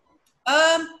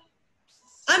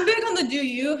 I'm big on the do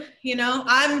you,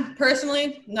 I'm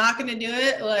personally not going to do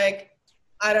it. Like,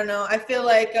 I don't know. I feel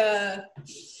like,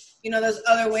 there's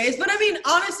other ways. But I mean,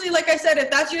 honestly, like I said, if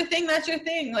that's your thing, that's your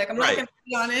thing. Like, I'm not going to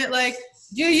be on it. Like,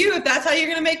 do you? If that's how you're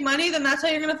going to make money, then that's how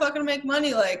you're going to fucking make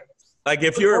money. Like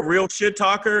if you're a real shit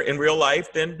talker in real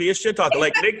life, then be a shit talker.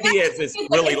 Like Nick Diaz is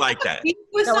really like that.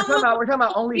 We're talking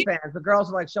about OnlyFans. The girls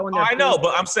are like showing their. I know,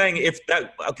 but I'm saying if that's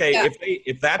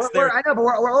their. I know, but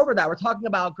we're over that. We're talking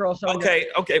about girls showing. Okay.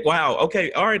 Wow.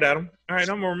 Okay. All right, Adam. All right,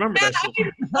 I'm gonna remember that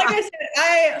shit. Like I said,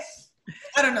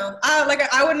 I don't know.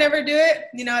 I would never do it.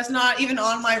 It's not even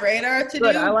on my radar to do.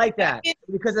 I like that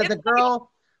because as a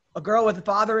girl with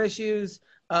father issues,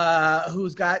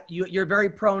 who's got you're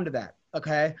very prone to that.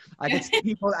 Okay, I can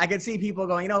see people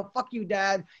going, fuck you,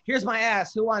 Dad. Here's my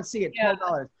ass. Who wants to see it?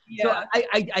 $12. Yeah. So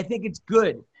I think it's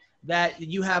good that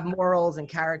you have morals and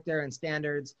character and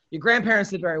standards. Your grandparents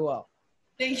did very well.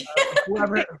 Thank you.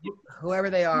 Whoever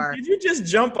they are. Did you just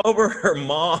jump over her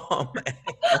mom? I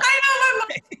know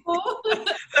my mom.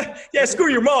 Yeah, screw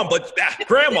your mom, but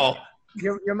grandma.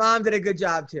 Your mom did a good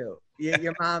job too.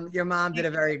 Your mom did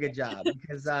a very good job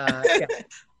because Adam,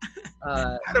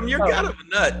 you're kind of a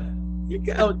nut.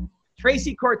 So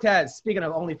Tracy Cortez, speaking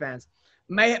of OnlyFans,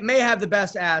 may have the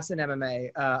best ass in MMA.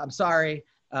 I'm sorry,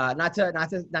 not to.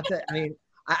 I mean,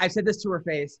 I said this to her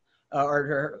face, or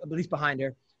her, at least behind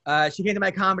her. She came to my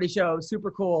comedy show,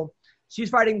 super cool. She's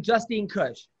fighting Justine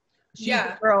Kush. She's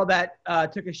the girl that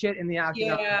took a shit in the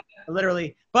octagon,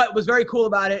 literally, but was very cool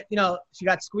about it. She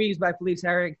got squeezed by Felice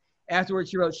Herrig,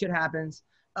 Afterwards, she wrote, "Shit happens,"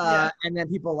 and then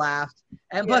people laughed.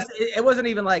 And plus, it wasn't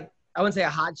even like, I wouldn't say a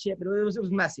hot shit, but it was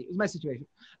messy. It was my situation.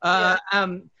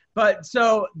 But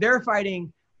so they're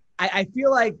fighting. I feel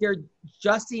like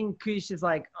Justine Kish is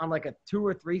like on like a 2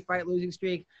 or 3 fight losing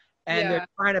streak, and they're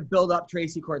trying to build up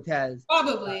Tracy Cortez.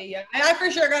 Probably, yeah. I for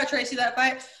sure got Tracy that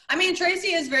fight. I mean,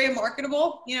 Tracy is very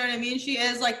marketable. You know what I mean? She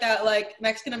is like that, like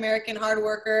Mexican American hard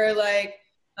worker. Like,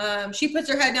 she puts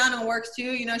her head down and works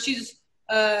too. You know, she's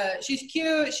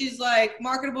cute. She's like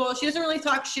marketable. She doesn't really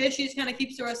talk shit. She just kind of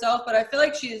keeps to herself. But I feel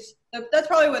like that's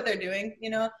probably what they're doing.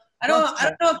 You know, I don't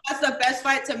know if that's the best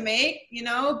fight to make. You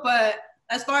know, but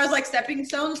as far as like stepping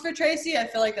stones for Tracy, I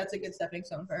feel like that's a good stepping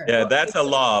stone for her. Yeah, that's a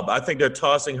lob. I think they're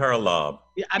tossing her a lob.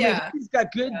 Yeah, I mean, she's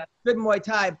got good Muay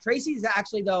Thai. Tracy's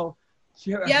actually though,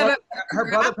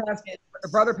 her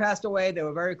brother passed away. They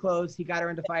were very close. He got her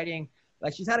into fighting.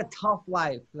 Like, she's had a tough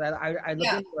life. I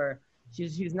looked into her.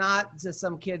 She's not just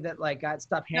some kid that like got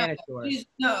stuff handed to her.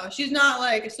 She's not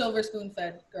like a silver spoon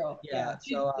fed girl. Yeah.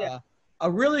 A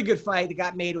really good fight that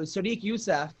got made was Sodiq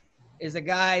Yusuff. Is a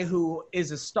guy who is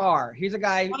a star. He's a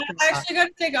guy. I actually got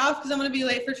to take off because I'm going to be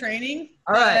late for training.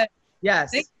 All right.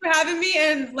 Yes. Thanks for having me,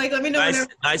 and like, let me know.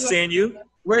 Nice seeing you.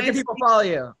 Where can people follow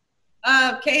you?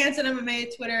 Kay Hansen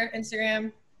MMA, Twitter,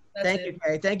 Instagram. Thank you,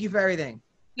 Kay. Thank you for everything.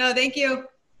 No, thank you.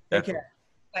 Take care.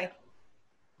 Bye.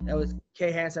 That was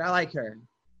Kay Hansen. I like her.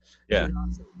 Yeah.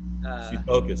 She's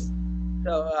focused.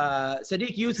 So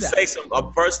Sodiq Yusuff. Say some.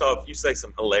 First off, you say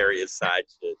some hilarious side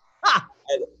shit.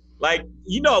 Like,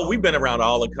 you know, we've been around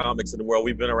all the comics in the world.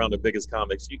 We've been around the biggest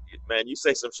comics. You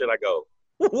say some shit, I go,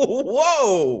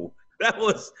 whoa, that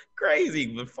was crazy,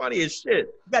 but funny as shit.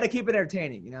 You got to keep it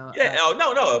entertaining, you know? Yeah,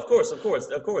 no, of course.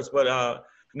 But,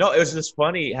 no, it was just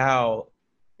funny how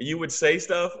you would say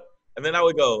stuff, and then I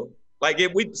would go, like,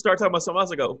 if we start talking about something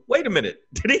else, I go, wait a minute,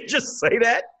 did he just say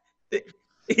that?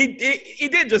 He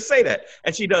did just say that.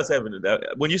 And she does have it.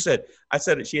 When you said, I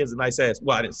said that she has a nice ass.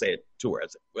 Well, I didn't say it to her. I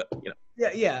said, well, you know.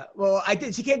 Yeah. Well, I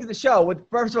did. She came to the show with,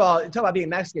 first of all, talk about being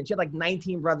Mexican. She had like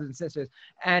 19 brothers and sisters.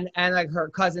 And like her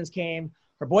cousins came.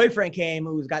 Her boyfriend came,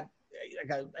 who's got,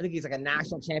 I think he's like a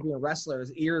national champion wrestler.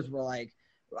 His ears were like,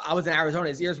 I was in Arizona.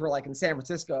 His ears were like in San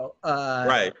Francisco.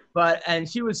 Right. And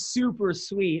she was super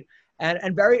sweet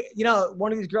and very, you know,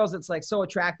 one of these girls that's like so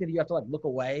attractive, you have to like look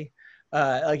away.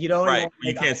 Like you don't. Right.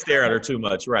 You can't stare at her too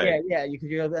much. Right. Yeah.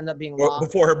 You end up being lost.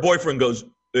 Before her boyfriend goes,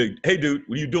 hey, dude,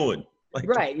 what are you doing? Like,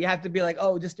 right. You have to be like,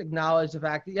 oh, just acknowledge the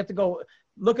fact that you have to go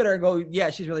look at her and go, yeah,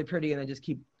 she's really pretty, and then just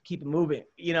keep it moving.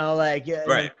 You know, like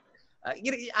right.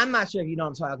 You know, I'm not sure if you know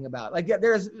what I'm talking about. Like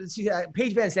there's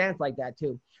Paige Van Zandt's like that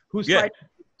too, who's fighting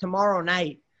tomorrow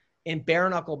night in bare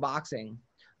knuckle boxing.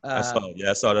 I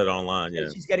saw that online. Yeah.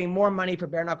 She's getting more money for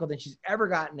bare knuckle than she's ever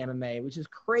gotten in MMA, which is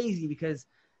crazy because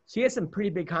she has some pretty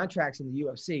big contracts in the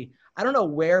UFC. I don't know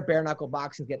where bare knuckle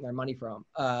boxing is getting their money from.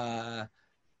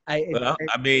 I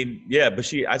mean, yeah,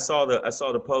 but I saw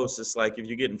the post. It's like if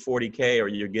you're getting 40K or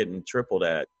you're getting triple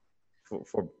that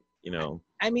for you know.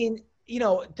 I mean, you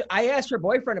know, I asked her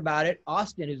boyfriend about it,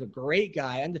 Austin, who's a great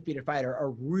guy, undefeated fighter,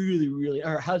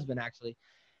 her husband actually.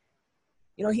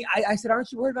 You know, I said,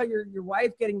 aren't you worried about your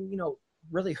wife getting, you know,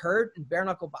 really hurt in bare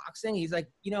knuckle boxing? He's like,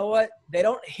 you know what? They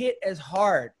don't hit as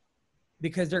hard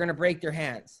because they're going to break their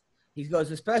hands. He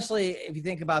goes, especially if you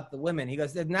think about the women. He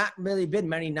goes, there's not really been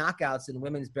many knockouts in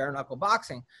women's bare knuckle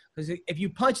boxing because if you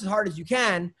punch as hard as you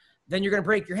can, then you're going to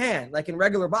break your hand. Like in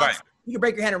regular boxing, right. You can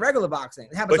break your hand in regular boxing.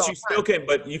 It happens but you still can.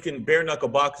 But you can bare knuckle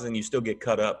boxing and you still get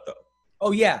cut up though.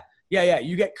 Oh yeah.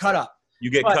 You get cut up.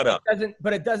 Cut up.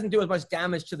 It doesn't do as much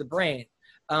damage to the brain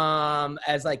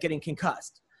as like getting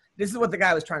concussed. This is what the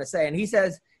guy was trying to say, and he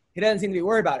says he doesn't seem to be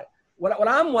worried about it. What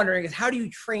I'm wondering is, how do you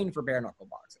train for bare knuckle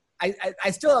boxing? I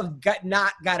still have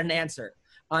not got an answer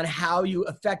on how you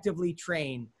effectively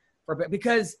train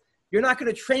because you're not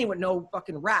going to train with no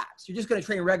fucking wraps. You're just going to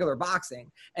train regular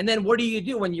boxing. And then what do you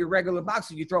do when you're regular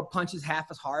boxing? You throw punches half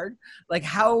as hard? Like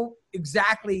how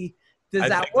exactly does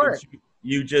that work?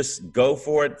 You just go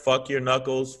for it, fuck your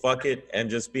knuckles, fuck it, and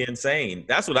just be insane.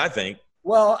 That's what I think.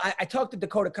 Well, I talked to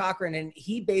Dakota Cochran, and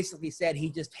he basically said he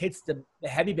just hits the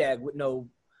heavy bag with no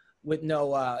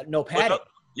padding.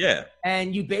 Yeah.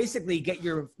 And you basically get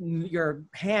your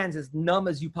hands as numb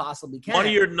as you possibly can. One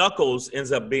of your knuckles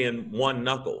ends up being one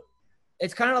knuckle.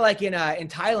 It's kind of like in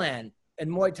Thailand, in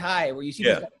Muay Thai, where you see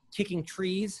these guys kicking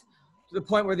trees to the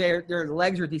point where their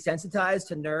legs are desensitized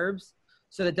to nerves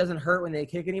so that it doesn't hurt when they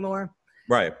kick anymore.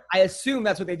 Right. I assume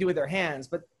that's what they do with their hands,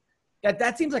 but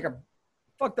that seems like a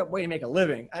fucked up way to make a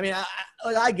living. I mean,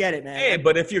 I get it, man. Hey,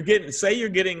 but if you're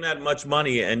getting that much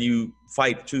money and you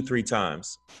fight 2-3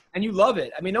 times, and you love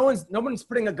it. I mean, no one's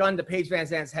putting a gun to Paige Van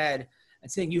Zandt's head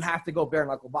and saying you have to go bare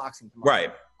knuckle boxing tomorrow.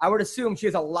 Right. I would assume she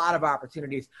has a lot of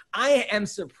opportunities. I am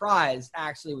surprised,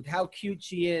 actually, with how cute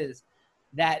she is,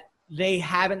 that they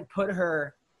haven't put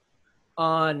her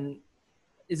on –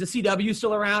 is the CW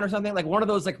still around or something? Like one of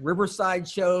those like Riverside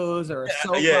shows or a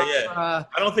soap opera.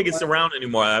 I don't think it's around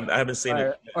anymore. I haven't seen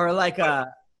it. Or like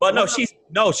But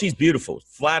she's beautiful,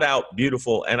 flat out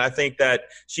beautiful. And I think that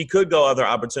she could go other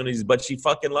opportunities, but she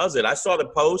fucking loves it. I saw the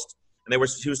post and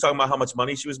she was talking about how much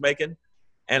money she was making.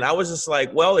 And I was just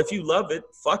like, well, if you love it,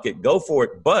 fuck it, go for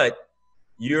it. But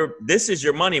this is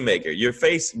your moneymaker. Your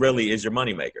face really is your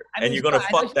moneymaker. And you're going to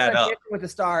fuck that up. With the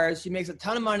Stars, she makes a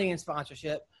ton of money in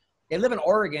sponsorship. They live in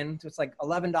Oregon, so it's like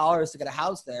 $11 to get a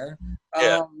house there.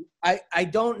 Yeah. I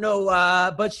don't know,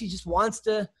 but she just wants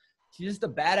to. She's just a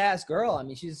badass girl. I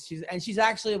mean, she's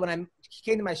actually, when she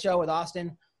came to my show with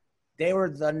Austin, they were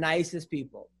the nicest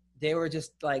people. They were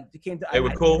just like they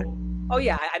were cool. Oh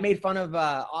yeah, I made fun of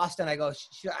Austin. I go,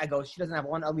 she doesn't have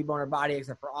one ugly bone in her body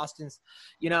except for Austin's.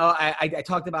 You know, I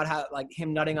talked about how like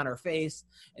him nutting on her face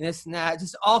and this and that,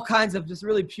 just all kinds of just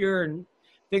really pure and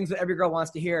things that every girl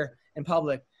wants to hear in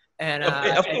public. And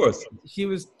of course, she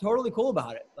was totally cool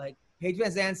about it. Like Paige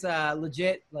Van Zandt's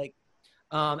legit. Like,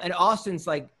 and Austin's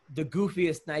like the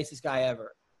goofiest, nicest guy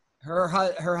ever. Her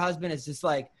husband is just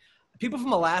like, people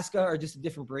from Alaska are just a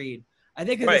different breed. I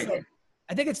think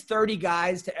it's 30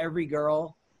 guys to every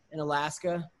girl in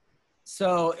Alaska.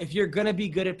 So if you're gonna be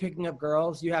good at picking up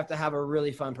girls, you have to have a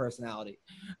really fun personality.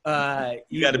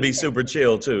 You got to be super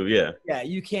chill too. Yeah. Yeah,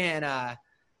 you can.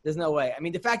 There's no way. I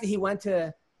mean, the fact that he went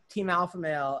to Team Alpha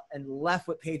Male and left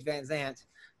with Paige Van Zandt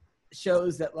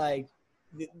shows that like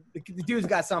the dude's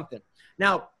got something.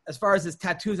 Now, as far as his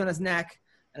tattoos on his neck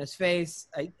and his face,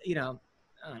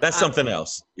 that's something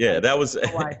else. Yeah, that was.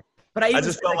 But I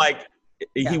just felt like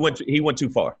he went too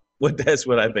far. That's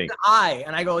what I think.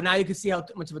 And I go, now you can see how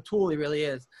much of a tool he really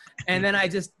is. And then I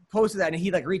just posted that, and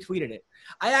he like retweeted it.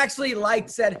 I actually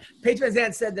said Paige Van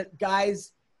Zandt said that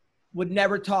guys would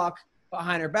never talk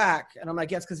behind her back, and I'm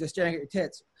like, yes, because they're staring at your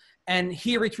tits. And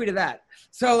he retweeted that.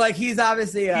 So, like, he's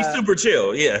obviously he's super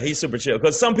chill. Yeah, he's super chill.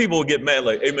 Because some people will get mad,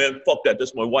 like, hey, man, fuck that.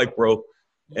 That's my wife, bro.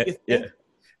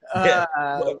 Yeah.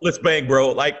 Let's bang, bro.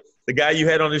 Like, the guy you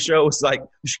had on the show was like,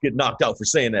 you should get knocked out for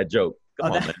saying that joke.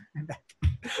 Come on,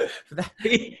 man.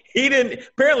 He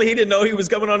didn't know he was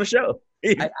coming on the show.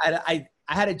 I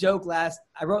had a joke I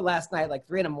wrote last night, like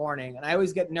 3 a.m, and I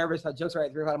always get nervous about jokes right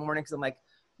at 3 o'clock in the morning because I'm like,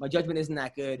 my judgment isn't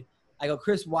that good. I go,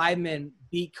 Chris Weidman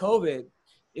beat COVID.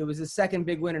 It was his second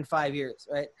big win in 5 years,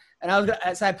 right? And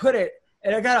so I put it,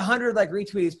 and I got 100 like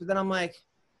retweets, but then I'm like,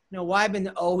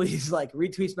 Weidman always like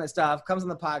retweets my stuff, comes on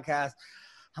the podcast.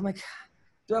 I'm like,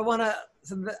 do I want to?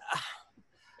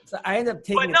 So I end up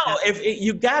taking. But no,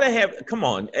 you gotta have. Come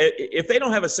on, if they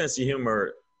don't have a sense of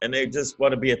humor and they just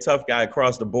want to be a tough guy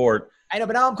across the board. I know,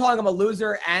 but now I'm calling him a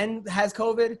loser and has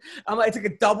COVID. I'm like, I took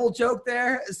a double joke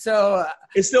there. So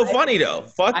it's still funny though.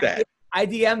 Fuck that. I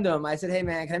DM'd him. I said, "Hey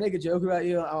man, can I make a joke about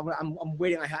you?" I'm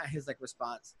waiting on his like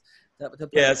response.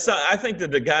 Yeah, so I think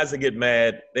that the guys that get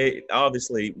mad, they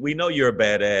obviously we know you're a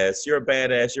badass. You're a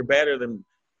badass. You're better than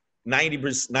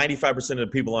 95% of the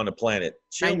people on the planet.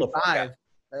 Chill the fuck out.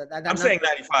 I'm saying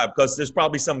 95 because there's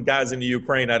probably some guys in the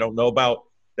Ukraine I don't know about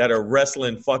that are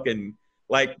wrestling fucking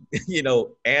like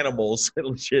animals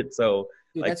and shit. So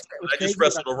dude, like I just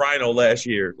wrestled a rhino last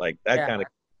year, like that kind of.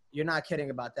 You're not kidding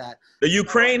about that. The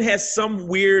Ukraine has some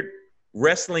weird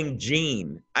wrestling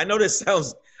gene. I know this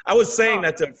sounds. I was saying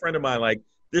that to a friend of mine. Like,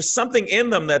 there's something in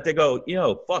them that they go,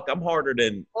 fuck, I'm harder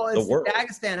than the world.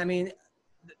 Dagestan. I mean,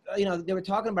 they were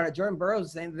talking about it. Jordan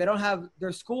Burroughs saying they don't have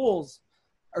their schools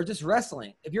are just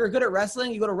wrestling. If you're good at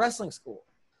wrestling, you go to wrestling school.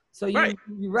 So you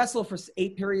wrestle for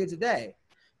 8 periods a day,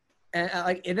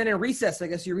 and then in recess, I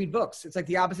guess you read books. It's like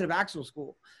the opposite of actual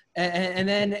school. And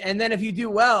then if you do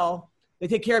well, they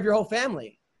take care of your whole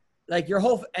family, like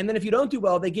and then if you don't do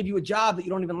well, they give you a job that you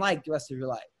don't even like the rest of your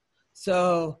life.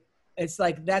 So it's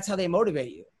like, that's how they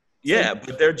motivate you. Yeah,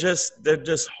 but they're just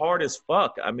hard as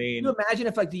fuck. I mean, can you imagine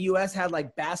if like the US had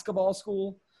like basketball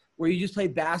school where you just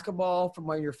played basketball from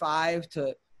when you're 5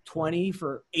 to 20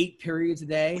 for 8 periods a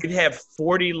day? We'd have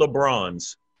 40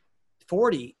 LeBrons.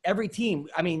 40, every team.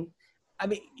 I mean,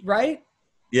 right?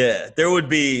 Yeah, there would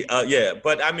be,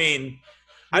 but I mean,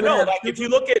 I know, like if you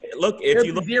look,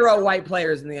 0 white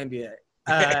players in the NBA.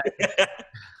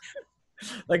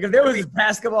 Like if there was a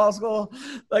basketball school,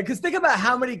 like, cause think about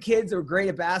how many kids are great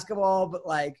at basketball, but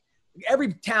like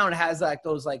every town has like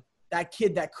those, like that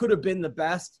kid that could have been the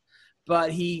best,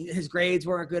 but his grades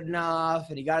weren't good enough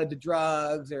and he got into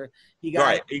drugs or he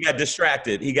got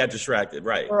distracted.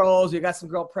 Right. Girls, you got some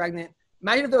girl pregnant.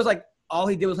 Imagine if there was like, all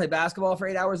he did was play basketball for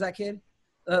 8 hours, that kid.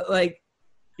 Like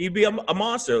he'd be a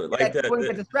monster. Like that wouldn't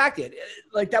get distracted.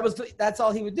 Like that's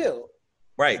all he would do.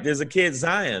 Right. There's a kid,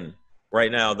 Zion,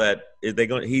 right now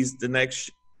he's the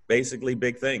next basically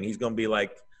big thing. He's going to be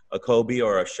like a Kobe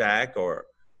or a Shaq, or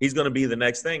he's going to be the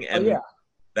next thing. And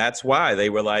that's why they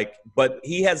were like, but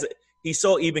he's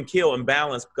so even keel and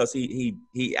balanced because he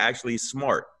actually is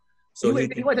smart. So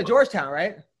he went to Georgetown,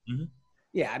 right? Mm-hmm.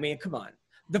 Yeah. I mean, come on.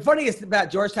 The funniest about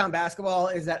Georgetown basketball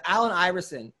is that Allen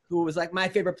Iverson, who was like my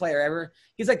favorite player ever,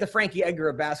 he's like the Frankie Edgar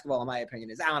of basketball, in my opinion,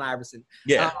 is Allen Iverson.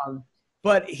 Yeah.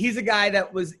 But he's a guy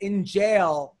that was in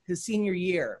jail his senior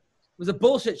year. It was a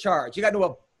bullshit charge. You got into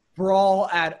a brawl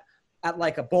at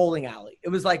like a bowling alley. It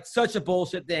was like such a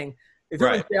bullshit thing. He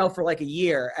was in jail for like a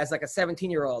year as like a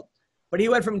 17-year-old. But he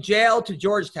went from jail to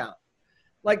Georgetown.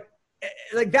 Like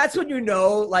that's when you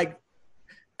know, like,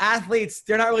 athletes,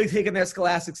 they're not really taking their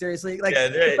scholastic seriously. Like,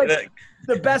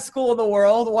 the best school in the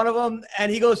world, one of them,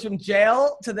 and he goes from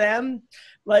jail to them.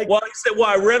 Like, well, he said,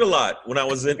 I read a lot when I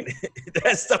was in.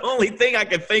 That's the only thing I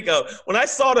can think of. When I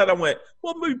saw that, I went,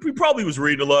 well, he probably was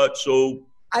reading a lot. So,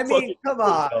 I mean, come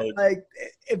on. Like,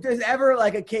 if there's ever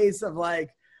like a case of like,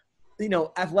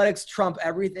 athletics trump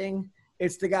everything,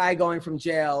 it's the guy going from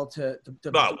jail to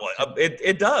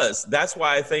it does. That's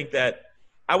why I think that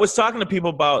I was talking to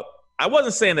people about. I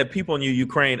wasn't saying that people in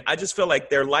Ukraine, I just feel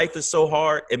like their life is so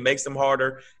hard, it makes them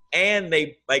harder, and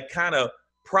they like kind of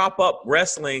prop up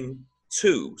wrestling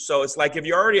too. So it's like if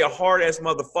you're already a hard-ass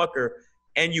motherfucker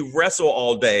and you wrestle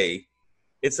all day,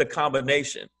 it's a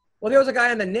combination. Well, there was a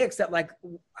guy in the Knicks that like,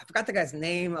 I forgot the guy's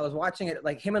name. I was watching it,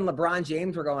 like him and LeBron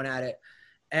James were going at it.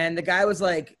 And the guy was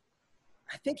like,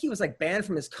 I think he was like banned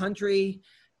from his country.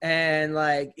 And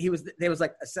like there was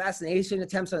like assassination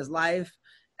attempts on his life.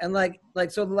 And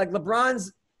so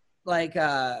LeBron's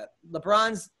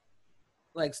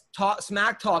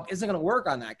smack talk isn't going to work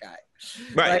on that guy.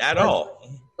 Right. At all.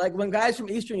 Like when guys from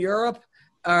Eastern Europe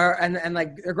are, and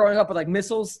like they're growing up with like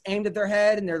missiles aimed at their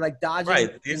head and they're like dodging.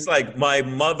 Right. It's like my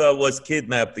mother was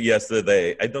kidnapped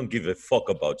yesterday. I don't give a fuck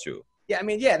about you. Yeah. I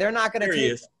mean, yeah, they're not going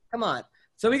to come on.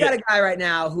 So we got a guy right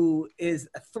now who is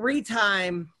a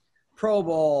 3-time Pro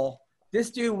Bowl. This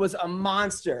dude was a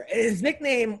monster. His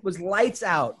nickname was Lights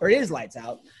Out, or it is Lights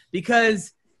Out,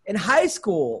 because in high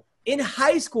school,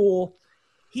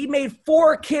 he made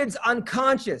 4 kids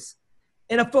unconscious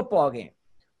in a football game.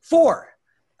 4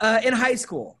 in high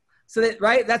school. So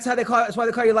that's how they call it. That's why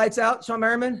they call you Lights Out, Sean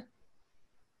Merriman?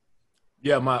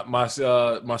 Yeah, my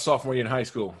sophomore year in high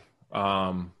school.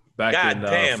 Back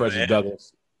in Frederick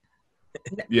Douglass.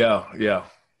 Yeah.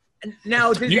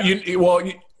 Now,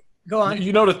 go on.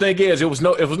 You know, the thing is, it was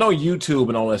no YouTube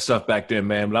and all that stuff back then,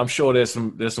 man. But I'm sure there's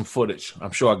some footage.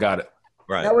 I'm sure I got it.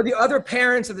 Right. Now, were the other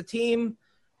parents of the team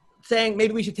saying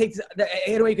maybe we should take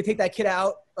you could take that kid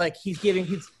out? Like he's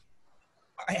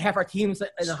half our team's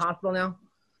in the hospital now.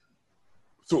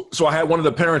 So I had one of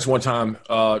the parents one time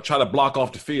try to block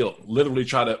off the field, literally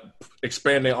try to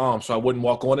expand their arms so I wouldn't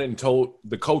walk on it, and told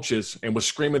the coaches and was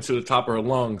screaming to the top of her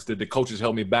lungs that the coaches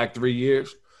held me back 3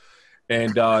 years.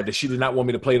 And that she did not want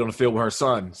me to play it on the field with her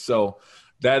son. So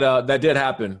that did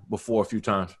happen before a few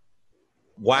times.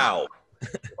 Wow.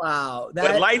 Wow.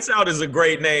 But Lights Out is a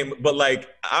great name. But, like,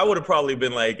 I would have probably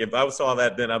been like, if I saw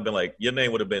that then, I'd been like, your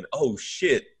name would have been, oh,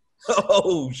 shit.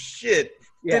 Oh, shit.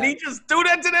 Yeah. Did he just do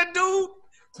that to that dude?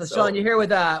 So Sean, you're here with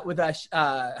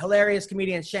hilarious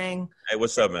comedian Shang. Hey,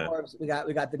 what's up, man? We got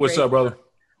the What's up, brother?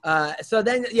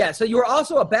 So you were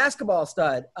also a basketball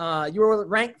stud. You were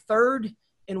ranked 3rd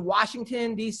in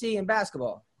Washington, D.C. in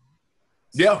basketball.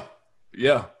 Yeah.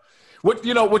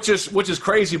 Which is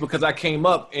crazy because I came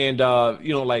up and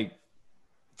like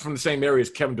from the same area as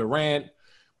Kevin Durant,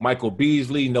 Michael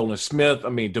Beasley, Nolan Smith. I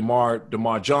mean,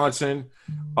 DeMar Johnson.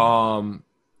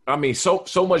 I mean,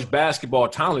 so much basketball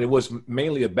talent. It was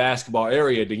mainly a basketball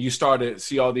area. Then you started to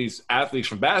see all these athletes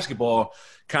from basketball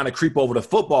kind of creep over to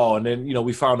football, and then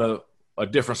we found a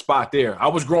different spot there. I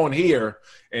was growing here,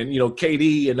 and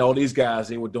KD and all these guys,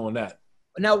 they were doing that.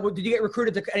 Now, did you get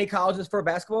recruited to any colleges for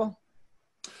basketball?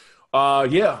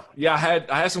 Yeah. I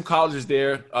had some colleges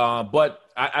there, but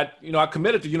I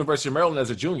committed to University of Maryland as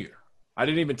a junior. I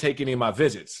didn't even take any of my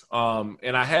visits,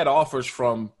 and I had offers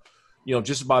from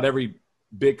just about every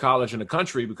big college in the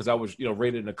country because I was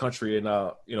rated in the country in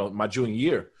my junior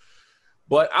year.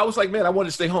 But I was like, man, I wanted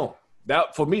to stay home.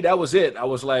 That for me, that was it. I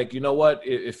was like, you know what?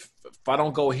 If I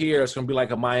don't go here, it's gonna be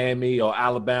like a Miami or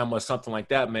Alabama or something like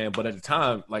that, man. But at the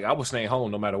time, like I was staying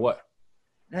home no matter what.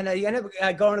 And you ended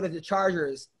up going to the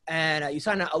Chargers, and you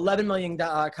signed an $11 million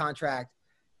contract.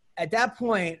 At that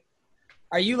point,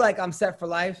 are you like, I'm set for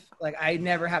life? Like I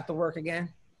never have to work again?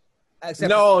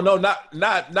 No,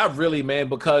 not really, man.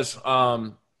 Because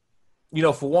you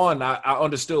know, for one, I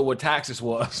understood what taxes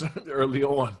was early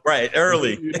on. Right,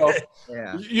 early. You know,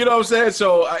 you know what I'm saying?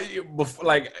 So,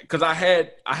 because I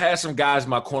had some guys in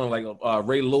my corner like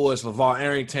Ray Lewis, LeVar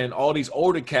Arrington, all these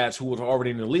older cats who were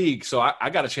already in the league. So I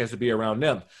got a chance to be around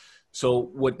them. So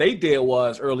what they did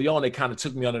was early on, they kind of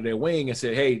took me under their wing and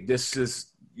said, hey, this is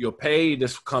your pay.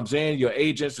 This comes in, your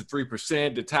agents, the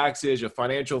 3%, the taxes, your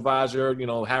financial advisor, you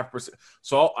know, 0.5%.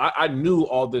 So I knew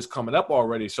all this coming up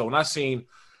already. So when I seen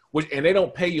 – and they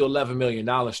don't pay you $11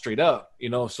 million straight up, you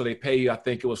know, so they pay you, I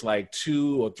think it was like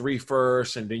 2 or 3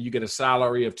 first, and then you get a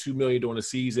salary of $2 million during the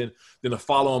season. Then the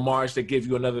following March, they give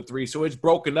you another 3. So it's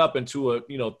broken up into a,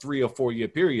 3 or 4 year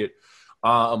period.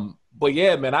 But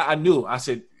yeah, man, I knew. I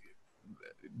said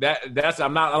I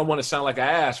don't want to sound like an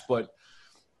ass, but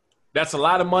that's a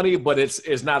lot of money, but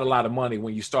it's not a lot of money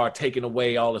when you start taking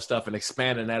away all the stuff and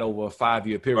expanding that over a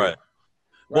 5-year period. Right.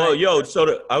 Well,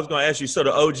 I was going to ask you, so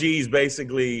the OGs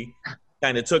basically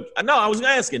kind of took – no, I was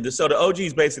asking. So the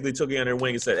OGs basically took you under their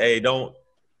wing and said, hey, don't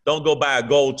go buy a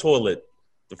gold toilet.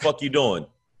 The fuck you doing?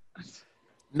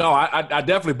 No, I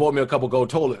definitely bought me a couple gold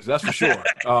toilets. That's for sure.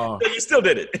 You still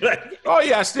did it. Oh,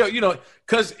 yeah, I still –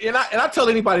 because – and I tell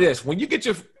anybody this. When you get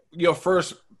your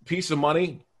first piece of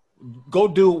money, go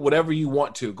do whatever you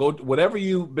want to. Go whatever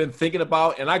you've been thinking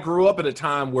about. And I grew up at a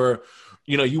time where –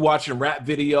 you watching rap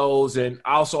videos, and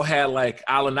I also had like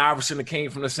Allen Iverson that came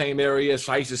from the same area.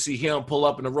 So I used to see him pull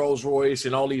up in a Rolls Royce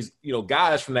and all these,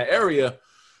 guys from that area.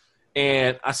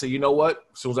 And I said, you know what?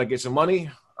 As soon as I get some money,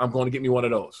 I'm going to get me one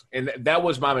of those. And that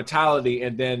was my mentality.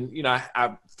 And then,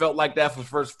 I felt like that for the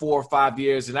first 4 or 5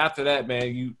 years. And after that,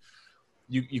 man,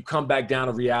 you come back down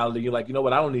to reality. You're like, you know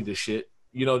what? I don't need this shit.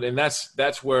 And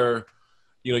that's where,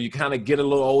 you kind of get a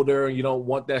little older and you don't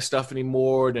want that stuff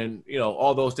anymore. Then,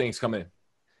 all those things come in.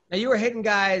 Now, you were hitting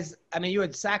guys. I mean, you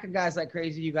were sacking guys like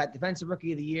crazy. You got Defensive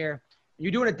Rookie of the Year.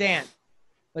 You're doing a dance.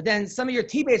 But then some of your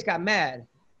teammates got mad.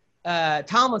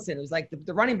 Tomlinson, who's like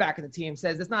the running back of the team,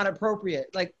 says it's not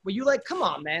appropriate. Like, were you like, come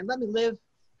on, man, let me live?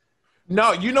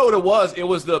 No, you know what it was? It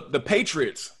was the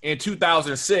Patriots in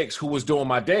 2006 who was doing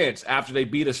my dance after they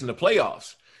beat us in the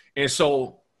playoffs. And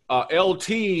so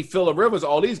LT, Phillip Rivers,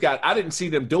 all these guys, I didn't see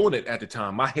them doing it at the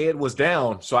time. My head was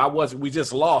down, so we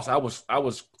just lost. I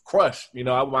was crushed.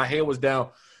 My head was down.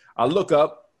 I look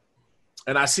up,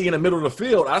 and I see in the middle of the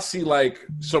field, I see like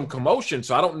some commotion,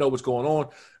 so I don't know what's going on.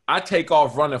 I take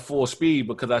off running full speed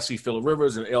because I see Phillip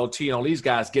Rivers and LT and all these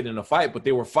guys getting in a fight, but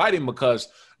they were fighting because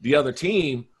the other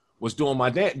team was doing my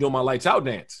lights out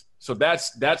dance. So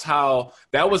that's how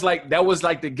that was like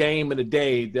the game of the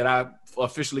day that I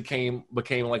officially became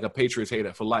like a Patriots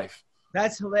hater for life.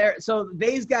 That's hilarious. So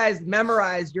these guys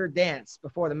memorized your dance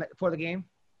before the game?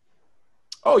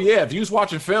 Oh yeah, if you was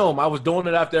watching film, I was doing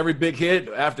it after every big hit,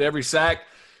 after every sack.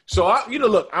 So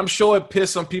look, I'm sure it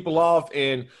pissed some people off,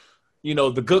 and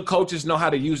the good coaches know how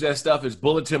to use that stuff as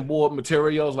bulletin board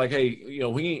materials. Like, hey,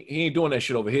 he ain't doing that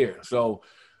shit over here. So,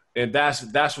 and that's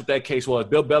what that case was.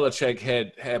 Bill Belichick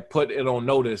had put it on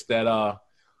notice that I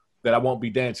won't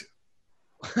be dancing.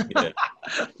 Yeah.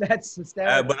 That's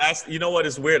hysterical. But you know what?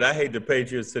 It's weird. I hate the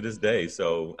Patriots to this day.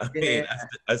 So I mean,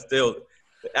 I still.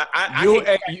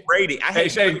 I hate Brady. I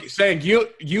hate saying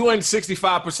you and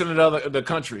 65% of the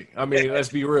country. I mean, let's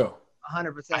be real.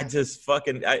 100%. I just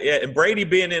and Brady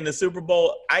being in the Super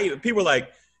Bowl. People are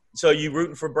like, so you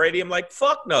rooting for Brady? I'm like,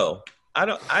 fuck no. I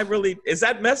don't. I really is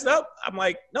that messed up? I'm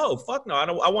like, no, fuck no.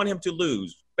 I want him to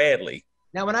lose badly.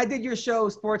 Now, when I did your show,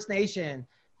 Sports Nation,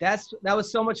 that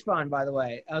was so much fun. By the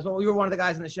way, we were one of the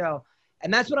guys in the show,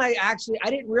 and that's when I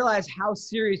didn't realize how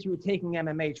serious you were taking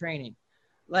MMA training.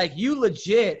 Like, you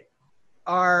legit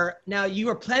now you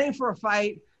were planning for a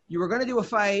fight. You were going to do a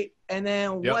fight. And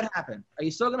then What happened? Are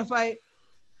you still going to fight?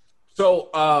 So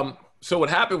what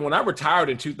happened when I retired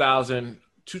in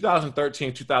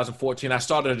 2013, 2014, I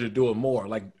started to do it more.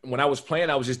 Like, when I was playing,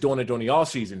 I was just doing it during the off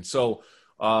season. So,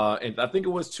 and I think it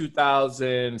was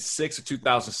 2006 or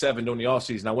 2007 during the off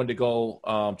season, I went to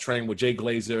go train with Jay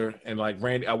Glazer and like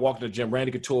Randy. I walked in the gym.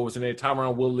 Randy Couture was in there.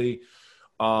 Tyron Woodley.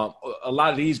 A lot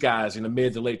of these guys in the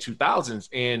mid to late 2000s.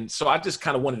 And so I just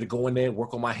kind of wanted to go in there and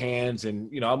work on my hands.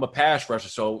 And, I'm a pass rusher,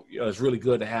 so it's really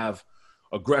good to have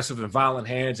aggressive and violent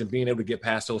hands and being able to get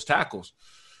past those tackles.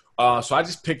 So I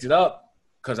just picked it up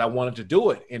because I wanted to do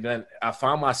it. And then I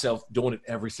found myself doing it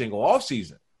every single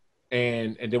offseason.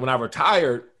 And then when I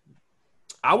retired,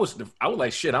 I was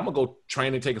like, shit, I'm going to go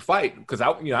train and take a fight because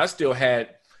I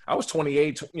was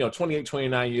 28,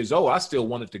 29 years old. I still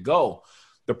wanted to go.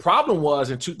 The problem was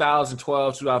in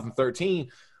 2012,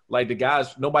 2013, like the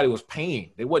guys, nobody was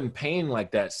paying. They wasn't paying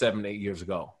like that 7, 8 years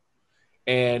ago.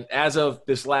 And as of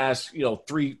this last,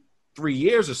 3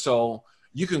 years or so,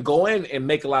 you can go in and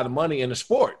make a lot of money in the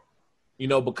sport,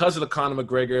 because of the Conor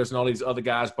McGregors and all these other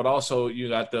guys, but also you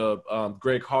got the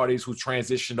Greg Hardys who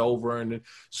transitioned over. And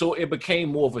so it became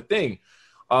more of a thing.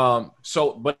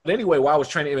 But anyway, while I was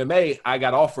training MMA, I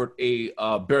got offered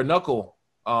a bare knuckle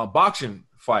boxing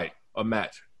fight, a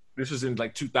match. This was in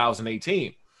like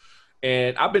 2018.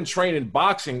 And I've been training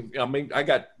boxing. I mean, I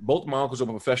got both my uncles are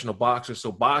professional boxers.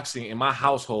 So boxing in my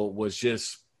household was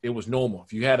it was normal.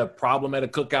 If you had a problem at a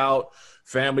cookout,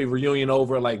 family reunion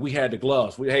over, like we had the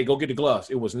gloves. Hey, go get the gloves.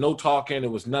 It was no talking.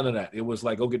 It was none of that. It was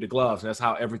like, go get the gloves. And that's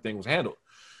how everything was handled.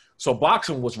 So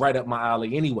boxing was right up my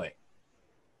alley anyway.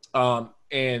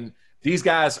 And these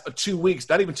guys, 2 weeks,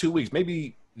 not even 2 weeks,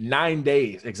 maybe 9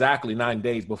 days, exactly 9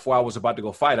 days before I was about to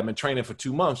go fight. I've been training for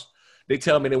 2 months. They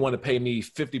tell me they want to pay me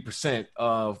 50%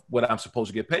 of what I'm supposed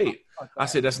to get paid. I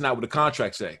said, that's not what the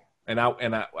contract say. And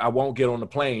I won't get on the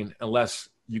plane unless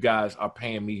you guys are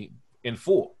paying me in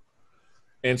full.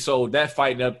 And so that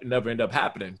fight never ended up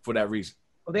happening for that reason.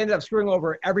 Well, they ended up screwing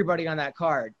over everybody on that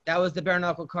card. That was the bare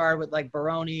knuckle card with like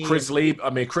Baroni. Chris Lieben. I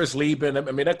mean,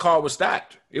 that card was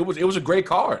stacked. It was a great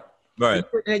card. Right.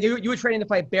 You were training to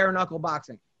fight bare knuckle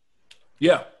boxing.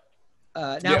 Yeah.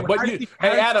 Now,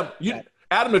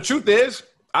 Adam, the truth is,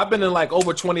 I've been in like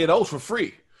over 20 of those for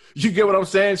free. You get what I'm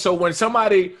saying? So when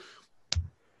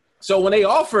they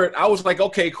offered, I was like,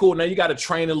 okay, cool. Now you got to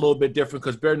train a little bit different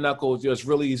because bare knuckles, it's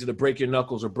really easy to break your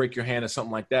knuckles or break your hand or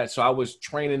something like that. So I was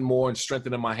training more and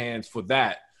strengthening my hands for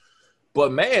that.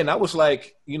 But man, I was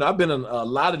like, I've been in a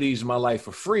lot of these in my life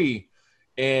for free,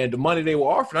 and the money they were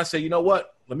offering, I said, you know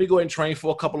what? Let me go ahead and train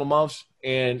for a couple of months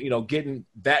and, getting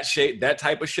that shape, that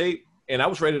type of shape. And I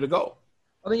was ready to go.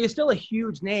 I mean, you're still a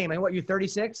huge name. I mean, what, you're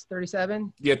 36,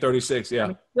 37? Yeah, 36, yeah. I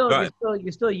mean,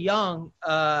 you're still young,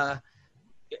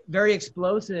 very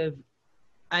explosive.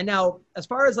 And now, as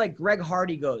far as like Greg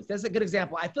Hardy goes, that's a good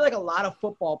example. I feel like a lot of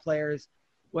football players,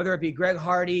 whether it be Greg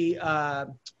Hardy,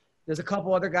 there's a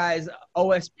couple other guys,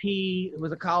 OSP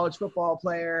was a college football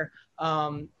player.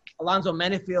 Alonzo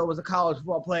Menefield was a college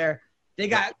football player. They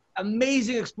got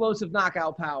amazing explosive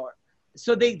knockout power.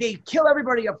 So they kill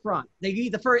everybody up front. They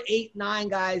eat the first 8, 9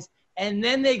 guys, and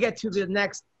then they get to the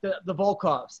next, the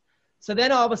Volkovs. So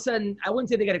then all of a sudden, I wouldn't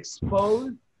say they get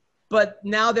exposed, but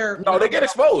now they get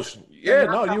exposed. Yeah,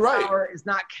 no, you're right. Power is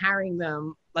not carrying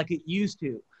them like it used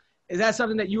to. Is that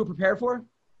something that you were prepared for?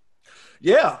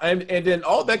 Yeah, and then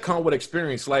all that comes with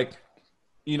experience. Like,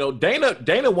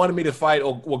 Dana wanted me to fight,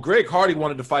 or Greg Hardy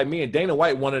wanted to fight me, and Dana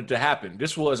White wanted it to happen.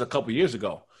 This was a couple years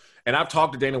ago. And I've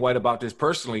talked to Dana White about this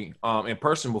personally, in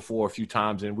person before a few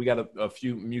times, and we got a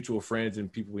few mutual friends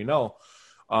and people we know.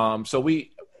 So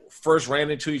we first ran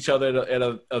into each other at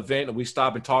an event, and we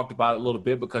stopped and talked about it a little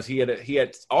bit because he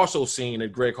had also seen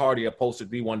that Greg Hardy had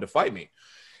posted he wanted to fight me.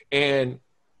 And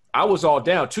I was all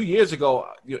down. 2 years ago,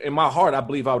 in my heart, I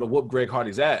believe I would have whooped Greg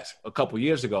Hardy's ass a couple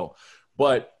years ago.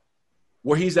 But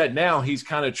where he's at now, he's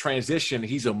kind of transitioned.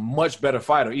 He's a much better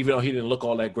fighter, even though he didn't look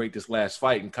all that great this last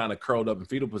fight and kind of curled up in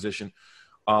fetal position.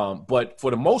 But for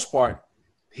the most part,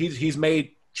 he's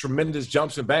made tremendous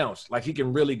jumps and bounds. Like, he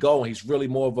can really go. He's really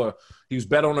he was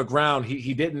better on the ground.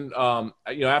 He didn't,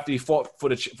 after he fought for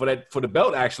the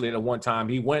belt, actually, at one time,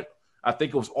 he went, I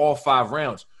think it was all 5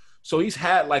 rounds. So he's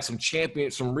had like some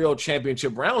real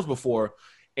championship rounds before.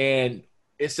 And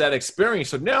it's that experience.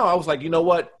 So now I was like, you know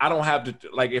what? I don't have to,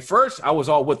 like, at first I was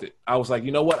all with it. I was like,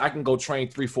 you know what? I can go train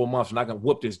 3-4 months and I can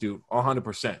whoop this dude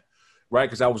 100%. Right.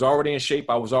 Because I was already in shape.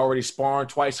 I was already sparring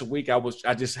twice a week.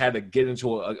 I just had to get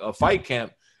into a fight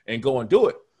camp and go and do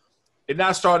it. And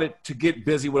I started to get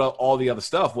busy with all the other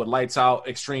stuff, with Lights Out,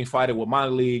 Extreme Fighting, with my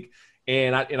league.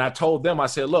 And I told them, I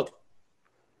said, look,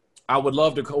 I would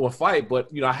love to go and fight, but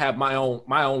I have my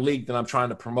own league that I'm trying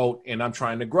to promote and I'm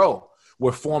trying to grow.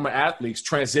 We're former athletes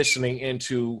transitioning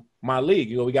into my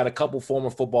league. We got a couple former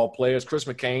football players. Chris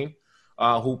McCain,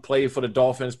 who played for the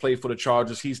Dolphins, played for the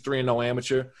Chargers. He's 3-0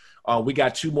 amateur. We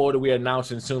got 2 more that we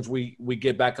announced as soon as we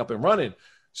get back up and running.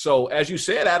 So as you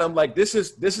said, Adam, like, this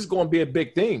is going to be a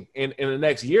big thing in the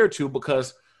next year or two,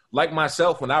 because like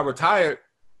myself, when I retired,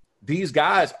 these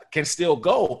guys can still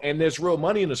go, and there's real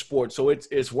money in the sport. So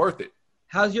it's worth it.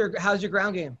 How's your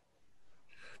ground game?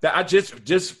 That I just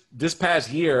this past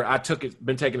year,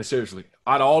 been taking it seriously.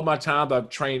 Out of all my time, I've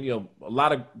trained, a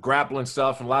lot of grappling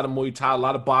stuff and a lot of Muay Thai, a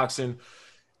lot of boxing,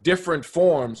 different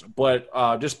forms. But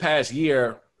this past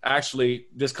year, actually,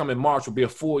 this coming March will be a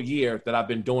full year that I've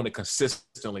been doing it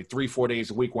consistently, 3-4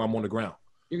 days a week while I'm on the ground.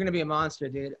 You're going to be a monster,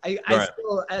 dude. I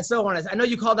still want to – I know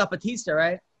you called out Batista,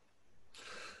 right?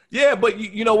 Yeah, but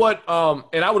you know what?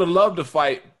 And I would have loved to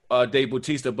fight Dave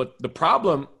Bautista, but the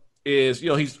problem is,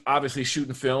 he's obviously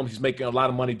shooting film. He's making a lot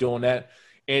of money doing that.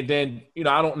 And then,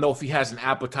 I don't know if he has an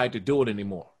appetite to do it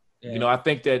anymore. Yeah. I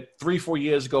think that 3-4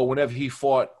 years ago, whenever he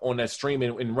fought on that stream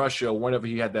in Russia, whenever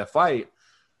he had that fight,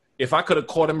 if I could have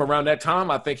caught him around that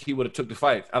time, I think he would have took the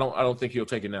fight. I don't think he'll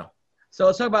take it now. So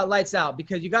let's talk about Lights Out,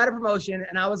 because you got a promotion,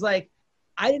 and I was like,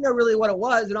 I didn't know really what it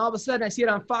was, and all of a sudden I see it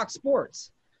on Fox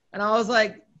Sports, and I was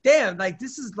like, damn, like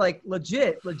this is like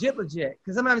legit.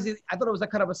 Because sometimes I thought it was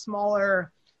like kind of a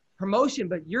smaller promotion,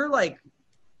 but you're like,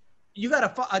 you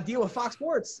got a deal with Fox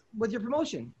Sports with your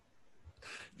promotion.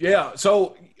 Yeah.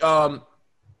 So,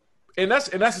 and that's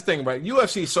the thing, right?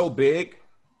 UFC is so big,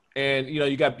 and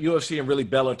you got UFC and really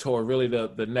Bellator, really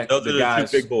the next. Those are the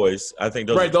guys. Two big boys. I think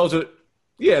those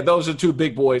are two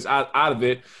big boys out of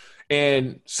it.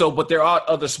 And so, but there are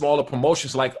other smaller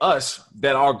promotions like us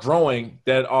that are growing,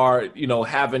 that are,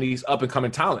 having these up and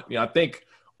coming talent. I think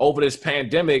over this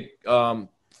pandemic, 4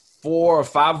 or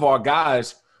 5 of our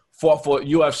guys fought for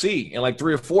UFC, and like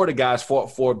 3 or 4 of the guys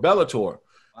fought for Bellator.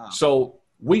 Wow. So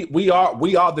we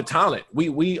are the talent.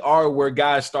 We are where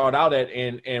guys start out at,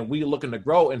 and we looking to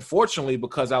grow. And fortunately,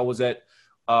 because I was at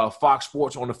Fox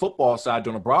Sports on the football side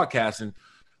doing the broadcasting,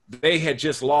 they had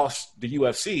just lost the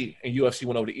UFC, and UFC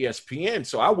went over to ESPN.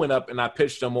 So I went up and I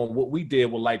pitched them on what we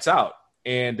did with Lights Out,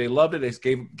 and they loved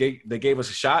it. They gave us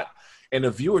a shot, and the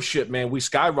viewership, man, we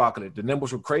skyrocketed. The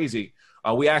numbers were crazy.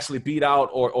 We actually beat out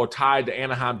or tied the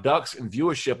Anaheim Ducks in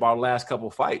viewership our last couple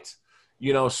of fights.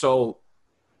 So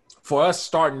for us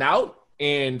starting out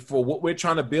and for what we're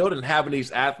trying to build and having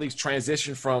these athletes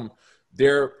transition from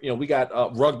their, we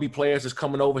got rugby players that's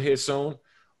coming over here soon.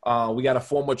 We got a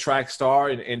former track star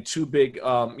and 2 big,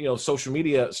 social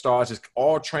media stars is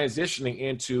all transitioning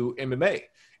into MMA,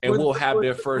 and we'll have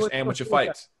their first amateur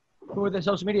fights. Who are the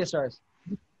social media stars?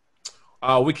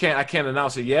 I can't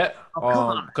announce it yet,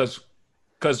 because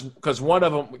one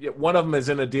of them is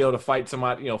in a deal to fight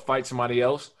somebody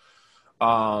else,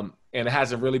 and it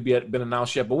hasn't really been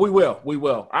announced yet. But we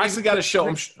will. I actually got to show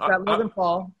him. Logan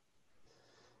Paul.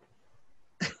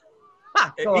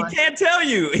 He can't tell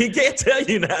you. He can't tell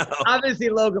you now. Obviously,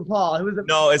 Logan Paul.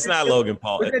 No, it's not Logan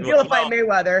Paul. It's a deal to fight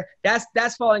Mayweather.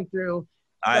 That's falling through.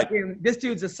 This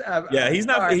dude's he's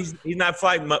not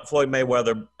fighting Floyd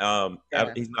Mayweather.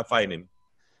 He's not fighting him.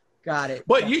 Got it.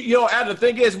 But the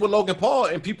thing is with Logan Paul,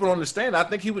 and people don't understand, I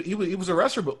think he was a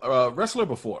wrestler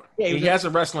before. Yeah, he has a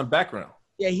wrestling background.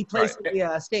 Yeah, he plays in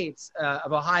the states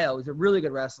of Ohio. He's a really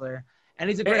good wrestler, and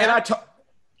he's a great.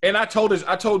 I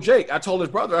told Jake, I told his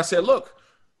brother, I said, look,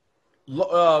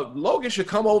 Logan should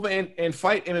come over and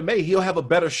fight MMA. He'll have a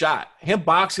better shot. Him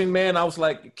boxing, man, I was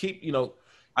like,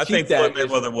 I think Floyd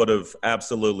Mayweather would have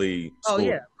absolutely scored. Oh,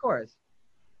 yeah, of course.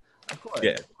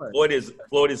 Yeah,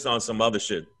 Floyd is on some other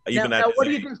shit. Now what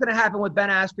do you think is going to happen with Ben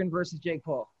Askren versus Jake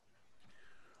Paul?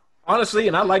 Honestly,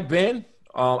 and I like Ben.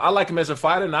 I like him as a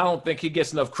fighter, and I don't think he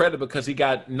gets enough credit because he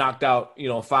got knocked out,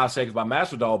 5 seconds by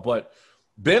Masvidal. But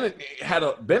Ben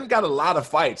got a lot of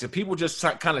fights, and people just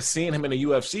kind of seeing him in the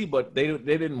UFC, but they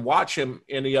didn't watch him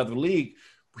in the other league.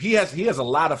 He has a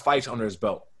lot of fights under his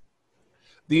belt.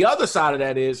 The other side of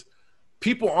that is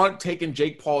people aren't taking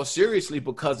Jake Paul seriously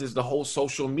because it's the whole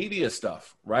social media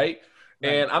stuff, right?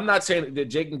 And I'm not saying that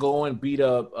Jake can go and beat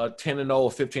a 10-0,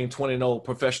 15-20-0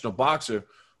 professional boxer,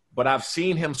 but I've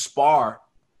seen him spar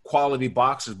quality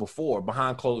boxers before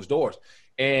behind closed doors.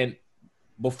 And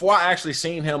before I actually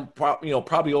seen him,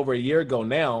 probably over a year ago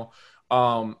now,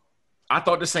 I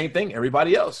thought the same thing.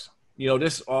 Everybody else,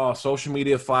 this social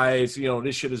media fights,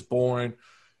 this shit is boring.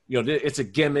 It's a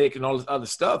gimmick and all this other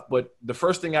stuff. But the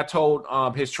first thing I told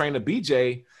his trainer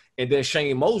BJ and then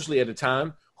Shane Mosley at the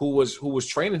time, who was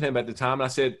training him at the time, and I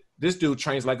said, this dude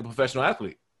trains like a professional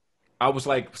athlete. I was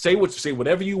like, say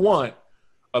whatever you want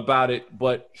about it,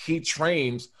 but he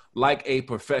trains like a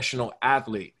professional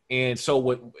athlete. And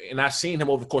so I've seen him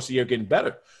over the course of the year getting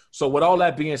better. So with all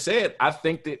that being said, I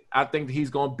think that he's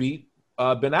going to beat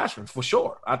Ben Askren for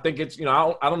sure. I think it's,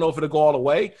 I don't know if it'll go all the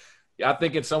way. I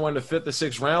think it's somewhere in the 5th or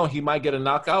 6th round. He might get a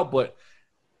knockout, but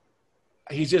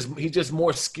he's just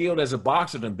more skilled as a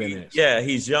boxer than Ben is. Yeah,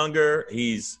 he's younger.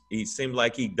 He seems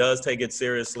like he does take it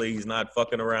seriously. He's not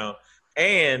fucking around.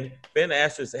 And Ben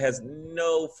Askren has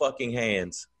no fucking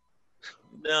hands.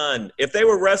 None. If they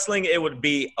were wrestling, it would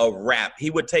be a wrap. He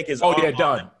would take his arm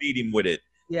off and beat him with it.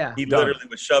 Yeah. He literally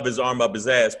would shove his arm up his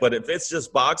ass. But if it's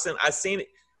just boxing, I've seen it.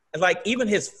 Like, even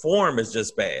his form is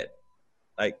just bad.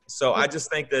 Like, so I just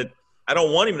think that I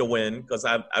don't want him to win because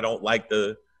I don't want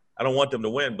them to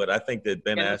win, but I think that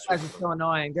Ben Askren is so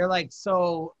annoying. They're like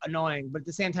so annoying, but at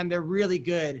the same time, they're really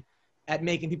good at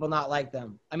making people not like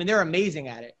them. I mean, they're amazing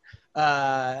at it.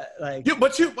 Adam,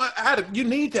 you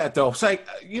need that though. It's like,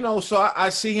 so I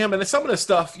see him and some of the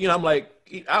stuff, I'm like,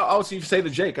 I always even say to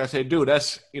Jake, I say, dude,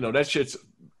 that's, that shit's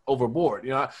overboard,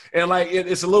 and like,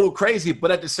 it's a little crazy,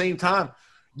 but at the same time,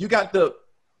 you got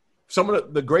some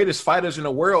of the greatest fighters in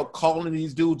the world calling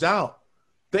these dudes out.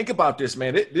 Think about this,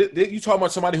 man. You talking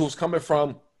about somebody who's coming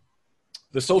from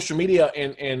the social media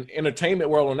and entertainment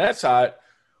world on that side,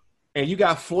 and you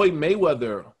got Floyd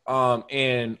Mayweather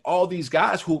and all these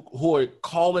guys who are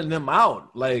calling them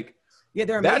out. Like, yeah,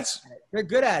 they're amazing at it. They're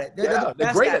good at it.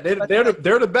 They're great at it.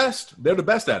 They're the best. They're the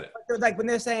best at it. Like when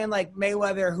they're saying like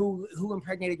Mayweather, who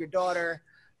impregnated your daughter.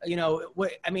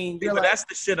 But that's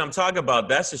the shit I'm talking about.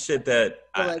 That's the shit that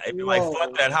fuck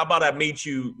that. How about I meet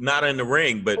you not in the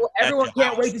ring, but everyone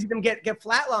can't wait to see them get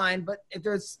flatlined. But if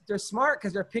they're smart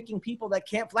because they're picking people that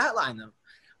can't flatline them,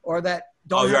 or that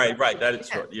don't. Oh, right. That is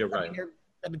true. You're right.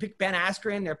 They pick Ben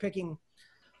Askren. They're picking.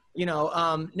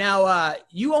 Now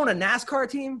you own a NASCAR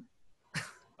team.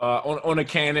 On the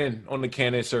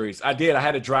Canon series, I did. I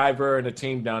had a driver and a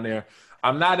team down there.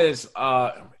 I'm not as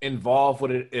involved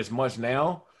with it as much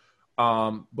now.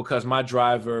 Because my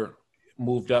driver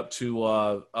moved up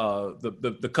to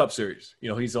the Cup Series.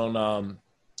 He's on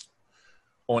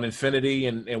Infinity,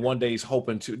 and one day he's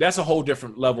hoping to. That's a whole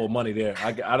different level of money there.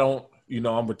 I don't,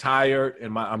 I'm retired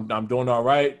and I'm doing all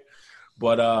right.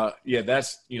 But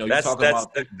that's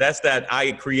that's that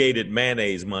I created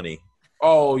mayonnaise money.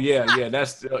 Oh yeah,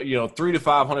 that's $300,000 to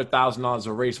 $500,000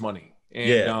 of race money,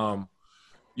 and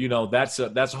that's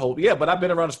a whole But I've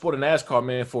been around the sport of NASCAR,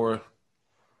 man, for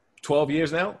 12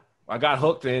 years now. I got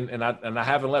hooked and I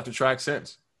haven't left the track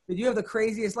since. Did you have the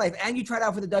craziest life? And you tried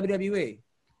out for the WWE.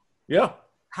 Yeah.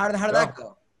 How did that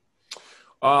go?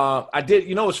 I did.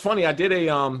 It's funny. I did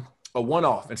a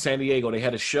one-off in San Diego. They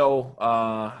had a show.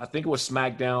 I think it was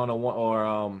SmackDown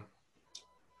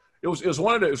it was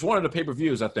one of the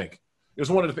pay-per-views. I think it was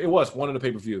one of the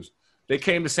pay-per-views. They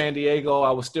came to San Diego.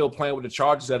 I was still playing with the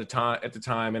Chargers at the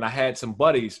time, and I had some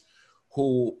buddies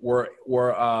who were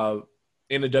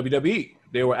in the WWE.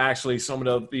 They were actually some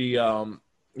of the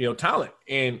talent,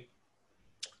 and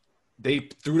they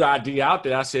threw the idea out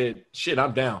there. I said, "Shit,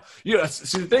 I'm down."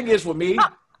 See, the thing is with me,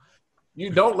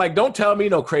 you don't tell me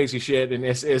no crazy shit, and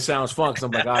it sounds fun. Cause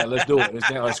I'm like, all right, let's do it.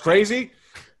 It's crazy.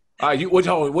 What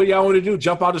y'all want to do?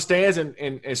 Jump out the stands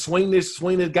and swing this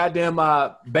goddamn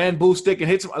bamboo stick and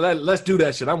hit some. Let's do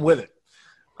that shit. I'm with it.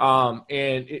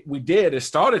 We did. It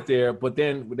started there, but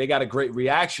then they got a great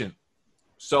reaction.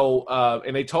 So,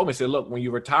 and they told me, said, look, when you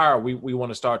retire, we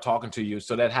want to start talking to you.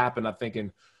 So that happened, I think,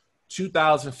 in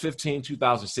 2015,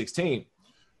 2016.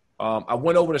 I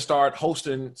went over to start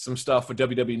hosting some stuff for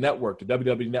WWE Network. The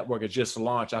WWE Network had just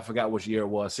launched. I forgot which year it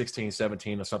was, 16,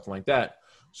 17 or something like that.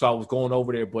 So I was going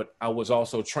over there, but I was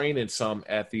also training some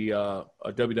at the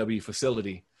WWE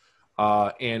facility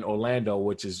in Orlando,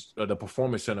 which is the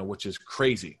Performance Center, which is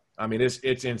crazy. I mean,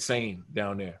 it's insane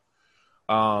down there.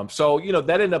 So,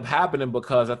 that ended up happening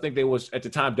because I think at the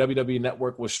time, WWE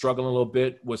Network was struggling a little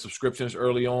bit with subscriptions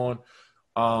early on.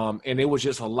 And it was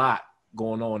just a lot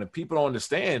going on. And people don't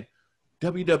understand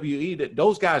WWE, that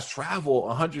those guys travel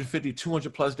 150,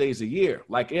 200 plus days a year.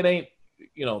 Like it ain't,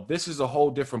 this is a whole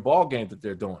different ball game that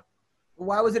they're doing.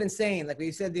 Why was it insane? Like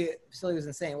you said, the facility was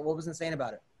insane. What was insane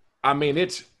about it? I mean,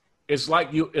 it's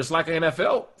like an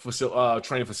NFL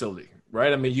training facility,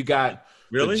 right? I mean, you got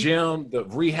the gym, the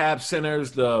rehab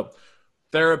centers, the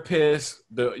therapists,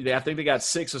 I think they got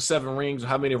 6 or 7 rings,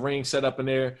 how many rings set up in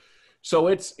there. So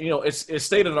it's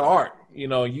state of the art.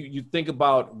 You think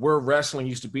about where wrestling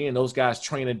used to be and those guys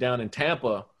training down in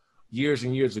Tampa years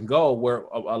and years ago, where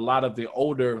a lot of the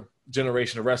older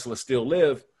generation of wrestlers still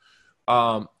live.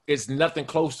 It's nothing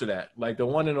close to that. Like the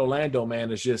one in Orlando,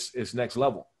 man, it's next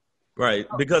level. Right.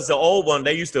 Because the old one,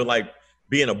 they used to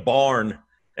be in a barn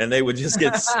and they would just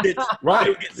get stitched,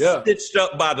 stitched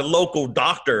up by the local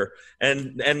doctor.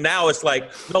 And now it's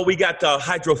like, no, we got the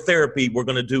hydrotherapy we're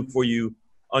going to do for you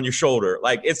on your shoulder.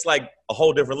 Like, it's like a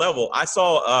whole different level. I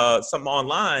saw something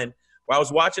online where I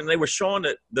was watching, and they were showing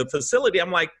the facility.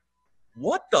 I'm like,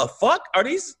 what the fuck are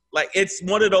these? Like, it's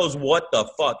one of those, what the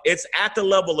fuck? It's at the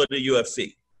level of the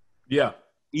UFC. Yeah.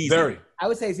 Easy. Very. I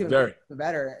would say it's even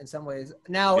better in some ways.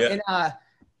 Now,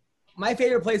 my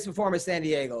favorite place to perform is San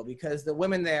Diego because the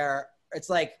women there, it's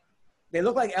like, they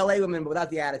look like LA women, but without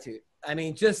the attitude. I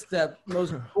mean, just the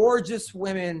most gorgeous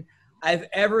women I've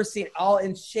ever seen, all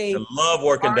in shape. I love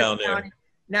working down there.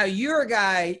 Now, you're a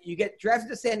guy, you get drafted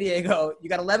to San Diego, you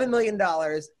got $11 million,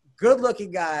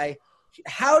 good-looking guy.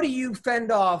 How do you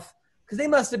fend off – because they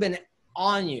must have been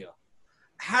on you.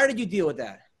 How did you deal with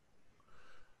that?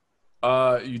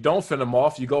 You don't fin them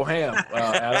off. You go ham,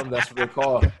 Adam. That's what they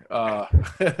call it.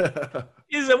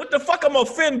 He said, "What the fuck? I'm gonna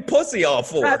fin pussy off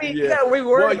for?" I mean, we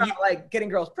worry about like getting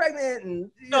girls pregnant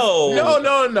and no,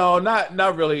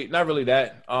 not really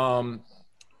that.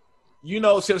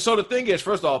 So the thing is,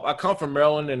 first off, I come from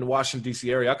Maryland and the Washington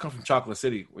D.C. area. I come from Chocolate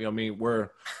City. You know, what I mean, we're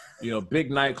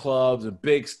big nightclubs and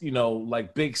big,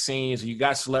 like big scenes. And you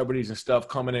got celebrities and stuff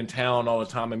coming in town all the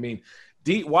time. I mean,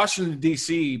 Washington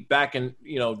D.C. back in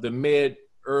the mid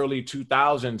early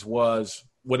 2000s was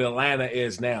what Atlanta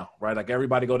is now, right? Like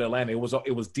everybody go to Atlanta. It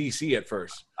was D.C. at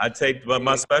first. I taped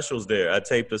my specials there. I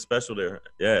taped a special there.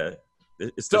 Yeah.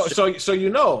 It's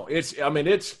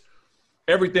it's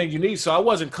everything you need. So I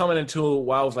wasn't coming into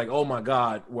where I was like, oh my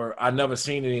God, where I never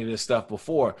seen any of this stuff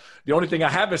before. The only thing I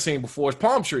haven't seen before is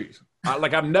palm trees.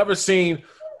 I've never seen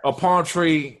a palm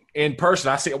tree in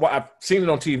person. I've seen it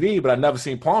on TV, but I've never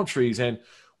seen palm trees. And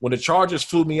when the Chargers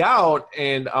flew me out,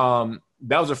 and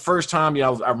that was the first time,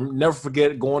 I'll never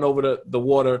forget going over the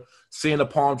water, seeing the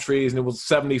palm trees, and it was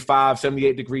 75,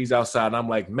 78 degrees outside. And I'm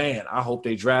like, man, I hope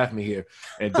they draft me here.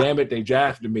 And damn it, they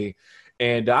drafted me.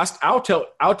 And I'll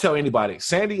tell anybody,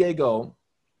 San Diego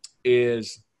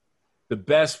is the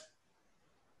best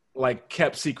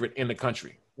kept secret in the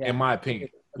country, in my opinion.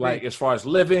 Like as far as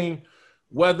living,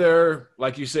 weather,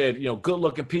 like you said, good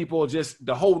looking people, just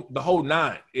the whole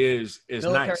nine is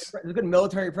nice. There's a good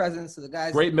military presence. So the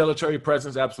guys, great military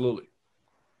presence, absolutely.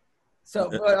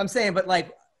 So but I'm saying,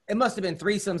 it must have been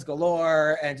threesomes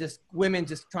galore and just women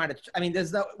just trying to. I mean,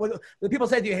 there's no. The people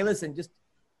say to you, hey, listen, just.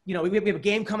 We have a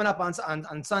game coming up on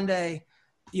Sunday.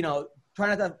 Try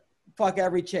not to fuck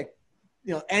every chick.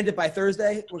 End it by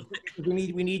Thursday. We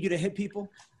need you to hit people.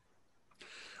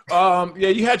 Yeah,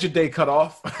 you had your day cut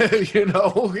off. You had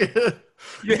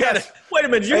wait a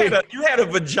minute. You had a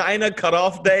vagina cut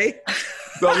off day.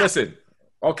 So listen,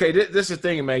 okay, this is the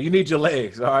thing, man. You need your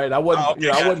legs. All right, I wasn't.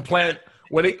 I wasn't playing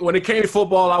when it came to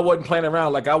football. I wasn't playing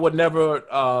around. Like I would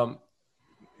never.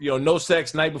 No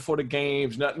sex night before the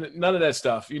games, none of that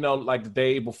stuff, like the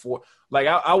day before. Like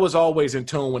I was always in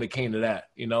tune when it came to that,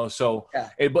 So,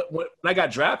 but when I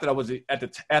got drafted, I was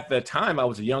at the time I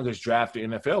was the youngest drafted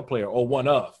NFL player, or one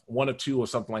of two or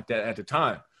something like that at the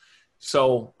time.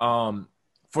 So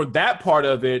for that part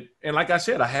of it, and like I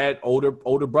said, I had older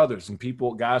brothers and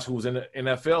guys who was in the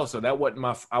NFL. So that wasn't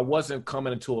I wasn't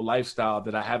coming into a lifestyle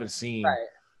that I haven't seen. Right.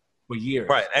 For years.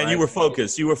 Right. And you were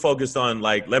focused. You were focused on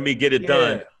let me get it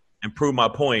done and prove my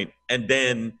point. And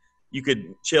then you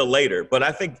could chill later. But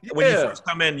I think when you first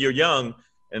come in, you're young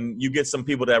and you get some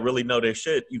people that really know their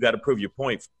shit. You got to prove your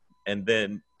point. And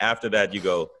then after that, you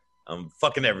go, I'm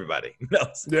fucking everybody. No.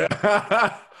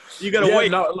 Yeah. You got to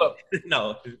wait.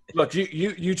 No, look,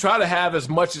 you try to have as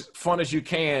much fun as you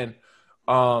can.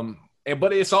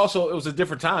 But it was a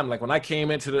different time. Like when I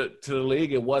came into the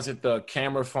league, it wasn't the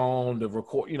camera phone, the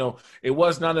record, it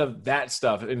was none of that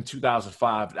stuff in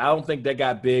 2005. I don't think that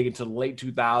got big until the late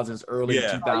 2000s, early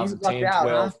 2010, 12.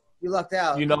 Huh? You lucked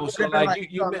out. So you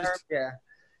missed. Yeah,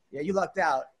 you lucked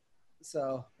out.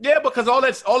 So yeah, because all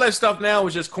that stuff now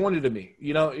is just corny to me.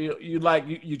 You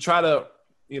try to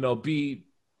be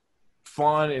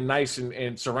fun and nice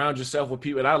and surround yourself with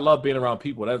people. And I love being around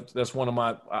people. That's one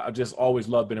of I just always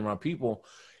love being around people.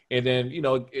 And then,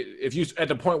 if you at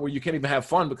the point where you can't even have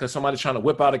fun because somebody's trying to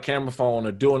whip out a camera phone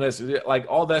or doing this, like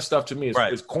all that stuff to me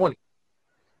is corny.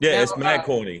 Yeah, it's mad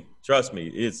corny. Trust me.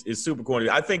 It's super corny.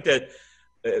 I think that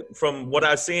from what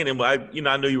I've seen and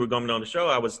I knew you were coming on the show,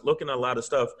 I was looking at a lot of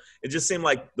stuff. It just seemed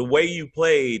like the way you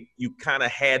played, you kind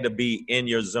of had to be in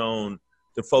your zone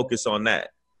to focus on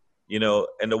that.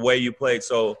 And the way you played.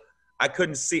 So I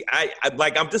couldn't see,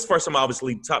 I'm this first time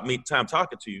obviously time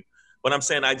talking to you, but I'm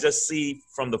saying I just see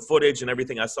from the footage and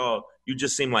everything I saw, you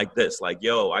just seem like this, like,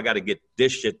 yo, I got to get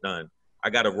this shit done. I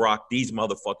got to rock these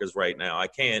motherfuckers right now. I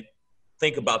can't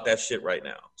think about that shit right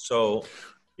now. So,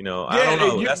 I don't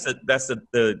know. That's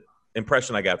the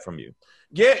impression I got from you.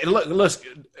 Yeah, look,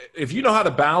 if you know how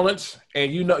to balance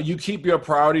and you keep your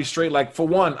priorities straight. Like for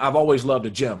one, I've always loved the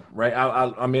gym, right?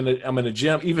 I'm in the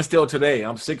gym even still today.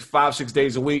 I'm 5-6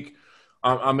 days a week.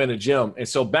 I'm in a gym, and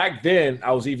so back then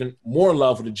I was even more in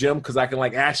love with the gym because I can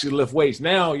actually lift weights.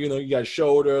 Now you got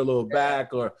a little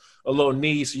back or a little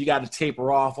knee, so you got to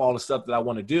taper off all the stuff that I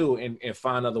want to do and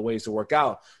find other ways to work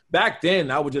out. Back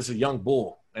then I was just a young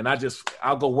bull. And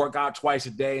I'll go work out twice a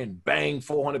day and bang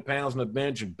 400 pounds on the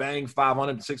bench and bang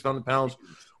 500 to 600 pounds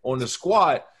on the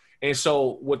squat. And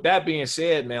so with that being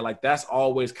said, man, that's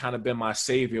always kind of been my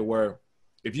savior where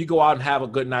if you go out and have a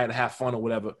good night and have fun or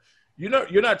whatever,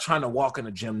 you're not trying to walk in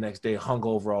the gym next day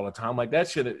hungover all the time. Like that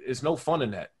shit, it's no fun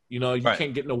in that. You know, you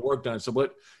can't get no work done. So,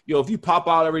 but if you pop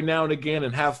out every now and again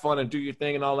and have fun and do your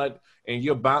thing and all that, and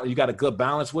you got a good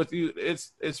balance with you,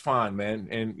 it's fine, man.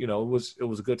 And it was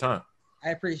a good time.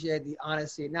 I appreciate the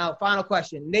honesty. Now, final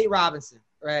question, Nate Robinson,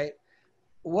 right?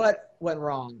 What went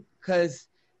wrong? Because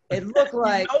it looked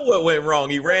like what went wrong.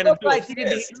 He ran into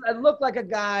it looked like a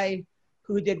guy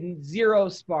who did zero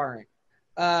sparring.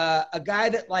 A guy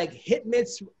that like hit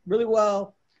mitts really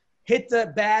well, hit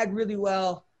the bag really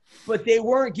well, but they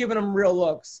weren't giving him real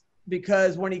looks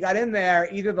because when he got in there,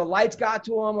 either the lights got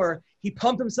to him or he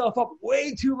pumped himself up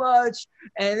way too much,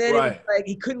 and then it was like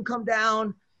he couldn't come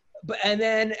down. But and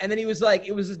then he was like,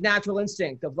 it was his natural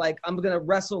instinct of like, I'm gonna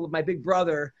wrestle with my big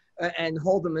brother and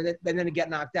hold him, and then get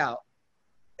knocked out.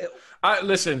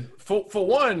 Listen, for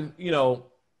one,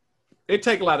 it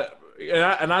take a lot of,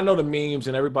 and I know the memes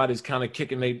and everybody's kind of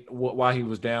kicking while he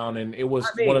was down, and it was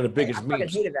one of the biggest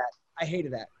memes. I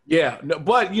hated that. Yeah, no,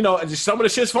 but some of the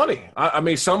shit's funny. I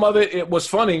mean, some of it was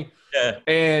funny. Yeah.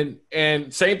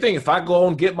 And same thing. If I go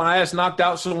and get my ass knocked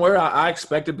out somewhere, I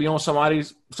expect to be on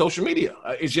somebody's social media.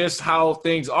 It's just how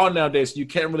things are nowadays. You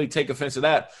can't really take offense to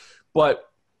that. But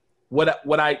what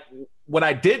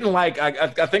I didn't like,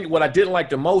 I think what I didn't like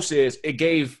the most is it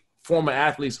gave former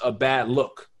athletes a bad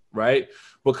look, right?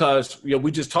 Because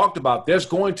we just talked about there's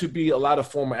going to be a lot of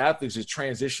former athletes that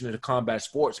transition into combat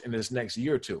sports in this next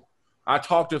year or two. I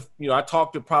talked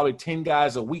to probably 10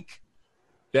 guys a week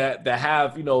that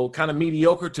have, kind of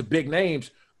mediocre to big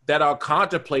names that are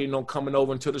contemplating on coming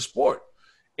over into the sport.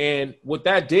 And what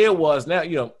that did was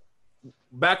now,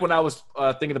 back when I was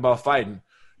thinking about fighting,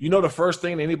 the first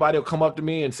thing anybody will come up to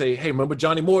me and say, hey, remember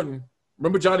Johnny Morton?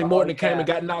 Remember Johnny Morton that came and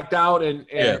got knocked out and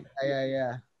in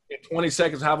 20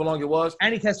 seconds, however long it was.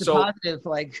 And he tested positive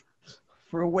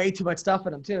for way too much stuff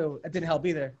in him too. That didn't help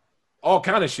either. All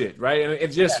kind of shit, right? And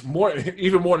it's just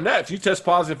even more than that. If you test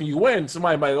positive and you win,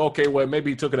 somebody might, okay, well, maybe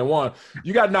he took it and won.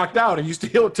 You got knocked out and you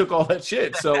still took all that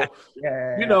shit. So,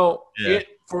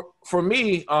 for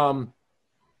me,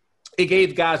 it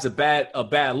gave guys a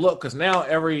bad look because now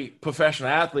every professional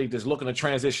athlete that's looking to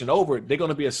transition over, they're going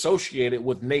to be associated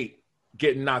with Nate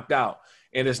getting knocked out.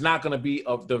 And it's not going to be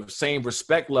of the same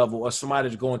respect level as somebody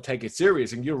that's going to take it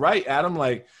serious. And you're right, Adam,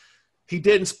 he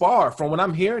didn't spar. From what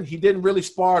I'm hearing, he didn't really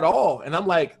spar at all. And I'm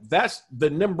like, that's the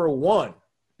number one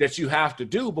that you have to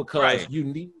do because you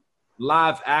need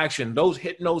live action. Those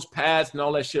hitting those pads and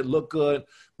all that shit look good,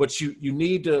 but you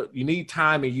need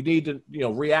timing, you need to,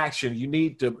 reaction, you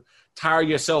need to tire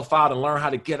yourself out and learn how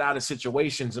to get out of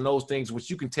situations and those things, which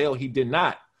you can tell he did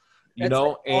not.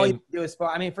 All you do is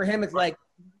spar. I mean, for him, it's like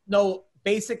no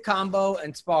basic combo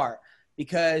and spar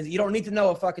because you don't need to know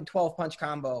a fucking 12-punch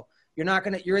combo.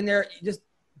 You're in there, just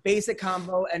basic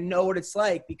combo and know what it's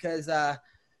like because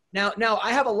now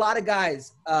I have a lot of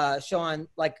guys, Sean,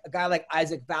 like a guy like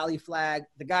Isaac Valley Flag,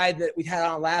 the guy that we had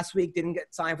on last week didn't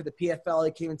get signed for the PFL.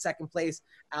 He came in second place.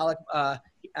 Alec,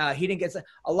 he didn't get signed.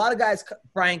 A lot of guys,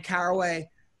 Brian Caraway,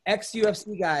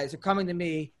 ex-UFC guys are coming to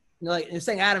me. They're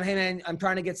saying, Adam, hey man, I'm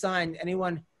trying to get signed.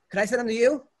 Anyone, could I send them to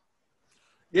you?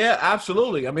 Yeah,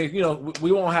 absolutely. I mean,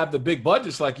 we won't have the big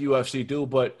budgets like UFC do,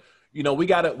 but we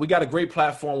got a great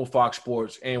platform with Fox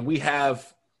Sports, and we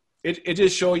have it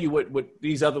just show you what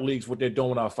these other leagues, what they're doing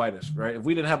with our fighters, right? If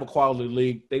we didn't have a quality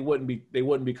league, they wouldn't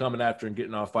be coming after and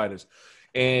getting our fighters.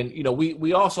 And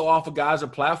we also offer guys a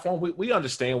platform. We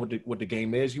understand what the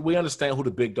game is. We understand who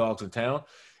the big dogs in town.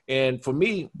 And for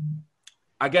me,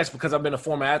 I guess because I've been a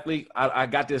former athlete, I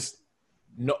got this.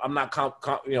 No, I'm not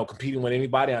competing with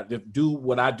anybody. I do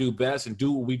what I do best and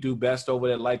do what we do best over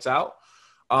there, lights out.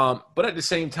 But at the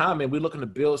same time, man, we're looking to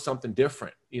build something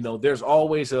different. There's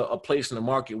always a place in the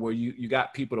market where you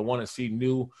got people that want to see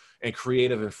new and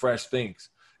creative and fresh things.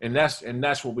 And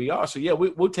that's what we are. So yeah,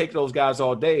 we'll take those guys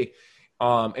all day.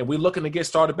 And we're looking to get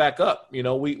started back up.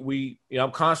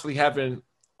 I'm constantly having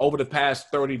over the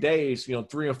past 30 days,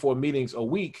 3 or 4 meetings a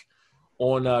week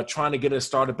on trying to get us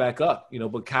started back up,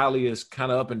 but Kylie is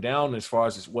kind of up and down as far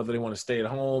as whether they want to stay at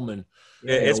home and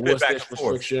it's been back and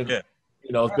forth. Yeah.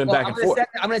 It's been back and forth.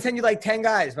 I'm going to send you like 10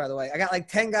 guys, by the way. I got like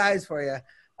 10 guys for you.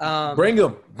 Bring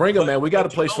them, man. We got a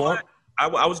place for them.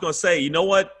 I was going to say, you know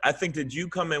what? I think that you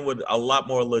come in with a lot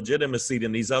more legitimacy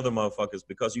than these other motherfuckers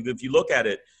because if you look at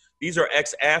it, these are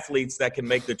ex-athletes that can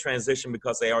make the transition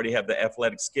because they already have the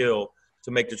athletic skill to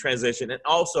make the transition. And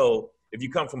also, if you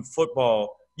come from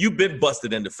football, you've been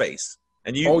busted in the face.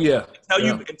 And you,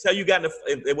 until you got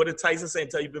what did Tyson say?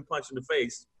 Until you've been punched in the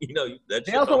face,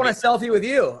 they also want a selfie with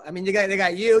you. I mean, they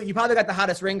got you. You probably got the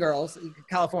hottest ring girls in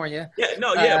California.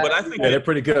 But I think they're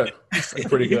pretty good. They're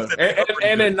pretty good,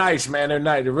 and they're nice, man. They're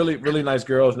nice. They're really, really nice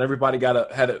girls, and everybody had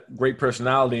a great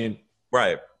personality. And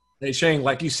right. Hey, Shane,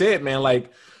 like you said, man,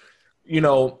 like, you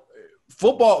know,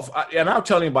 football, and I'll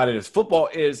tell anybody this, football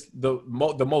is the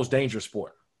most dangerous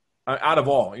sport out of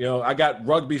all. You know, I got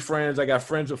rugby friends, I got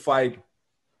friends who fight,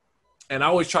 and I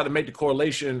always try to make the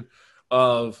correlation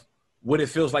of what it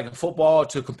feels like in football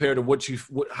to compare to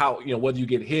how, you know, whether you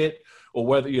get hit or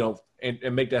whether, you know,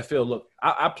 and make that feel. Look,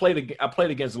 I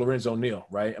played against Lorenzo Neal,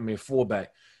 right? I mean,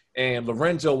 fullback. And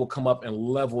Lorenzo will come up and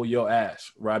level your ass,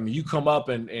 right? I mean, you come up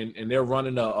and they're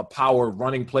running a power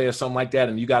running play or something like that,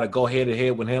 and you got to go head to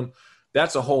head with him.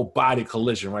 That's a whole body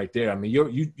collision right there. I mean,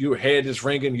 your head is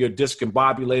ringing, you're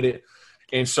discombobulated.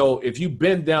 And so if you've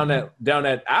been down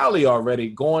that alley already,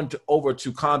 going over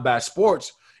to combat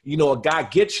sports, you know, a guy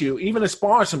gets you, even in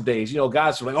sparring some days, you know,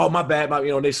 guys are like, oh, my bad,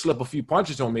 you know, they slip a few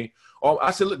punches on me. Or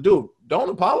I said, look, dude, don't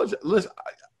apologize. Listen,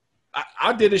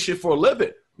 I did this shit for a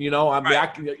living. You know, I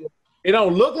mean, it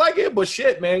don't look like it, but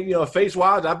shit, man, you know,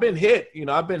 face-wise, I've been hit. You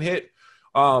know, I've been hit.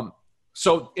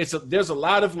 So there's a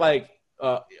lot of like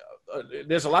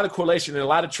there's a lot of correlation and a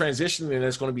lot of transitioning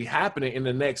that's going to be happening in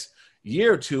the next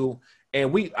year or two.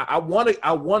 And I want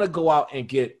to go out and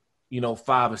get, you know,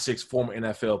 5 or 6 former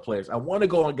NFL players. I want to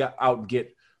go out and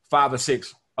get 5 or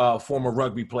 6 former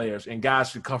rugby players and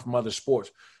guys who come from other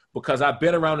sports, because I've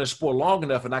been around this sport long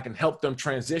enough and I can help them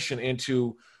transition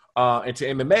into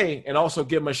MMA and also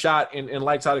give them a shot in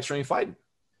lights out extreme fighting.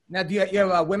 Now, do you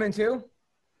have women too?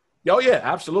 Oh yeah,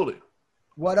 absolutely.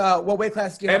 What weight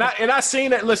class do you have? And I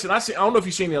seen that. Listen, I don't know if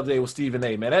you seen the other day with Stephen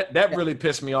A. Man, that really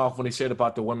pissed me off when he said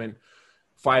about the women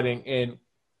fighting. And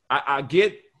I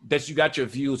get that you got your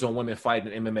views on women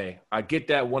fighting in MMA. I get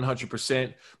that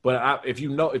 100%. But if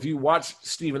you watch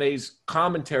Stephen A.'s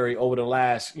commentary over the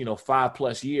last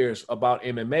 5+ years about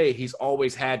MMA, he's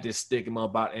always had this stigma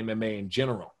about MMA in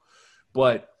general.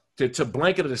 But to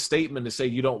blanket a statement to say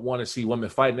you don't want to see women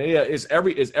fighting, yeah, is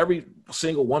every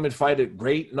single woman fighting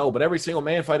great? No, but every single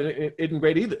man fighting isn't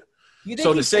great either.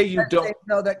 So to say you don't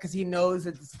know that because he knows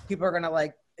that people are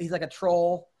gonna he's like a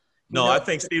troll. No, I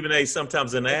think Stephen A.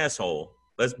 sometimes an asshole.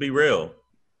 Let's be real.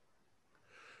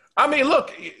 I mean,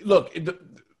 look.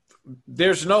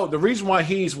 The reason why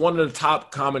he's one of the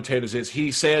top commentators is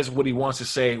he says what he wants to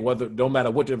say, no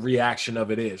matter what the reaction of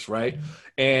it is, right?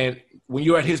 And when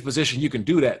you're at his position, you can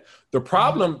do that. The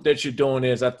problem that you're doing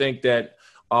is, I think that,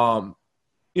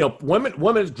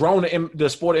 women's grown in the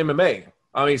sport of MMA.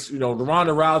 I mean, the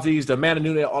Ronda Rouseys, the Amanda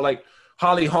Nunes, all like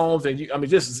Holly Holmes, and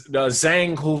just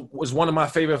Zhang, who was one of my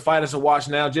favorite fighters to watch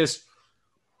now,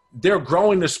 they're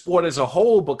growing the sport as a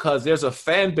whole because there's a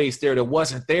fan base there that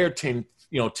wasn't there 10,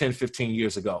 15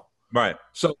 years ago. Right.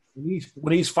 So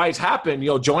when these fights happen,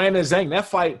 Joanna Zhang, that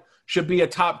fight should be a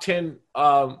top 10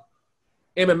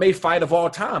 MMA fight of all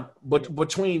time. But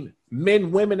between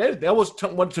men, women, that was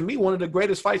to me one of the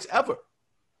greatest fights ever.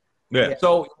 Yeah.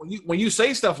 So when you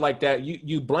say stuff like that,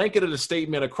 you blanketed a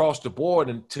statement across the board,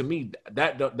 and to me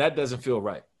that doesn't feel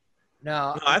right.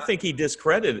 No, I think he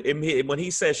discredited him. When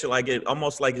he says shit like it,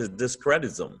 almost like it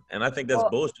discredits him, and I think that's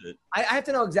bullshit. I have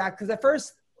to know exactly, because at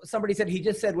first somebody said he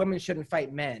just said women shouldn't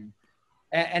fight men,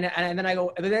 and then I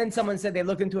go, but then someone said they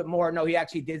looked into it more. No, he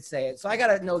actually did say it. So I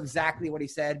got to know exactly what he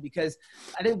said, because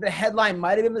I think the headline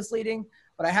might have been misleading,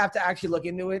 but I have to actually look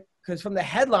into it, because from the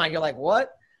headline you're like, what?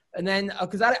 And then,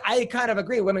 because I kind of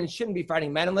agree, women shouldn't be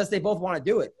fighting men unless they both want to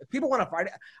do it. If people want to fight,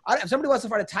 if somebody wants to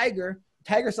fight a tiger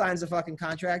signs a fucking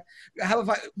contract. Have a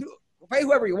fight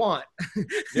whoever you want.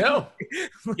 Yeah,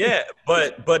 yeah,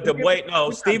 but the way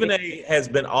Stephen A. has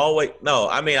been always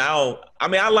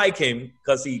I like him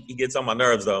because he gets on my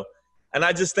nerves though, and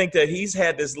I just think that he's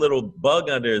had this little bug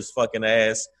under his fucking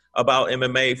ass about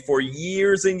MMA for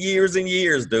years and years and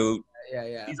years, dude.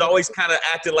 Yeah. He's always kind of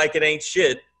acted like it ain't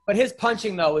shit. But his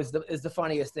punching though is the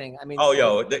funniest thing. I mean,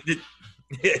 that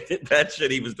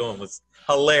shit he was doing was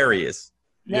hilarious.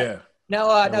 Yeah.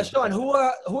 Now, Sean, who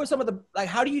are some of the, like,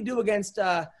 how do you do against,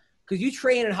 because you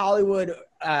train in Hollywood,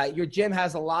 your gym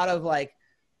has a lot of like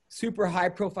super high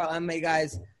profile MMA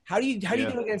guys. How do you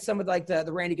do against some of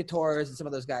the Randy Couture's and some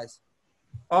of those guys?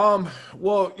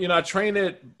 Well, I train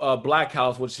at Black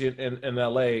House, which is in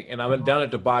LA, and I went down at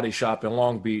the Body Shop in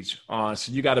Long Beach.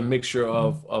 So you got a mixture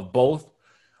of both.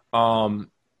 And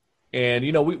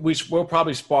we'll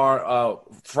probably spar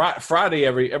Friday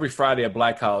every Friday at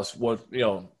Black House.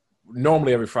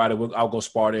 Normally every Friday I'll go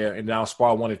spar there, and then I'll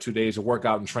spar 1 or 2 days of work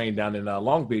out and train down in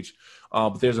Long Beach.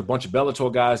 But there's a bunch of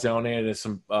Bellator guys down there. There's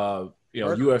some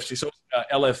UFC, so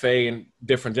LFA and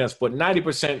different gents. But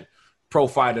 90% pro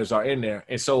fighters are in there,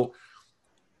 and so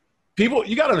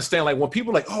you got to understand, like when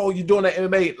people are like, oh, you're doing that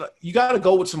MMA, you got to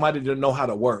go with somebody to know how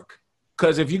to work.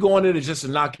 Because if you go in there just to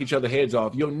knock each other's heads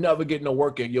off, you'll never get no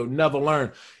work in. You'll never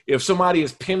learn. If somebody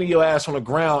is pinning your ass on the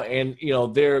ground and, you know,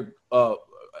 they're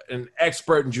an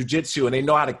expert in jiu-jitsu and they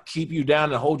know how to keep you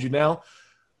down and hold you down,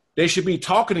 they should be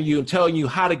talking to you and telling you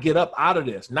how to get up out of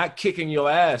this, not kicking your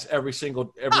ass every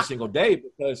single day.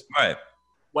 Because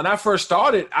when I first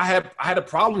started, I had a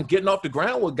problem getting off the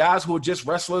ground with guys who were just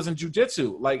wrestlers in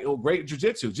jiu-jitsu, like great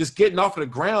jiu-jitsu. Just getting off of the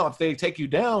ground, if they take you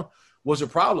down, was a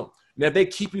problem. Now, if they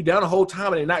keep you down the whole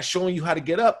time and they're not showing you how to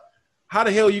get up, how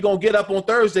the hell are you going to get up on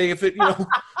Thursday if it,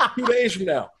 2 days from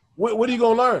now? What are you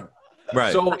going to learn?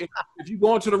 Right. So if you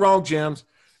go into the wrong gyms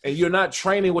and you're not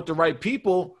training with the right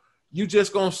people, you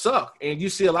just going to suck. And you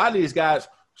see a lot of these guys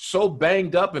so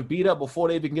banged up and beat up before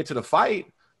they even get to the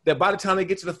fight that by the time they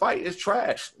get to the fight, it's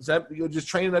trash. Is that you're just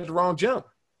training at the wrong gym.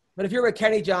 But if you're with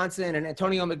Kenny Johnson and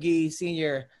Antonio McGee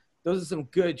Sr., those are some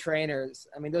good trainers.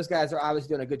 I mean, those guys are obviously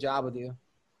doing a good job with you.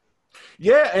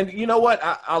 Yeah, and you know what?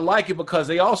 I like it because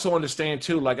they also understand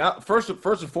too. Like, first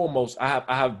and foremost, I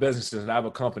have businesses and I have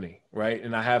a company, right?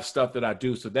 And I have stuff that I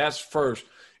do. So that's first,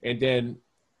 and then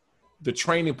the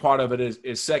training part of it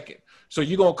is second. So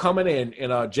you're gonna come in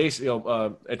and Jason,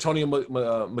 Antonio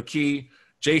McKee,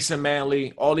 Jason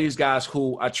Manley, all these guys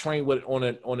who I train with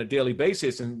on a daily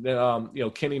basis, and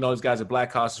Kenny and all these guys at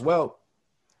Black House as well.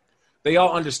 They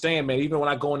all understand, man. Even when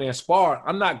I go in there and spar,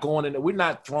 I'm not going in there. We're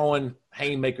not throwing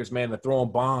haymakers, man. They're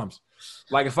throwing bombs.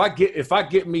 Like if I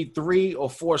get me 3 or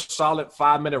 4 solid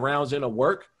 5-minute rounds in of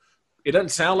work, it doesn't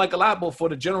sound like a lot, but for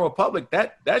the general public,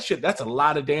 that's a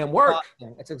lot of damn work.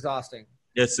 It's exhausting.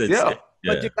 Yes, yeah.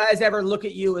 But do guys ever look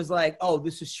at you as like, oh,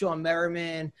 this is Sean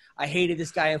Merriman. I hated this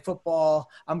guy in football.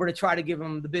 I'm going to try to give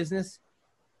him the business.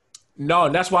 No,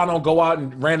 and that's why I don't go out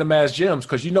in random ass gyms,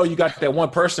 because you got that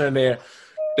one person in there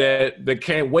that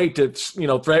can't wait to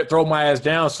throw my ass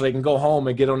down so they can go home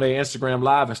and get on their Instagram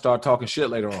Live and start talking shit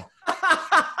later on.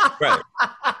 Right.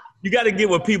 You got to get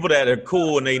with people that are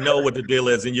cool and they know what the deal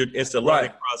is, and it's a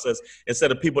learning process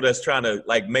instead of people that's trying to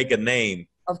like make a name.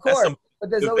 Of course. But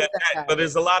there's always but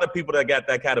there's a lot of people that got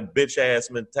that kind of bitch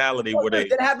ass mentality where they.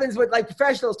 That happens with like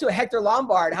professionals too. Hector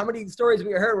Lombard. How many stories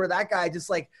we heard where that guy just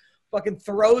like fucking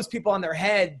throws people on their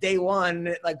head day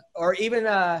one, like, or even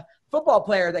a football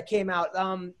player that came out.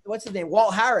 What's his name?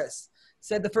 Walt Harris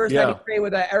said the first time he played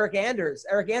with Eric Anders.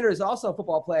 Eric Anders is also a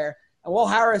football player, and Walt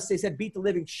Harris, they said, beat the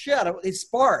living shit out of. They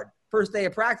sparred first day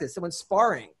of practice. Someone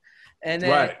sparring, and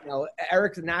then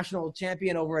Eric's a national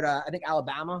champion over at I think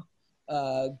Alabama.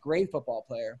 Great football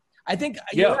player. I think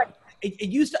you're right.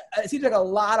 It seems like a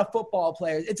lot of football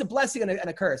players. It's a blessing and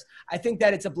a curse. I think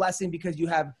that it's a blessing because you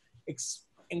have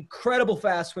incredible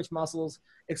fast twitch muscles,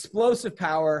 explosive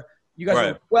power. You guys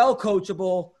are well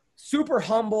coachable, super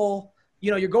humble.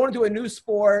 You're going into a new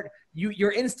sport.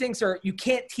 Your instincts you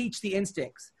can't teach the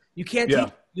instincts. You can't teach.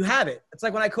 You have it. It's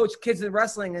like when I coach kids in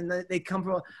wrestling and they come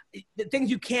from the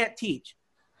things you can't teach.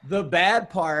 The bad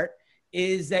part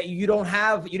is that you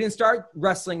didn't start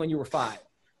wrestling when you were 5.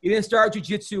 You didn't start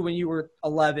jiu-jitsu when you were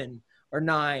 11 or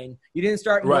 9. You didn't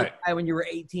start Muay Thai when you were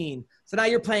 18. So now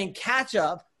you're playing catch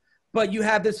up, but you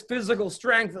have this physical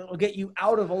strength that will get you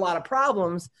out of a lot of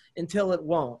problems until it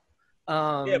won't.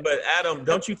 But Adam,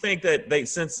 don't you think that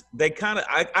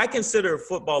I consider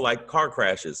football like car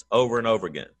crashes over and over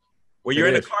again, where you're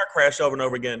in a car crash over and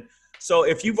over again. So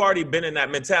if you've already been in that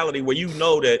mentality where you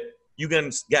know that you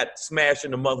get smashed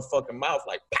in the motherfucking mouth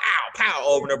like pow, pow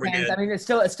over and over again. I mean, it's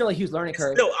still a huge learning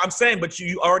curve. I'm saying, but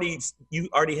you already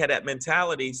had that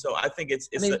mentality, so I think it's.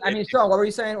 Sean, what were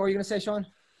you saying? What were you gonna say, Sean?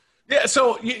 Yeah,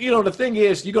 so the thing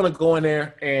is, you're gonna go in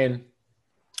there and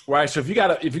so if you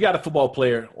got a football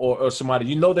player or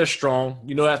somebody, they're strong,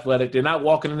 athletic, they're not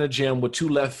walking in the gym with 2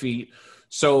 left feet,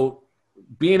 so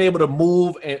being able to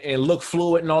move and look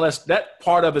fluid and all that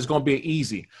part of it is gonna be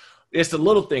easy. It's the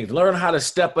little things. Learn how to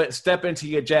step into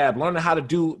your jab. Learn how to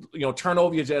do, turn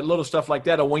over your jab, little stuff like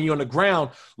that. Or when you're on the ground,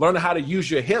 learn how to use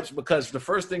your hips, because the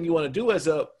first thing you want to do as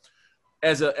a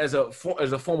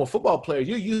former football player,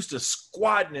 you're used to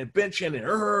squatting and benching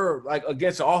and like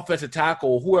against an offensive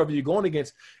tackle or whoever you're going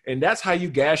against, and that's how you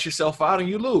gas yourself out and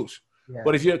you lose. Yeah.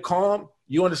 But if you're calm,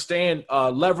 you understand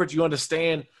leverage, you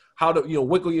understand how to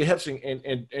wiggle your hips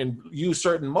and use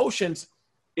certain motions.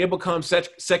 It becomes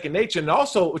second nature. And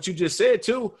also what you just said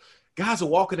too, guys are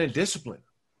walking in discipline.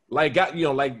 Like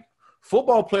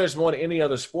football players more than any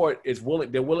other sport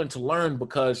they're willing to learn,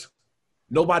 because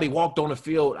nobody walked on the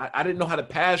field. I didn't know how to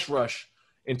pass rush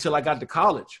until I got to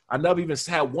college. I never even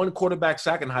had one quarterback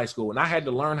sack in high school. And I had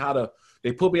to learn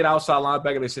they put me at outside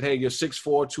linebacker. They said, hey, you're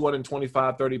 6'4",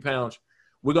 225, 30 pounds.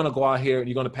 We're going to go out here and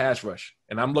you're going to pass rush.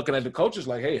 And I'm looking at the coaches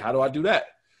like, hey, how do I do that?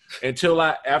 Until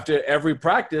after every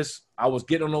practice, I was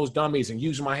getting on those dummies and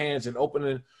using my hands and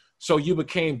opening. So you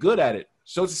became good at it.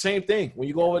 So it's the same thing when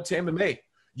you go over to MMA.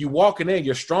 You walking in,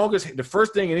 you're strongest. The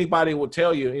first thing anybody will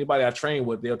tell you, anybody I train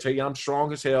with, they'll tell you I'm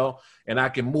strong as hell and I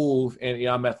can move and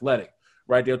I'm athletic,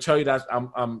 right? They'll tell you that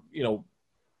I'm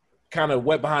kind of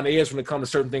wet behind the ears when it comes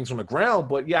to certain things on the ground,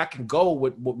 but yeah, I can go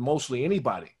with mostly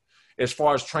anybody as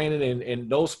far as training and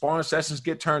those sparring sessions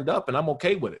get turned up and I'm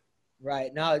okay with it.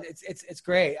 Right. No, it's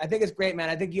great. I think it's great, man.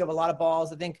 I think you have a lot of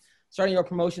balls. I think starting your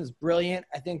promotion is brilliant.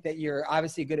 I think that you're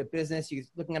obviously good at business. You're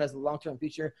looking at it as a long-term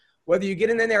future. Whether you get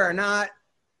in there or not,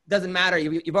 doesn't matter.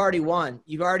 You've already won.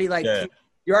 You've already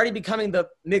you're already becoming the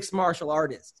mixed martial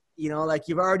artist. Like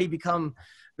you've already become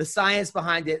the science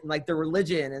behind it and like the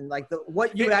religion and like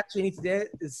what you actually need to do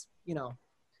is,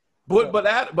 But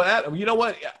Adam, you know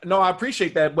what? No, I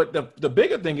appreciate that. But the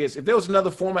bigger thing is if there was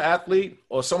another former athlete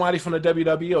or somebody from the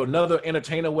WWE or another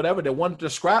entertainer, whatever, that wanted to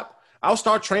scrap, I'll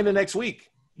start training next week.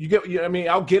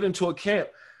 I'll get into a camp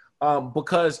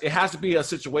because it has to be a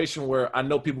situation where I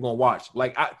know people going to watch.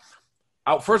 Like I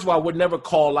first of all, I would never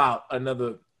call out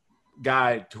another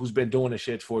guy who's been doing this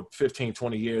shit for 15,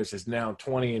 20 years, is now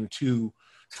 20-2,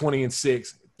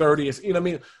 20-6,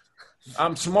 30.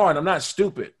 I'm smart. I'm not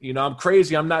stupid. I'm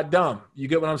crazy. I'm not dumb. You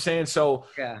get what I'm saying? So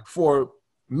for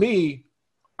me,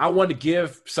 I wanted to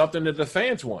give something that the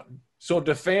fans want. So if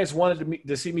the fans wanted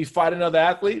to see me fight another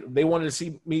athlete, they wanted to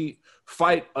see me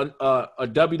fight a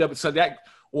WWE, so that,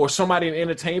 or somebody in the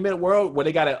entertainment world where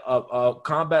they got a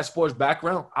combat sports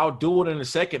background, I'll do it in a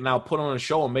second and I'll put on a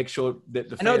show and make sure that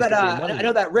the fans I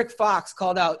know that Rick Fox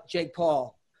called out Jake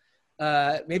Paul.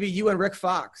 Maybe you and Rick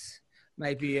Fox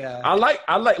might be. I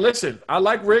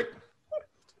like Rick.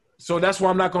 So that's why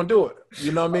I'm not going to do it.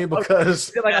 You know what I mean? Because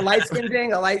is it like a light skin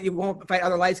thing? You won't fight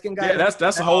other light skin guys? Yeah,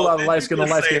 that's a whole lot of light skin on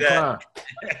light skin crime.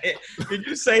 Did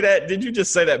you say that? Did you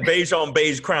just say that beige on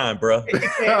beige crime, bro? All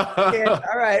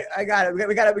right, I got it.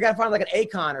 We got to find like an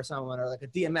Akon or someone or like a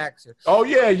DMX. Oh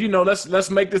yeah,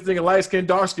 let's make this thing a light skin,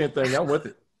 dark skin thing. I'm with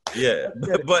it. Yeah,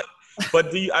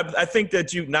 but do you? I think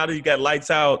that now that you got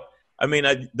lights out,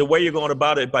 the way you're going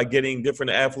about it by getting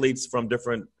different athletes from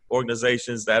different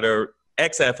organizations that are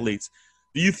ex-athletes,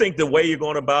 do you think the way you're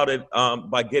going about it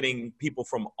by getting people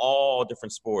from all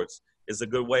different sports is a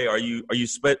good way? Are you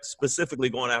specifically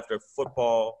going after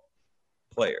football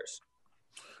players?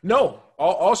 No,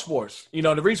 all sports.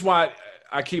 The reason why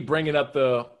I keep bringing up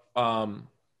the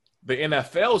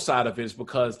NFL side of it is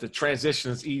because the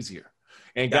transition is easier,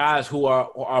 and guys who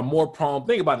are more prone.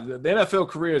 Think about it. The NFL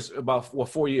career is about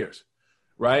 4 years,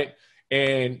 right?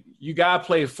 And you got to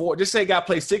play just say got to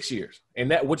play 6 years,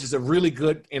 and which is a really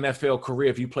good NFL career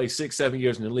if you play 6-7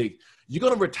 years in the league. You're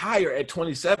going to retire at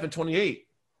 27, 28.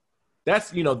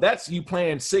 That's you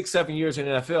playing 6-7 years in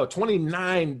the NFL,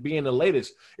 29 being the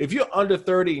latest. If you're under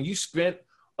 30 and you spent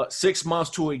 6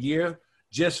 months to a year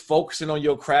just focusing on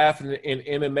your craft in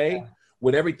MMA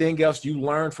with everything else you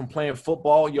learned from playing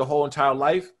football your whole entire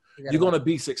life, you're going to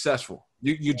be successful.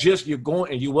 You're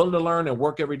going and you're willing to learn and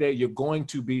work every day. You're going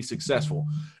to be successful.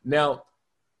 Now,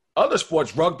 other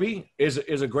sports, rugby is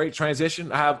a great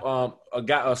transition. I have a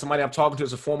guy, somebody I'm talking to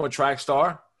is a former track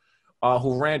star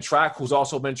who ran track, who's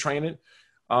also been training.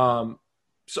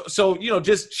 So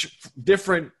just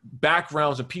different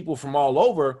backgrounds of people from all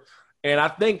over. And I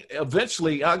think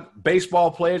eventually baseball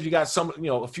players, you got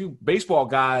a few baseball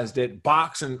guys that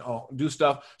box and do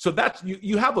stuff. So that's,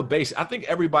 you have a base. I think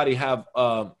everybody have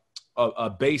a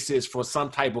basis for some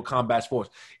type of combat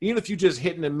sports. Even if you just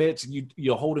hitting the mitts,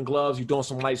 you're holding gloves, you're doing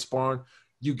some light sparring,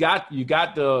 you got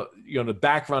the the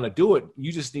background to do it.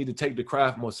 You just need to take the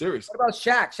craft more serious. What about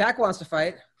Shaq? Shaq wants to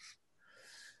fight.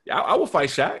 Yeah, I will fight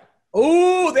Shaq.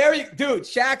 Oh, dude.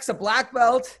 Shaq's a black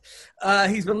belt.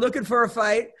 He's been looking for a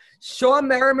fight. Sean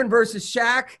Merriman versus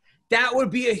Shaq. That would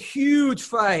be a huge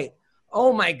fight.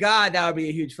 Oh my God, that would be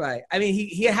a huge fight.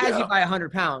 He has you by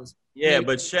 100 pounds. Yeah,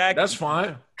 but Shaq. That's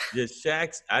fine.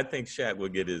 I think Shaq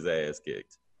would get his ass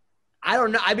kicked. I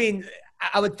don't know.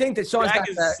 I would think that Sean's got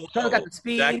the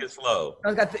speed. Shaq is slow.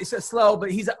 He's slow, but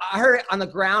I heard on the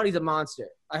ground he's a monster.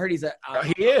 I heard he's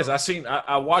he is.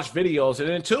 I watched videos, and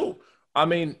then too.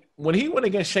 When he went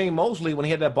against Shane Mosley, when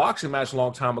he had that boxing match a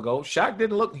long time ago,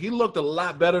 Shaq he looked a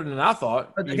lot better than I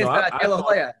thought. Against De La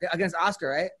Hoya, against Oscar,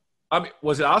 right?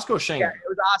 Was it Oscar or Shane? Yeah, it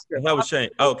was Oscar. That was Shane.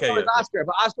 Okay. It was Oscar,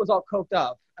 but Oscar was all coked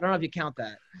up. I don't know if you count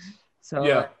that. So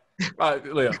yeah.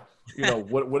 Leo,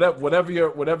 whatever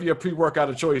your pre-workout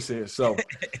of choice is. So,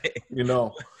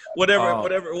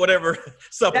 whatever.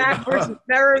 Shaq versus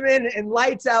Merriman and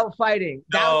lights out fighting.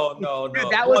 No.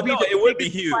 That would be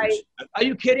huge. Fight. Are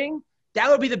you kidding? That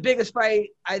would be the biggest fight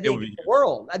I think in the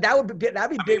world. That'd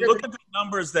be bigger. Look at the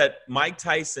numbers that Mike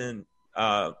Tyson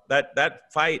that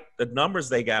fight, the numbers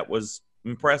they got was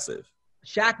impressive.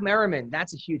 Shaq Merriman,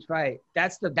 that's a huge fight.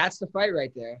 That's the fight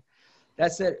right there.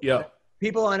 That's it. Yeah.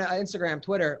 People on Instagram,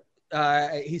 Twitter.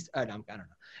 I don't know.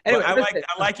 Anyway,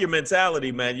 I like your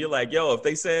mentality, man. You're like, yo, if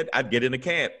they said I'd get in the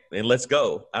camp and let's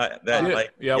go. Let's go.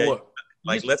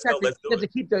 Let's do it. To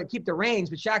keep the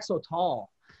range, but Shaq's so tall.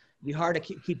 It'd be hard to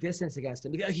keep distance against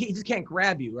him. He just can't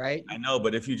grab you, right? I know,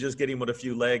 but if you just get him with a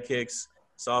few leg kicks,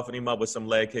 soften him up with some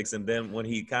leg kicks, and then when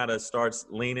he kind of starts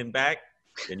leaning back,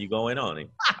 then you go in on him.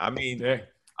 I mean,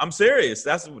 I'm serious.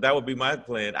 That would be my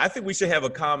plan. I think we should have a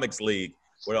comics league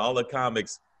where all the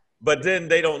comics, but then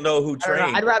they don't know who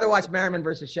trained. I'd rather watch Merriman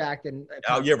versus Shaq than.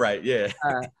 Oh, you're right. Yeah.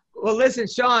 Well, listen,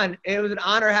 Sean, it was an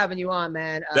honor having you on,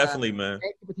 man. Definitely, man.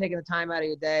 Thank you for taking the time out of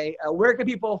your day. Where can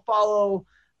people follow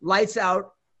Lights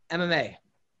Out MMA?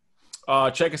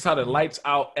 Check us out at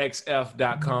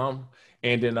lightsoutxf.com.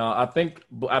 And then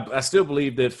I still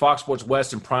believe that Fox Sports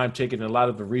West and Prime Ticket and a lot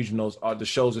of the regionals the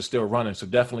shows are still running. So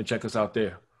definitely check us out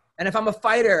there. And if I'm a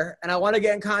fighter and I want to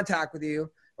get in contact with you,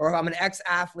 or if I'm an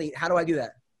ex-athlete, how do I do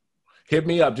that? Hit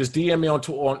me up. Just DM me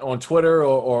on Twitter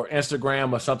or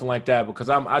Instagram or something like that,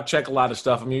 because I check a lot of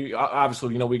stuff. I mean,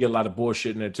 obviously, we get a lot of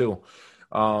bullshit in there too.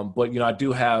 But, I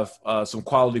do have some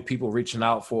quality people reaching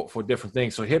out for different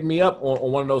things. So hit me up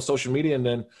on one of those social media, and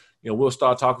then, we'll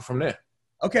start talking from there.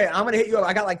 Okay, I'm going to hit you up.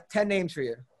 I got like 10 names for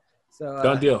you. So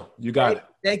done deal. You got it.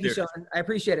 Thank you, Sean. I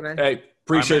appreciate it, man. Hey,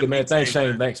 appreciate it, man. Thanks,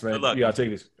 Shane. Thanks, man. You got to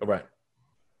take this. All right.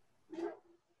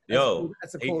 Yo,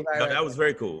 that's a cool guy. That was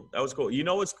very cool. That was cool. You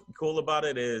know what's cool about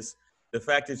it is the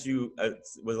fact that you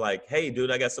was like, hey, dude,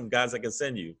 I got some guys I can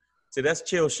send you. See, that's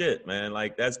chill shit, man.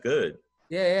 Like, that's good.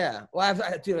 Yeah. Well, I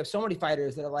have so many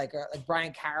fighters that are like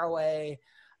Brian Caraway,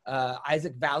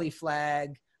 Isaac Valley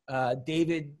Flag,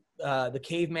 David, the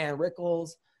Caveman Rickles.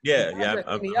 Yeah.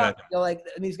 They're like,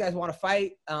 these guys want to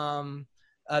fight.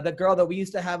 The girl that we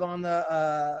used to have on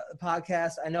the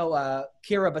podcast, I know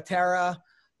Kira Batera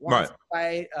wants to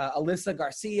fight. Alyssa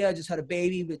Garcia just had a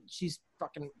baby, but she's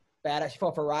fucking badass. She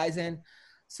fought for Ryzen.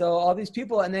 So all these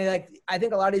people, and I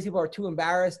think a lot of these people are too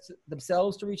embarrassed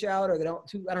themselves to reach out, or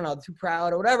too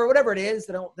proud, or whatever it is.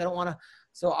 They don't want to.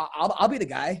 So I'll be the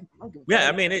guy. Yeah,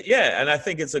 I mean, and I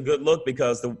think it's a good look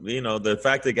because the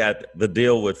fact they got the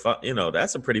deal with,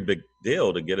 that's a pretty big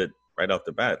deal to get it right off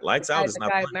the bat. Lights out is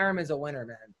not. Merriman's a winner,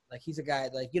 man. Like, he's a guy.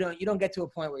 Like, you don't get to a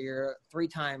point where you're a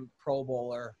 3-time Pro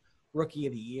Bowler, Rookie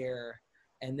of the Year,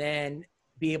 and then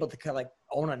be able to kind of like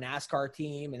own a NASCAR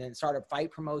team and then start a fight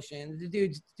promotion. The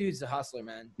dude's a hustler,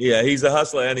 man. Yeah, he's a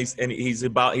hustler, and he's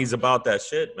about that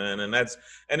shit, man. And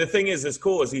the thing is, it's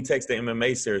cool is he takes the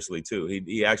MMA seriously too.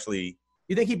 He actually.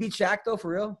 You think he beat Shaq though,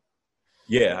 for real?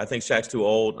 Yeah, I think Shaq's too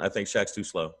old. I think Shaq's too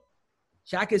slow.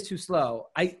 Shaq is too slow.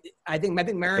 I think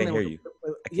Merriman. I can't hear you.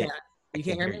 You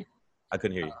can't hear me? I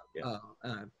couldn't hear you. Yeah.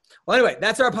 Well, anyway,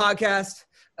 that's our podcast.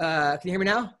 Can you hear me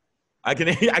now? I can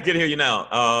hear you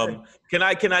now. Can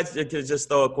I just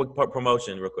throw a quick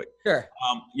promotion real quick? Sure.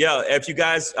 If you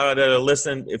guys that are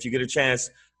listening, if you get a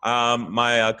chance,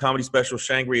 my comedy special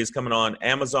Shangri is coming on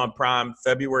Amazon Prime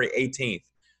February 18th.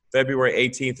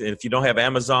 And if you don't have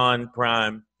Amazon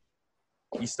Prime,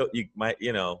 you might,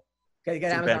 Okay, you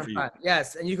got Amazon Prime.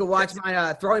 Yes, and you can watch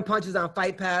my Throwing Punches on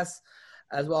Fight Pass,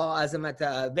 as well as I'm at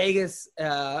Vegas,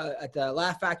 at the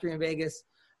Laugh Factory in Vegas,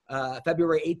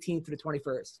 February 18th to the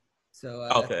 21st. So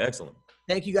okay, excellent.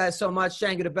 Thank you guys so much.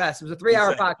 Shang, you're the best. It was a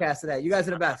 3-hour podcast today. You guys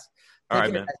are the best. All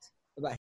right, man. Guys.